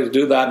flexibility to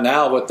do that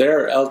now with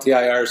their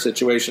LTIR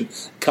situation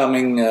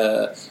becoming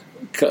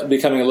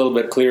a little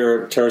bit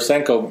clearer.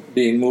 Tarasenko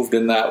being moved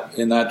in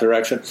that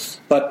direction.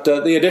 But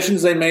the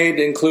additions they made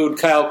include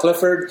Kyle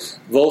Clifford,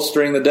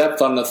 bolstering the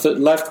depth on the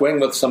left wing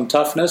with some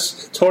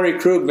toughness. Torrey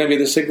Krug, maybe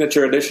the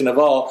signature addition of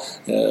all,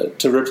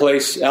 to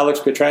replace Alex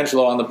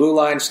Pietrangelo on the blue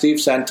line. Steve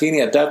Santini,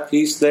 a depth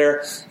piece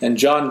there. And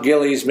John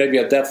Gillies, maybe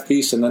a depth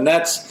piece in the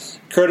nets.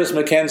 Curtis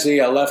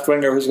McKenzie, a left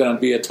winger who's going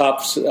to be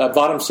a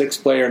bottom six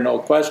player, no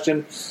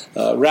question,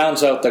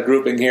 rounds out the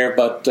grouping here.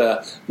 But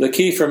the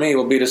key for me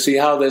will be to see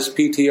how this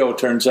PTO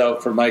turns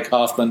out for Mike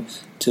Hoffman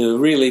to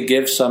really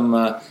give some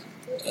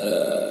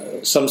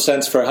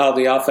sense for how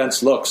the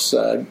offense looks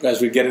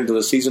as we get into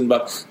the season.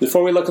 But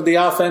before we look at the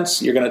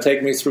offense, you're going to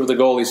take me through the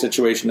goalie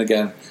situation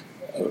again,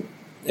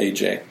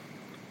 AJ.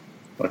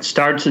 Well, it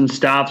starts and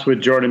stops with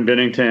Jordan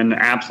Binnington,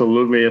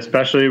 absolutely,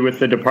 especially with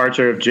the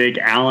departure of Jake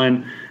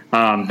Allen.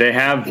 They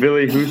have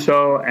Ville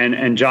Husso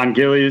and John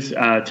Gillies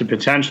to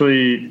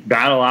potentially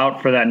battle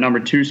out for that number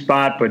 2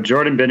 spot, but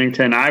Jordan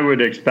Binnington, I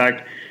would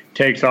expect,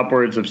 takes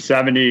upwards of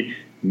 70,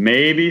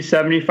 maybe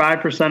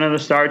 75% of the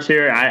starts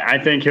here.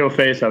 I think he'll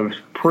face a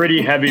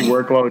pretty heavy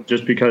workload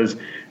just because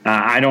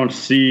I don't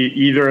see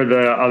either of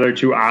the other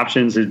 2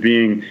 options as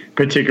being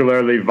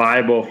particularly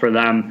viable for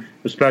them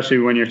especially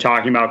when you're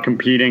talking about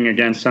competing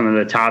against some of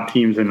the top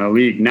teams in the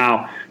league.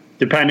 Now,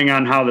 depending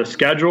on how the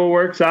schedule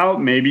works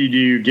out, maybe do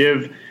you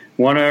give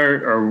one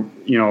or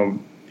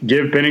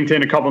give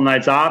Binnington a couple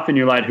nights off and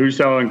you let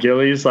Husso and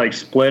Gillies like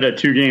split a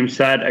 2-game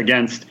set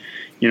against,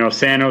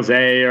 San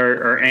Jose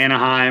or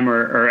Anaheim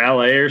or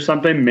LA or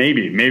something?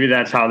 Maybe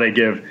that's how they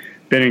give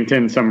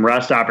Binnington some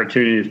rest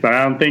opportunities. But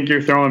I don't think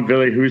you're throwing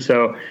Ville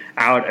Husso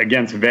out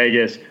against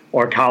Vegas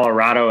or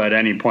Colorado at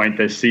any point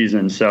this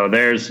season. So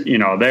there's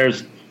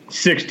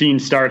 16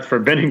 starts for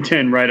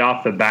Binnington right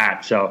off the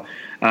bat. So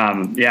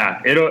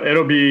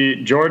it'll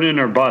be Jordan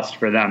or bust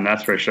for them,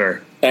 that's for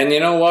sure. And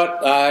you know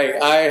what?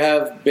 I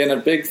have been a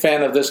big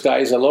fan of this guy.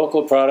 He's a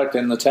local product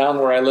in the town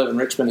where I live in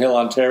Richmond Hill,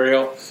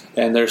 Ontario.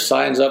 And there's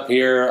signs up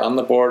here on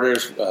the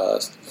borders,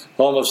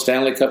 home of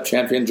Stanley Cup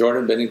champion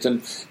Jordan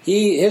Binnington.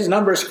 His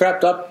numbers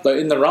crept up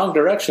in the wrong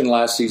direction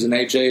last season,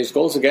 AJ. His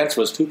goals against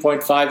was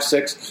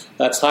 2.56.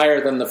 That's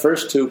higher than the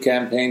first 2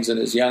 campaigns in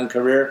his young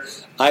career.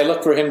 I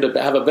look for him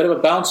to have a bit of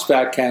a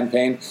bounce-back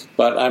campaign,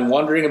 but I'm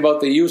wondering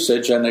about the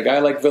usage, and a guy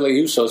like Ville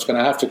Husso is going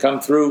to have to come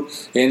through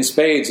in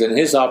spades in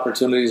his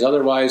opportunities.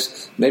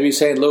 Otherwise, maybe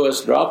St.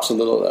 Louis drops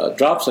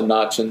a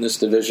notch in this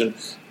division.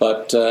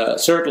 But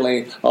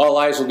certainly, all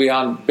eyes will be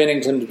on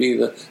Binnington to be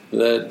the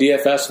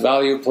DFS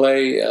value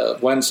play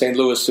when St.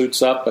 Louis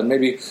suits up, and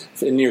maybe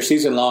in your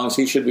season longs,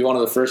 he should be one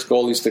of the first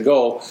goalies to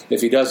go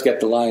if he does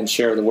get the lion's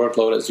share of the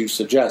workload, as you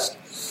suggest.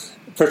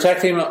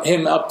 Protecting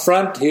him up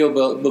front,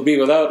 will be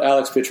without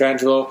Alex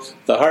Pietrangelo.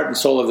 The heart and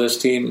soul of this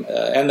team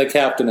and the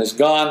captain is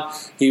gone.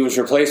 He was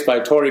replaced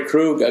by Torrey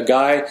Krug, a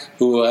guy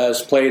who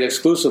has played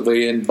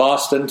exclusively in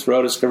Boston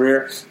throughout his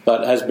career,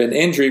 but has been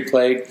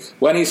injury-plagued.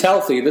 When he's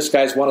healthy, this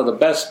guy's one of the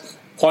best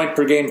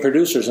point-per-game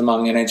producers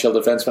among NHL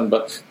defensemen,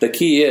 but the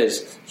key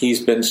is he's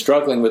been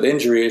struggling with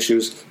injury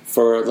issues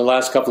for the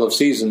last couple of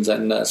seasons,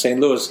 and St.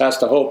 Louis has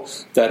to hope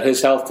that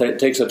his health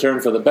takes a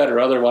turn for the better.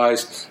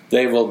 Otherwise,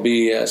 they will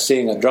be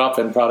seeing a drop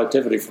in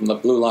productivity from the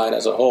blue line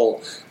as a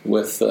whole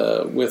with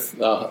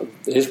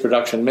his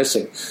production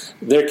missing.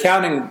 They're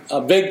counting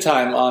big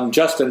time on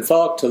Justin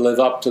Falk to live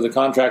up to the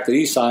contract that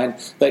he signed.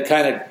 That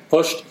kind of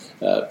pushed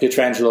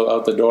Pietrangelo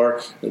out the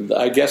door.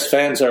 I guess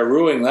fans are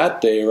ruining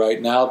that day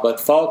right now, but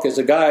Falk is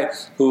a guy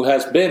who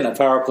has been a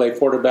power play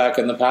quarterback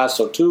in the past,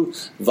 so 2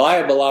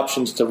 viable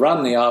options to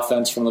run the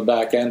offense from the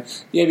back end,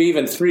 maybe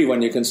even 3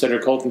 when you consider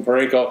Colton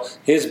Parayko.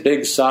 His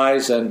big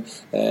size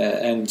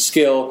and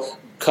skill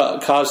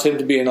caused him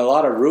to be in a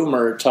lot of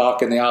rumor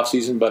talk in the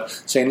offseason, but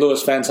St.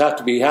 Louis fans have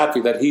to be happy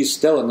that he's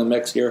still in the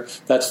mix here.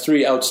 That's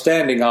 3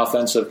 outstanding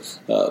offensive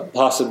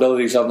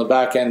possibilities on the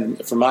back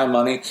end for my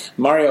money.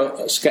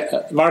 Marco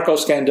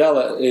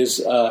Scandella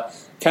is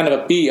kind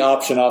of a B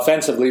option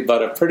offensively,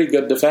 but a pretty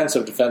good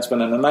defensive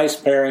defenseman, and a nice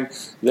pairing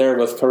there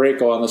with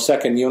Parayko on the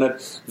second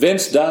unit.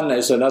 Vince Dunn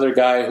is another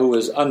guy who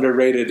is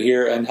underrated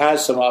here and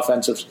has some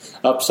offensive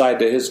upside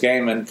to his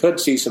game and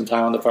could see some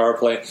time on the power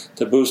play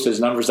to boost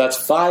his numbers. That's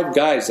 5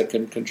 guys that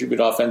can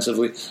contribute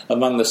offensively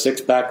among the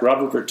 6-pack.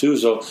 Robert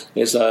Bertuzzo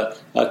is a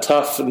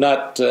tough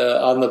nut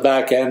on the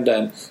back end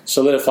and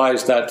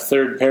solidifies that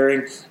third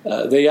pairing.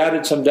 They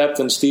added some depth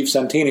in Steve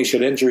Santini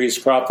should injuries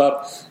crop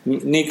up.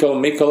 Nico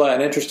Mikkola,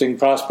 an interesting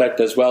prospect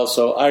as well.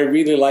 So I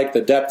really like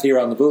the depth here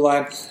on the blue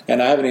line,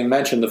 and I haven't even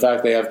mentioned the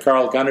fact they have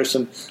Carl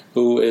Gunnarsson,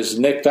 who is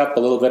nicked up a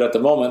little bit at the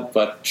moment,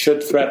 but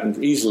should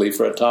threaten easily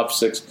for a top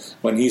 6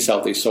 when he's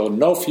healthy. So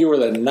no fewer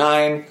than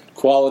 9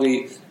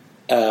 quality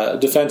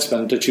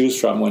defensemen to choose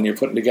from when you're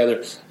putting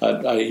together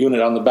a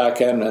unit on the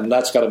back end, and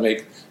that's got to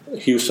make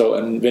Husso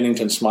and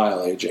Binnington smile,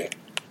 AJ.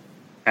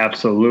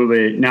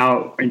 Absolutely.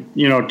 Now,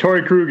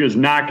 Torrey Krug is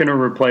not going to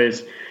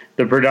replace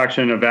the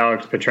production of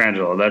Alex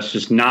Pietrangelo. That's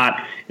just not.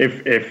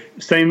 If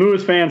St.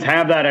 Louis fans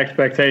have that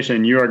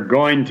expectation, you are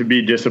going to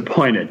be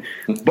disappointed.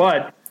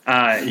 But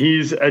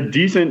he's a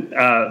decent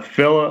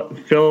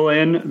fill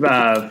in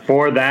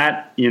for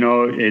that.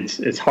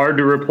 It's hard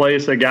to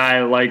replace a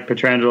guy like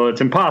Pietrangelo.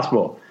 It's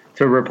impossible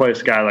to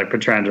replace a guy like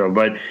Pietrangelo.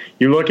 But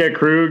you look at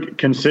Krug,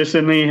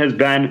 consistently has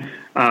been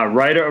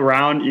right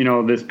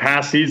around. This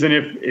past season,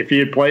 if he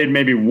had played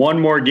maybe one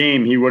more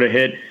game, he would have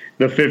hit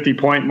the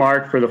 50-point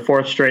mark for the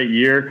 4th straight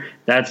year.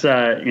 That's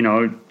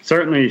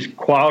certainly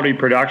quality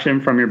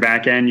production from your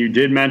back end. You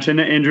did mention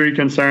the injury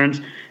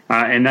concerns,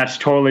 and that's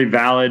totally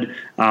valid.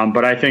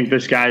 But I think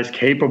this guy is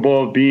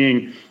capable of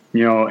being,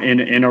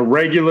 in a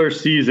regular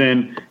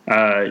season,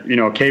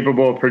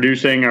 capable of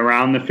producing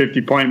around the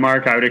 50-point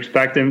mark. I would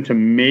expect him to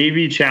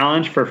maybe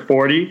challenge for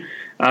 40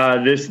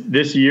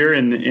 this year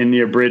in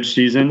the abridged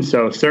season.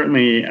 So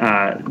certainly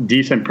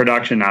decent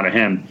production out of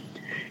him.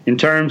 In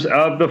terms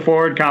of the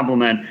forward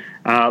complement,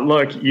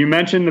 look, you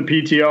mentioned the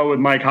PTO with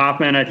Mike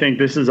Hoffman. I think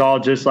this is all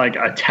just like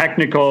a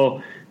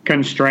technical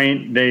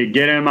constraint. They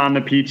get him on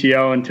the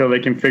PTO until they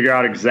can figure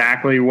out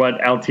exactly what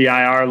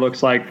LTIR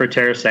looks like for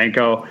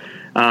Tarasenko.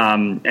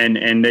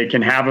 And they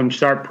can have him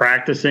start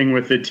practicing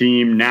with the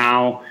team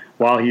now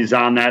while he's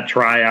on that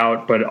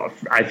tryout. But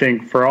I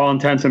think for all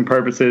intents and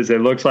purposes,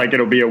 it looks like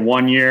it'll be a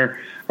 1 year,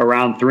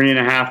 around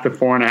 $3.5 to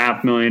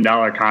 $4.5 million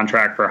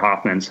contract for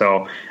Hoffman.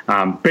 So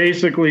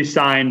basically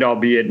signed,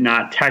 albeit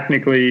not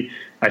technically.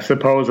 I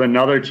suppose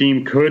another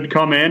team could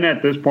come in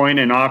at this point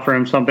and offer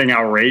him something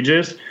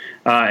outrageous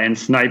and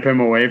snipe him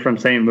away from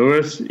St.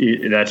 Louis.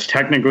 That's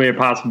technically a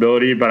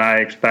possibility, but I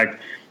expect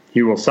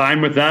he will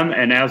sign with them.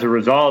 And as a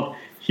result,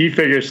 he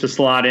figures to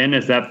slot in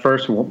as that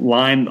first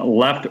line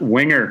left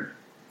winger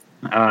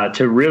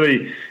to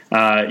really,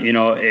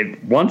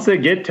 once they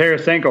get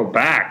Tarasenko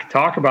back,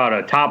 talk about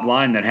a top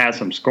line that has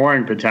some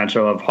scoring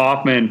potential of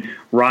Hoffman,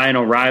 Ryan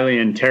O'Reilly,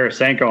 and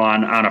Tarasenko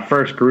on a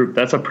first group.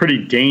 That's a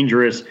pretty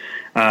dangerous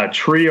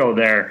trio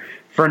there.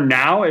 For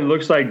now, it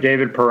looks like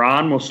David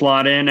Perron will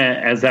slot in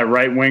as that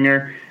right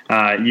winger.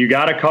 You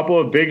got a couple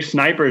of big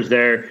snipers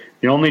there.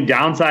 The only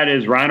downside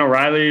is Ryan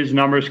O'Reilly's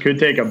numbers could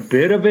take a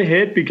bit of a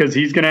hit because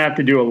he's going to have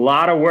to do a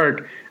lot of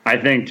work, I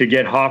think, to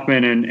get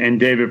Hoffman and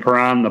David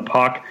Perron the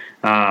puck.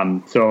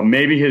 So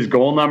maybe his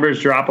goal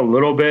numbers drop a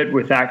little bit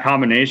with that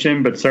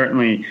combination, but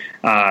certainly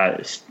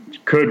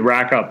could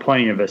rack up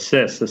plenty of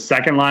assists. The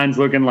second line's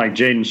looking like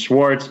Jaden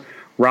Schwartz,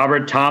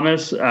 Robert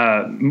Thomas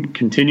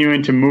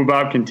continuing to move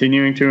up,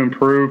 continuing to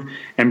improve,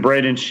 and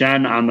Braden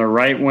Shen on the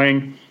right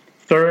wing.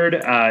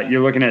 Third,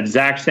 you're looking at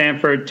Zach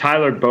Sanford,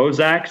 Tyler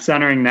Bozak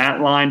centering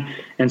that line,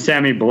 and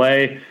Sammy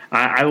Blais.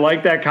 I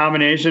like that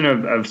combination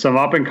of some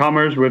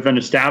up-and-comers with an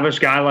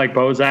established guy like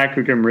Bozak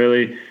who can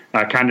really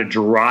kind of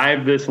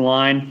drive this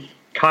line.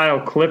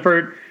 Kyle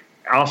Clifford,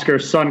 Oscar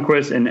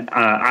Sundqvist, and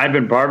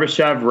Ivan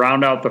Barbashev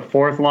round out the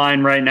fourth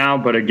line right now.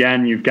 But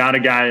again, you've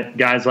got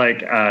guys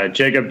like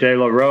Jacob De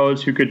La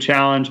Rose who could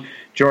challenge,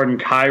 Jordan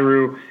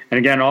Kyrou. And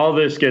again, all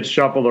this gets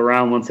shuffled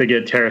around once they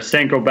get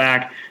Tarasenko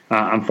back.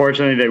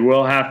 Unfortunately, they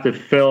will have to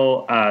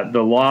fill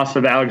the loss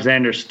of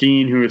Alexander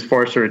Steen, who was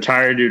forced to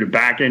retire due to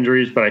back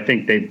injuries. But I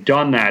think they've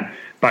done that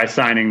by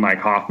signing Mike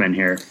Hoffman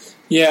here.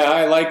 Yeah,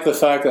 I like the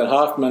fact that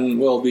Hoffman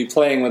will be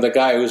playing with a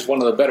guy who's one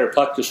of the better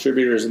puck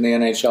distributors in the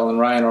NHL, and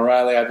Ryan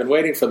O'Reilly. I've been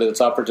waiting for this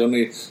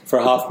opportunity for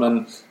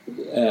Hoffman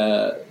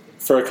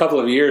for a couple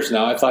of years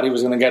now. I thought he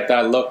was going to get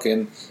that look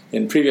in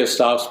previous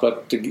stops,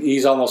 but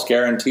he's almost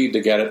guaranteed to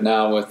get it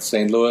now with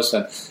St. Louis,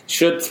 and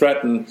should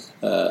threaten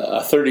a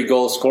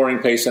 30-goal scoring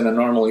pace in a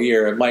normal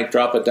year. It might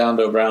drop it down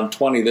to around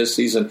 20 this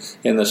season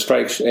in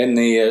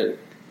the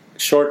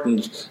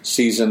shortened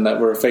season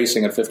that we're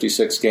facing at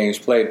 56 games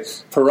played.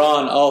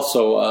 Perron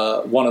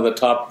also one of the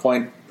top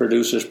point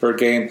producers per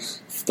game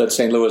that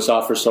St. Louis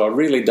offers, so a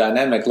really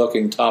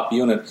dynamic-looking top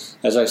unit,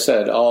 as I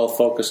said, all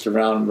focused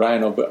around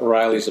Ryan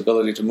O'Reilly's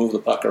ability to move the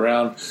puck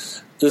around.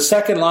 The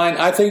second line,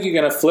 I think you're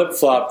going to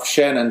flip-flop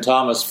Shen and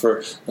Thomas.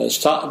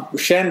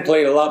 Shen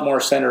played a lot more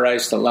center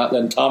ice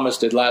than Thomas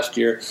did last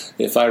year,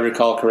 if I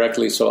recall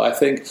correctly. So I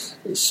think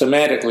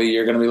semantically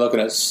you're going to be looking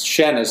at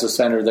Shen as the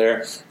center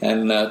there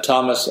and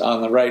Thomas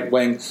on the right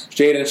wing.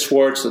 Jaden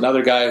Schwartz,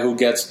 another guy who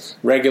gets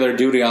regular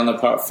duty on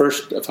the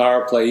first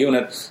power play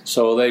unit.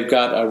 So they've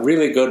got a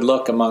really good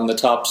look among the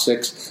top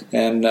six.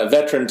 And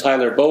veteran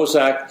Tyler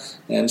Bozak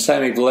and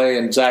Sammy Blais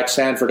and Zach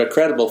Sanford, a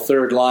credible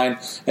third line.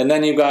 And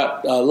then you've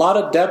got a lot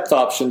of depth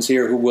options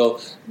here who will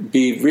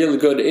be really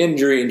good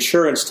injury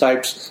insurance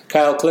types.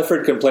 Kyle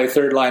Clifford can play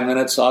third line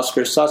minutes.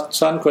 Oscar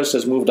Sundqvist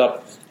has moved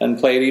up and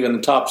played even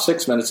the top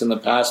 6 minutes in the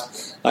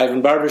past.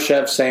 Ivan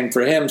Barbashev, same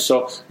for him.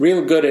 So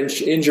real good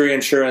injury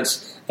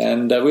insurance.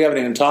 And we haven't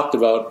even talked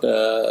about...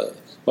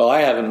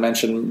 I haven't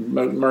mentioned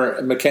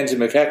Mackenzie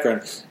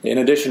McEachern in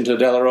addition to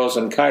De La Rose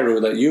and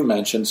Kyrou that you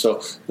mentioned.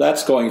 So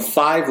that's going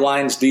 5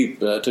 lines deep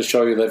to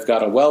show you they've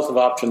got a wealth of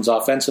options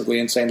offensively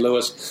in St.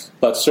 Louis,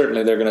 but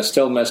certainly they're going to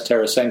still miss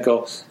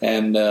Tarasenko.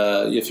 And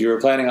if you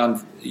were planning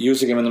on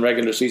using him in the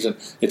regular season,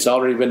 it's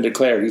already been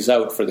declared he's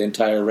out for the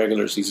entire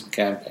regular season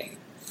campaign.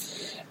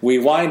 We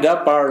wind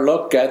up our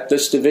look at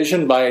this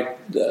division by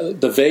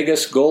the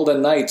Vegas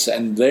Golden Knights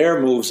and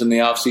their moves in the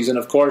offseason.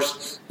 Of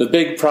course, the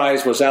big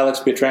prize was Alex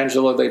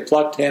Pietrangelo. They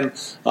plucked him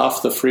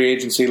off the free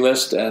agency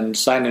list and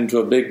signed him to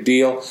a big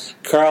deal.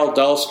 Carl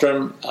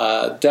Dahlstrom,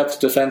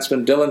 depth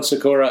defenseman. Dylan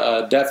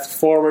Sikora, depth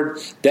forward.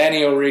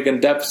 Danny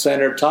O'Regan, depth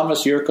center.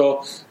 Thomas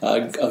Jurko,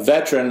 a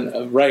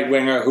veteran right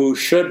winger who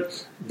should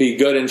be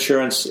good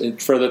insurance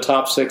for the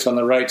top 6 on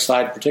the right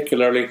side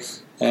particularly.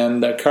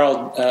 And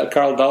Carl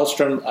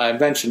Dahlstrom, I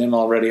mentioned him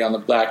already on the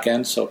back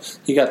end, so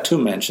he got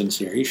 2 mentions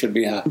here. He should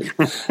be happy.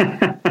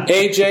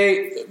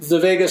 AJ,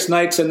 the Vegas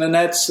Knights and the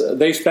Nets,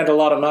 they spent a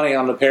lot of money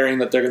on the pairing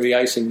that they're going to be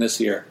icing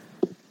this year.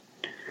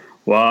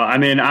 Well, I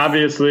mean,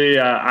 obviously,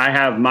 I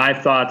have my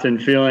thoughts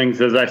and feelings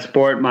as I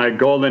sport my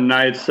Golden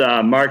Knights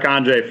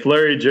Marc-Andre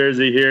Fleury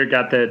jersey here.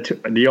 Got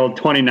the old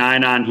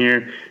 29 on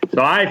here.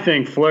 So I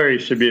think Fleury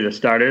should be the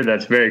starter.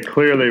 That's very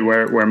clearly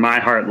where my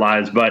heart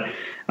lies. But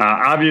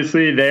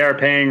obviously, they are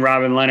paying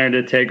Robin Leonard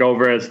to take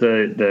over as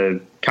the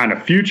kind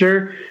of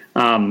future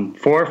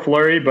for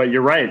Fleury. But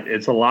you're right.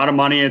 It's a lot of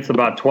money. It's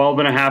about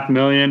 $12.5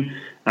 million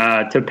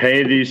to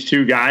pay these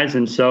 2 guys.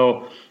 And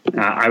so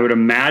I would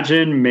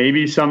imagine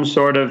maybe some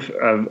sort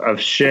of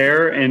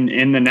share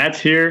in the Nets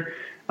here.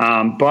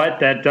 But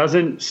that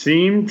doesn't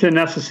seem to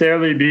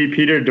necessarily be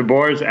Peter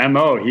DeBoer's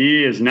MO.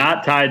 He is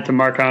not tied to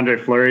Marc-Andre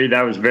Fleury.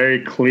 That was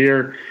very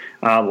clear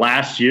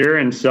last year.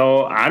 And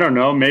so, I don't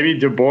know, maybe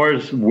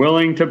DeBoer's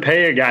willing to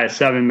pay a guy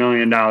 $7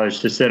 million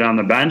to sit on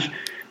the bench.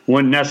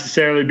 Wouldn't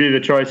necessarily be the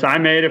choice I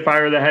made if I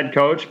were the head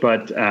coach,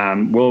 but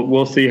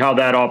we'll see how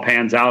that all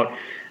pans out.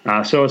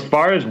 So as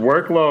far as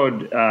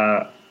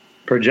workload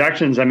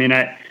projections, I mean,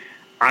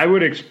 I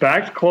would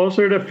expect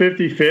closer to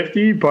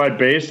 50-50, but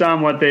based on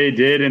what they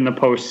did in the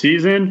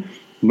postseason,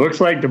 looks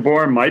like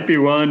DeBoer might be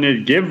willing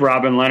to give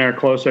Robin Lehner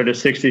closer to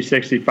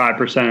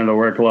 60-65% of the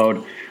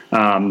workload,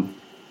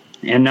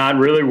 and not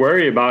really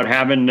worry about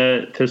having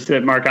to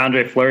sit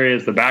Marc-Andre Fleury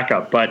as the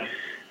backup. But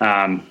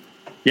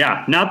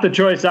yeah, not the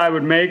choice I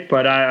would make,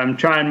 but I'm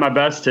trying my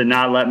best to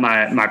not let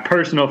my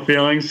personal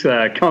feelings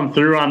come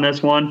through on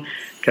this one,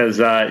 because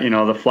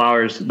the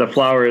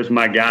flower is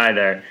my guy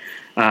there.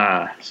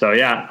 So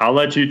yeah, I'll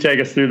let you take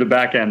us through the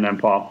back end then,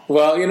 Paul.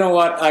 Well, you know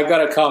what? I've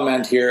got a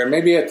comment here.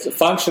 Maybe it's a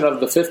function of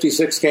the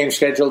 56-game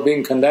schedule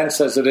being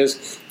condensed as it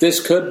is.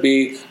 This could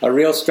be a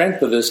real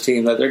strength of this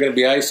team, that they're going to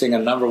be icing a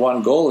number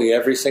one goalie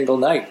every single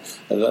night.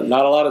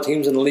 Not a lot of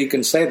teams in the league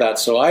can say that.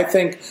 So I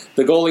think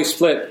the goalie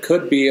split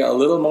could be a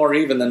little more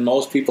even than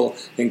most people,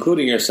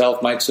 including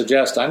yourself, might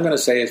suggest. I'm going to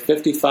say it's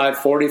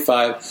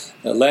 55-45.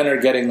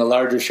 Leonard getting the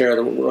larger share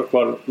of the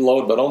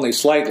workload, but only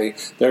slightly.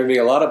 There are going to be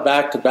a lot of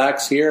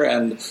back-to-backs here,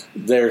 and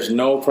there's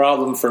no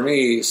problem for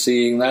me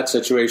seeing that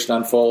situation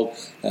unfold.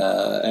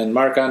 And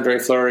Marc-Andre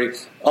Fleury,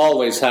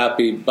 always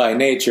happy by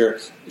nature,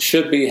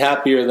 should be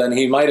happier than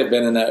he might have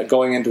been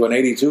going into an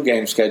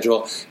 82-game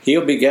schedule.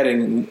 He'll be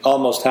getting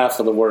almost half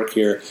of the work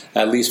here,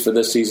 at least for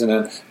this season,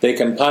 and they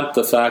can punt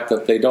the fact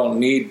that they don't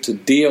need to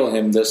deal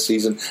him this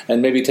season,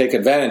 and maybe take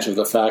advantage of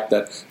the fact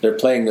that they're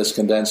playing this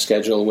condensed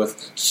schedule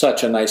with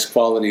such a nice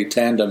quality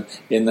tandem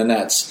in the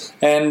nets.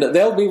 And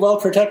they'll be well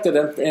protected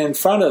in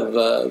front of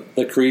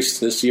the crease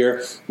this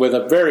year with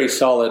a very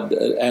solid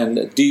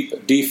and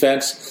deep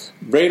defense.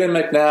 Brayden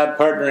McNabb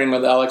partnering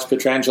with Alex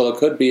Pietrangelo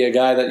could be a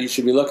guy that you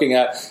should be looking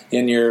at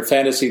in your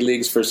fantasy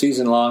leagues for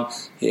season long.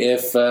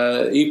 If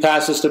he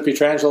passes to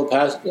Pietrangelo,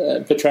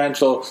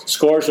 Pietrangelo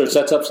scores or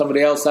sets up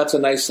somebody else, that's a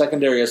nice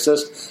secondary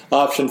assist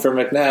option for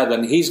McNabb,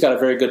 and he's got a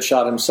very good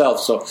shot himself.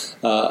 So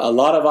a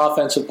lot of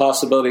offensive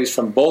possibilities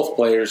from both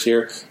players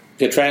here.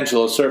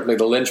 Pietrangelo is certainly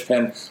the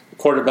linchpin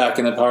quarterback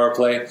in the power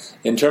play.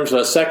 In terms of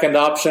a second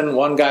option,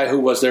 one guy who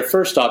was their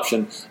first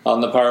option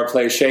on the power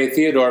play, Shea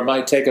Theodore,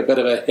 might take a bit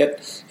of a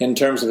hit in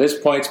terms of his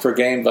points per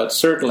game, but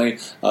certainly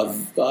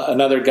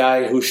another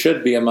guy who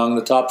should be among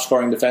the top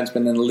scoring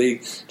defensemen in the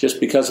league just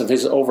because of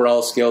his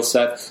overall skill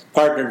set.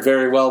 Partnered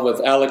very well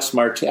with Alec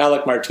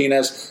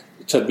Martinez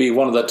to be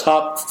one of the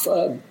top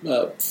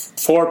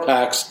four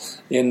packs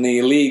in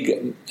the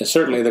league,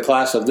 certainly the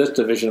class of this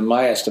division, in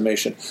my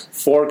estimation.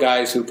 Four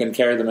guys who can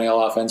carry the mail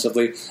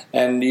offensively.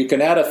 And you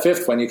can add a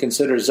fifth when you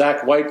consider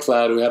Zach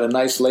Whitecloud, who had a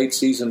nice late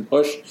season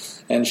push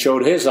and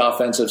showed his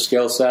offensive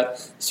skill set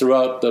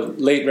throughout the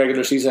late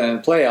regular season and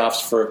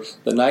playoffs for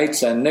the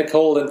Knights. And Nick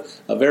Holden,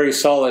 a very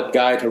solid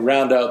guy to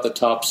round out the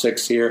top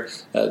six here.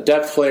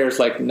 Depth players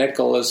like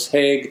Nicholas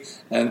Haig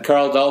and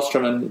Carl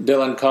Dahlstrom and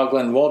Dylan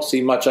Coughlin won't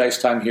see much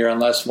ice time here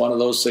unless one of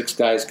those six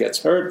guys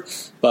gets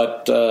hurt.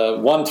 But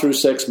 1 through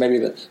 6, maybe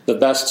the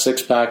best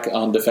six-pack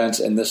on defense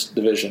in this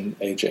division,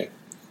 AJ.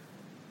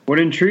 What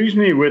intrigues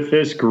me with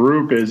this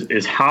group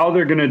is how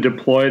they're going to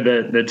deploy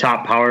the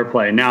top power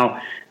play.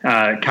 Now,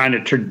 kind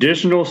of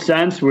traditional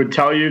sense would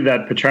tell you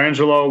that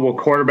Pietrangelo will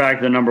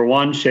quarterback the number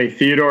 1, Shea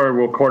Theodore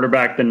will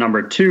quarterback the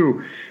number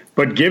 2.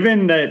 But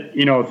given that,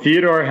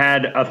 Theodore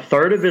had a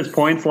third of his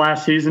points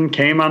last season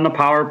came on the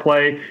power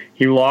play,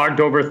 he logged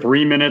over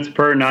 3 minutes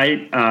per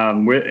night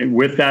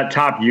with that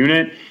top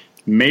unit.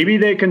 Maybe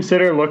they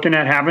consider looking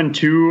at having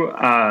two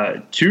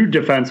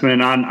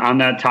defensemen on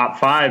that top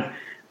 5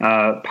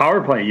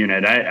 power play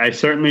unit. I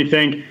certainly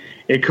think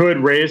it could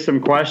raise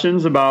some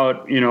questions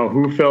about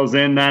who fills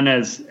in then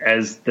as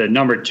the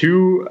number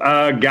 2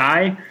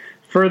 guy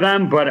for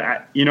them.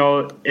 But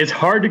it's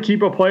hard to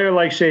keep a player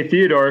like Shea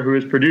Theodore, who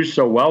has produced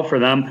so well for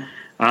them,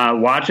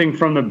 watching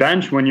from the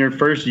bench when your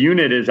first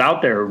unit is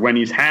out there, when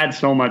he's had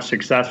so much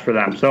success for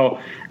them. So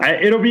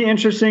it'll be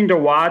interesting to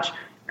watch.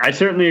 I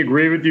certainly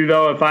agree with you,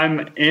 though. If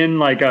I'm in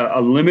like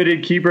a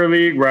limited keeper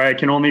league where I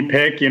can only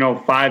pick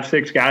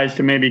 5-6 guys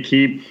to maybe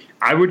keep,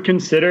 I would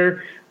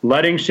consider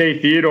letting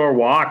Shea Theodore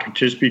walk,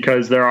 just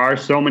because there are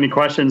so many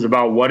questions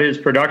about what his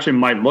production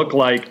might look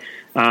like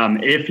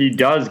if he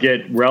does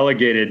get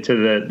relegated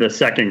to the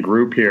second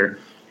group here.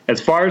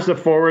 As far as the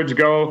forwards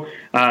go,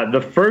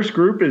 the first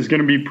group is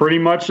going to be pretty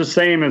much the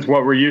same as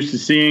what we're used to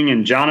seeing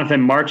in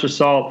Jonathan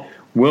Marchessault,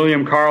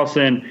 William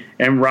Karlsson,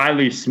 and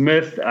Riley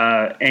Smith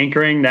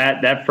anchoring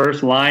that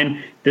first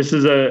line. This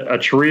is a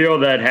trio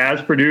that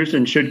has produced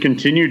and should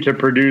continue to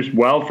produce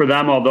well for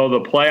them, although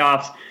the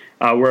playoffs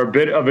were a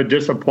bit of a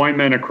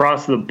disappointment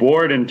across the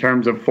board in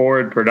terms of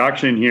forward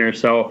production here.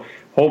 So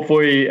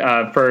hopefully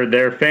for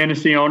their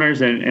fantasy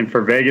owners and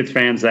for Vegas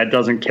fans, that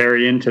doesn't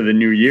carry into the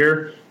new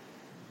year.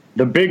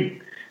 The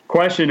big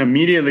question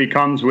immediately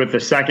comes with the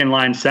second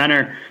line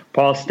center.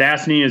 Paul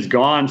Stastny is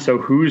gone, so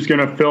who's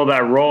going to fill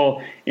that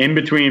role in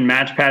between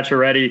Matt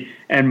Pacioretty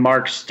and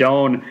Mark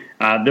Stone?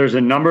 There's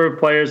a number of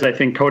players. I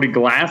think Cody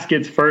Glass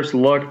gets first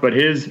look, but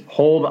his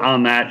hold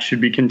on that should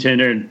be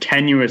considered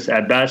tenuous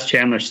at best.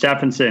 Chandler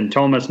Stephenson,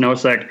 Tomas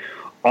Nosek,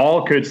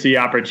 all could see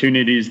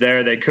opportunities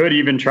there. They could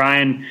even try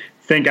and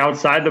think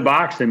outside the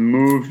box and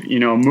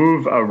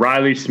move a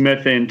Riley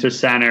Smith into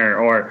center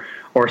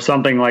or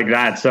something like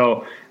that.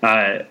 So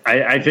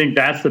I think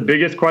that's the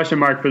biggest question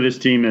mark for this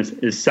team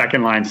is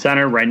second line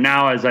center. Right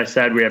now, as I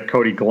said, we have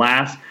Cody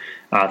Glass.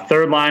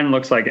 Third line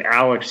looks like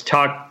Alex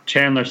Tuch,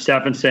 Chandler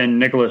Stephenson,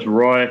 Nicholas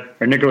Waugh,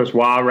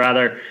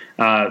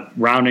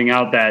 rounding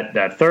out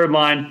that third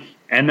line.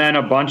 And then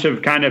a bunch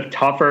of kind of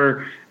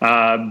tougher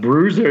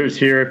bruisers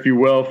here, if you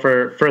will,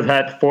 for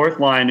that fourth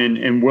line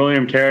in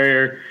William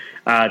Carrier,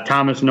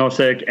 Thomas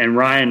Nosek, and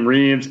Ryan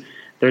Reeves.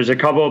 There's a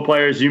couple of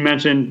players you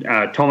mentioned.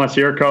 Tomas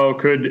Jurko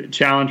could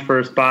challenge for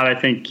a spot. I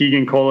think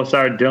Keegan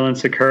Kolesar, Dylan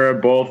Sakura,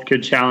 both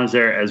could challenge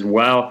there as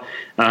well.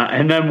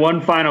 And then one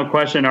final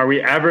question. Are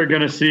we ever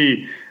going to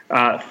see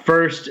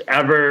first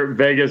ever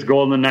Vegas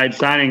Golden Knights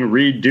signing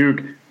Reed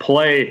Duke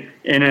play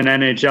in an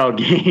NHL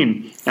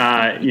game?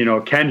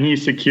 Can he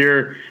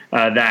secure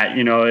that?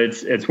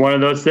 It's one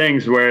of those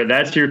things where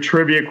that's your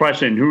trivia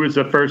question. Who was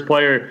the first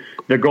player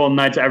the Golden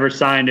Knights ever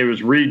signed? It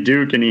was Reed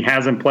Duke, and he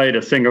hasn't played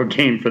a single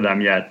game for them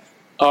yet.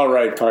 All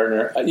right,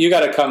 partner. You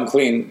got to come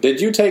clean.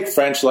 Did you take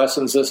French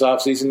lessons this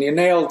offseason? You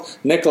nailed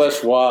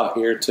Nicholas Waugh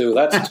here, too.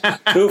 That's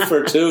 2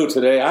 for 2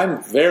 today.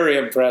 I'm very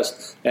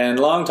impressed. And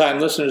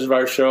longtime listeners of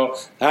our show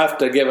have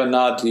to give a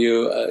nod to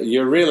you.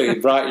 You really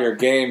brought your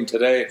game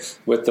today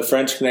with the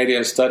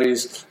French-Canadian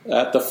studies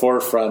at the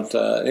forefront.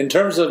 In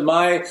terms of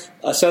my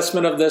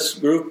assessment of this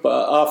group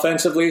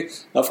offensively,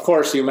 of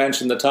course, you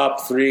mentioned the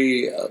top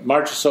three,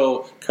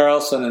 Marchessault,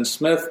 Carlson, and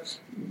Smith.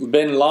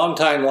 Been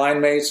longtime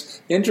line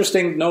mates.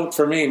 Interesting note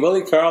for me,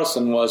 Willie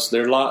Karlsson was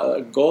their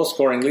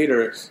goal-scoring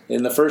leader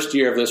in the first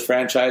year of this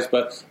franchise,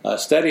 but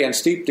steady and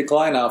steep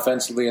decline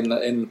offensively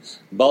in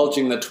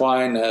bulging the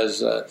twine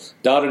has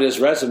dotted his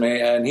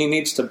resume, and he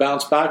needs to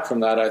bounce back from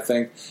that, I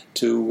think,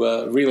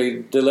 to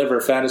really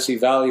deliver fantasy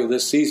value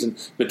this season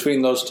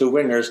between those two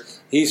wingers.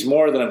 He's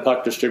more than a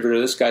puck distributor.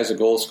 This guy's a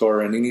goal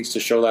scorer, and he needs to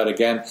show that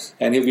again.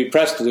 And he'll be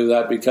pressed to do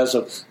that because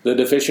of the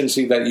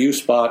deficiency that you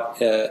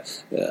spot,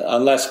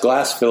 unless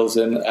Glass fills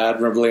in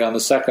admirably on the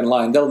second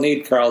line. They'll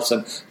need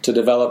Karlsson to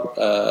develop,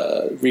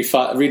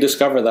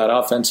 rediscover that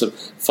offensive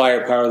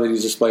firepower that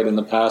he's displayed in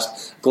the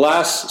past.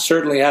 Glass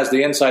certainly has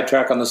the inside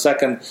track on the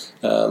second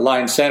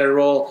line center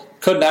role.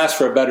 Couldn't ask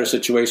for a better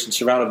situation,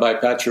 surrounded by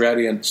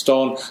Pacioretty and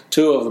Stone,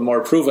 two of the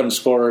more proven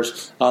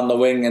scorers on the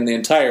wing in the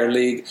entire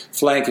league,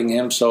 flanking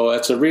him. So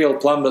it's a real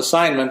plum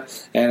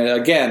assignment. And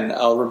again,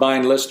 I'll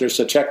remind listeners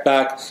to check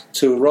back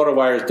to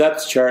RotoWire's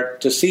depth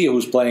chart to see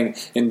who's playing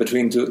in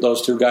between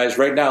those two guys.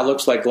 Right now, it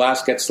looks like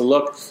Glass gets the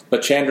look,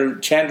 but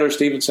Chandler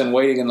Stephenson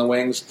waiting in the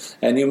wings.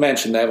 And you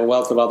mentioned they have a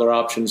wealth of other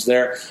options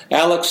there.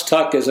 Alex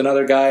Tuch is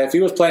another guy. If he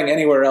was playing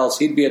anywhere else,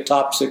 he'd be a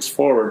top six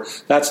forward.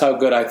 That's how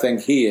good I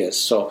think he is.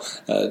 So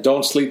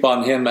don't sleep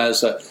on him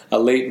as a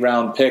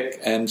late-round pick,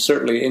 and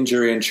certainly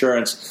injury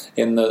insurance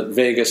in the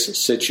Vegas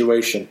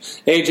situation.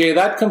 AJ,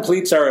 that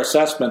completes our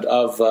assessment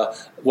of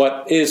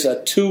what is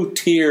a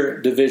two-tier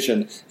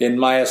division in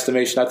my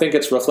estimation. I think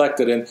it's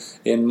reflected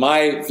in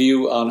my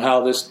view on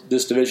how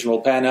this division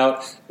will pan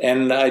out,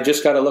 and I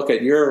just got to look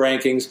at your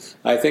rankings.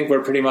 I think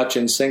we're pretty much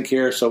in sync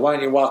here, so why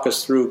don't you walk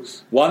us through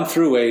 1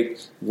 through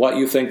 8 what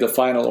you think the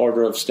final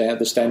order of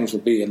the standings will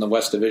be in the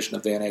West Division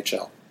of the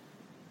NHL.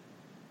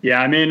 Yeah,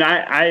 I mean,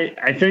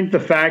 I think the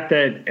fact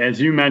that,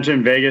 as you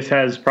mentioned, Vegas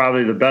has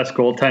probably the best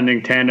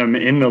goaltending tandem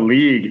in the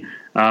league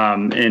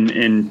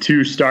in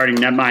two starting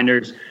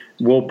netminders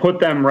will put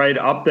them right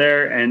up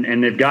there,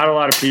 and they've got a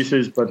lot of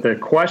pieces, but the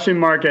question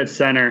mark at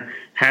center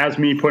has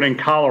me putting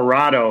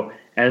Colorado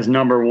as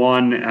number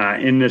one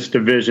in this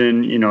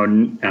division.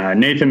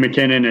 Nathan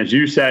MacKinnon, as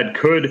you said,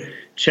 could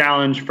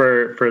challenge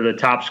for the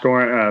top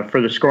scoring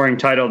for the scoring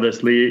title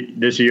this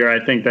year.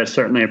 I think that's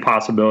certainly a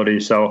possibility.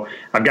 So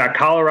I've got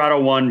Colorado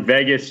 1,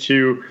 Vegas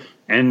 2,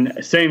 and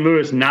St.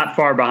 Louis not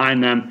far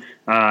behind them.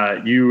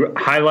 You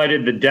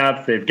highlighted the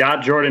depth. They've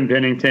got Jordan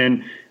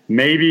Binnington.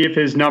 Maybe if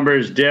his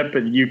numbers dip,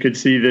 you could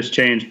see this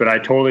change. But I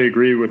totally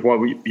agree with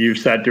what you've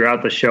said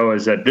throughout the show,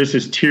 is that this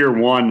is tier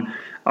 1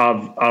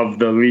 of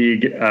the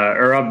league,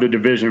 or of the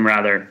division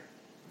rather.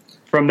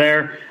 From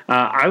there,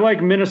 I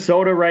like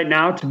Minnesota right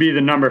now to be the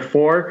number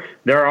 4.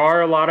 There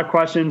are a lot of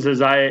questions,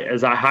 as I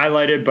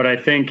highlighted, but I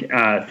think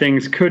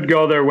things could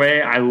go their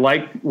way. I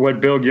like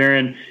what Bill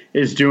Guerin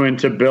is doing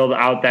to build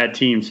out that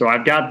team. So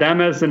I've got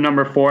them as the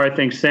number 4. I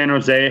think San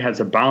Jose has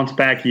a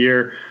bounce-back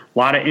year. A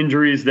lot of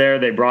injuries there.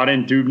 They brought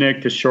in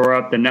Dubnyk to shore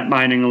up the net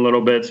mining a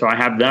little bit, so I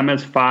have them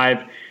as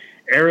 5.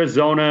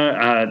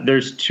 Arizona,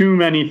 there's too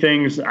many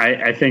things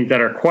I think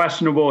that are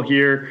questionable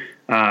here,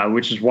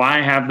 which is why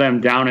I have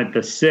them down at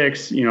the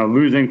 6.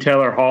 Losing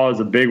Taylor Hall is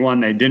a big one.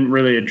 They didn't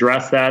really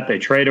address that. They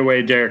trade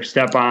away Derek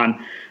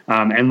Stepan.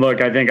 And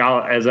look, I think,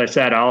 as I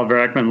said,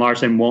 Oliver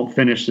Ekman-Larsson won't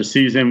finish the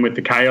season with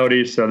the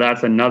Coyotes, so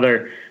that's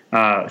another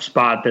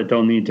spot that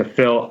they'll need to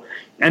fill.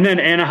 And then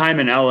Anaheim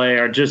and LA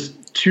are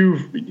just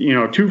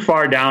too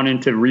far down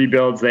into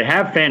rebuilds. They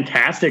have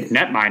fantastic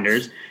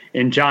netminders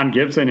in John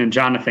Gibson and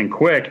Jonathan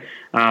Quick,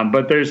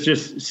 but there's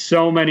just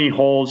so many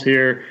holes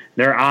here.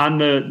 They're on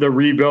the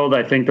rebuild.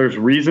 I think there's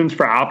reasons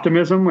for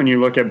optimism when you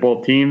look at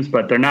both teams,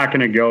 but they're not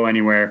going to go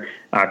anywhere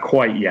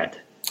quite yet.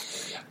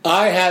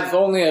 I have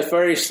only a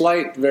very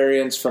slight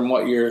variance from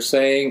what you're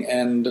saying,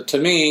 and to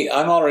me,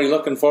 I'm already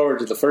looking forward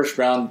to the first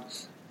round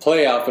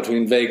playoff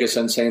between Vegas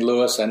and St.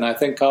 Louis, and I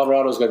think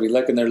Colorado's going to be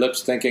licking their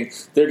lips thinking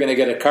they're going to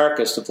get a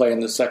carcass to play in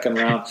the second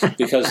round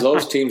because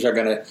those teams are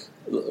going to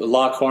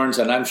lock horns,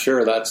 and I'm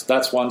sure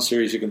that's one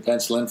series you can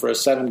pencil in for a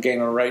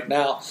 7-gamer right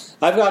now.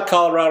 I've got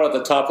Colorado at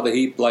the top of the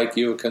heap like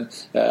you can.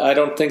 I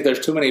don't think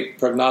there's too many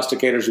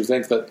prognosticators who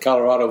think that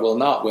Colorado will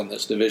not win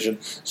this division,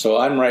 so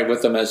I'm right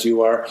with them as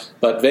you are.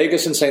 But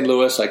Vegas and St.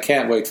 Louis, I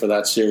can't wait for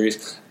that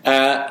series.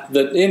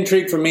 The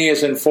intrigue for me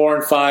is in 4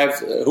 and 5.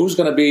 Who's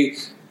going to be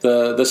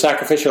the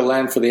sacrificial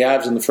lamb for the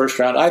Avs in the first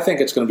round? I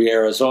think it's going to be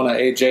Arizona,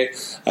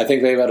 AJ. I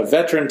think they've got a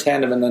veteran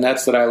tandem in the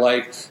nets that I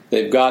like.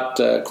 They've got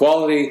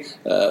quality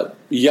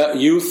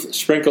youth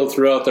sprinkled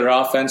throughout their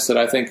offense that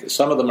I think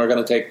some of them are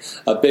going to take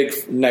a big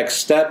next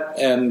step.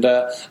 And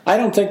I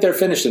don't think they're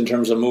finished in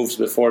terms of moves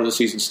before the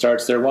season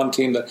starts. They're one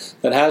team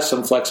that has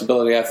some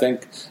flexibility, I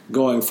think,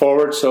 going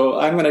forward. So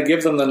I'm going to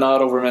give them the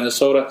nod over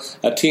Minnesota,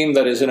 a team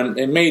that is in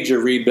a major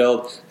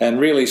rebuild and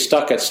really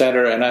stuck at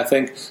center. And I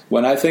think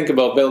when I think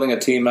about building a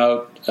team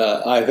out,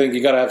 I think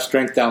you got to have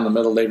strength down the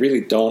middle. They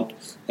really don't.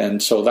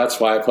 And so that's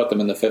why I put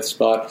them in the 5th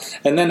spot.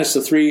 And then it's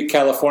the 3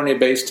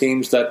 California-based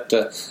teams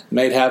that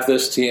may have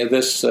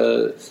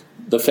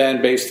the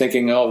fan base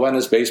thinking, when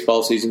is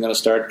baseball season going to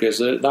start? Because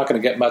they're not going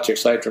to get much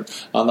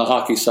excitement on the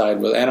hockey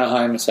side with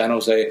Anaheim, San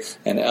Jose,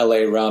 and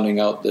LA rounding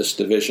out this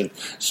division.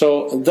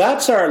 So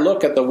that's our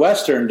look at the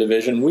Western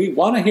Division. We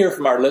want to hear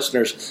from our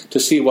listeners to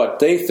see what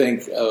they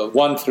think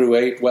 1 through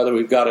 8, whether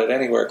we've got it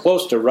anywhere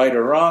close to right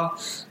or wrong.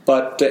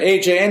 But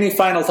AJ, any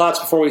final thoughts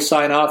before we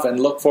sign off and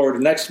look forward to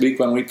next week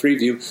when we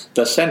preview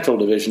the Central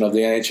Division of the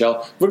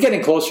NHL? We're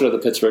getting closer to the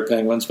Pittsburgh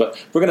Penguins,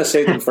 but we're going to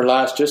save them for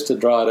last just to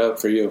draw it out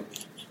for you.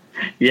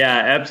 Yeah,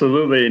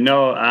 absolutely.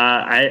 No,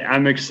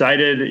 I'm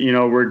excited.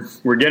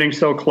 We're getting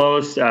so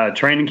close.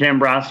 Training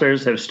camp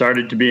rosters have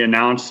started to be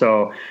announced,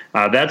 so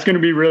that's going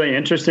to be really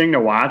interesting to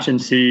watch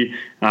and see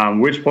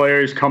which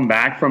players come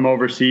back from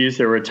overseas.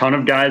 There were a ton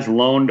of guys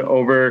loaned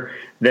over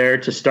there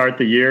to start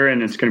the year,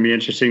 and it's going to be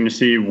interesting to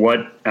see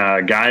what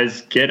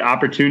guys get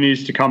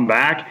opportunities to come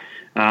back.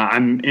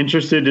 I'm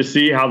interested to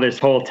see how this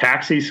whole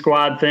taxi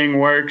squad thing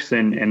works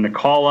and the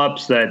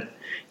call-ups that,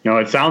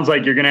 it sounds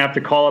like you're going to have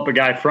to call up a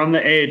guy from the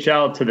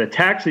AHL to the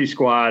taxi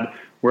squad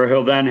where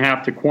he'll then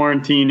have to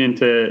quarantine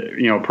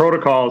into,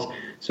 protocols.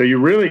 So you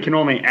really can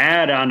only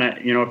add on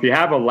if you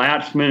have a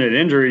last-minute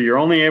injury, you're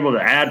only able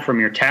to add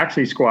from your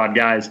taxi squad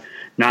guys,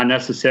 not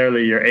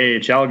necessarily your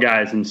AHL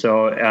guys. And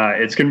so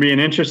it's going to be an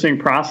interesting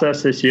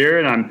process this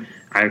year, and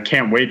I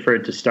can't wait for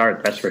it to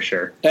start, that's for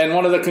sure. And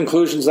one of the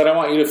conclusions that I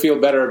want you to feel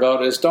better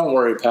about is, don't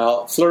worry,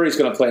 pal, Fleury's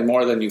going to play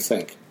more than you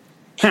think.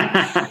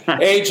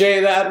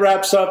 AJ, that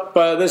wraps up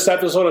this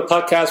episode of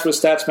Podcast with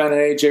Statsman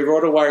and AJ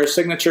RotoWire's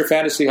signature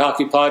fantasy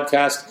hockey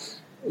podcast.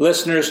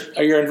 Listeners,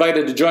 you're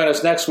invited to join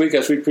us next week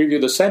as we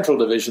preview the Central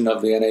Division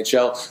of the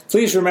NHL.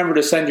 Please remember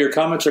to send your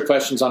comments or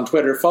questions on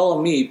Twitter.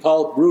 Follow me,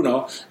 Paul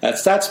Bruno, at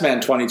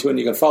Statsman22, and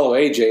you can follow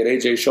AJ at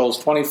AJ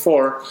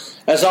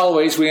Scholes24. As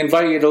always, we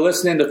invite you to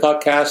listen into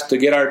podcasts to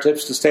get our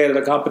tips to stay out of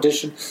the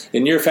competition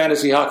in your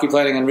fantasy hockey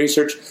planning and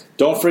research.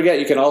 Don't forget,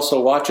 you can also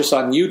watch us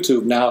on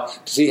YouTube now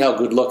to see how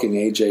good-looking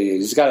AJ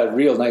is. He's got a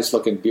real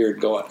nice-looking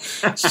beard going.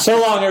 So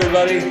long,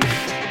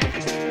 everybody.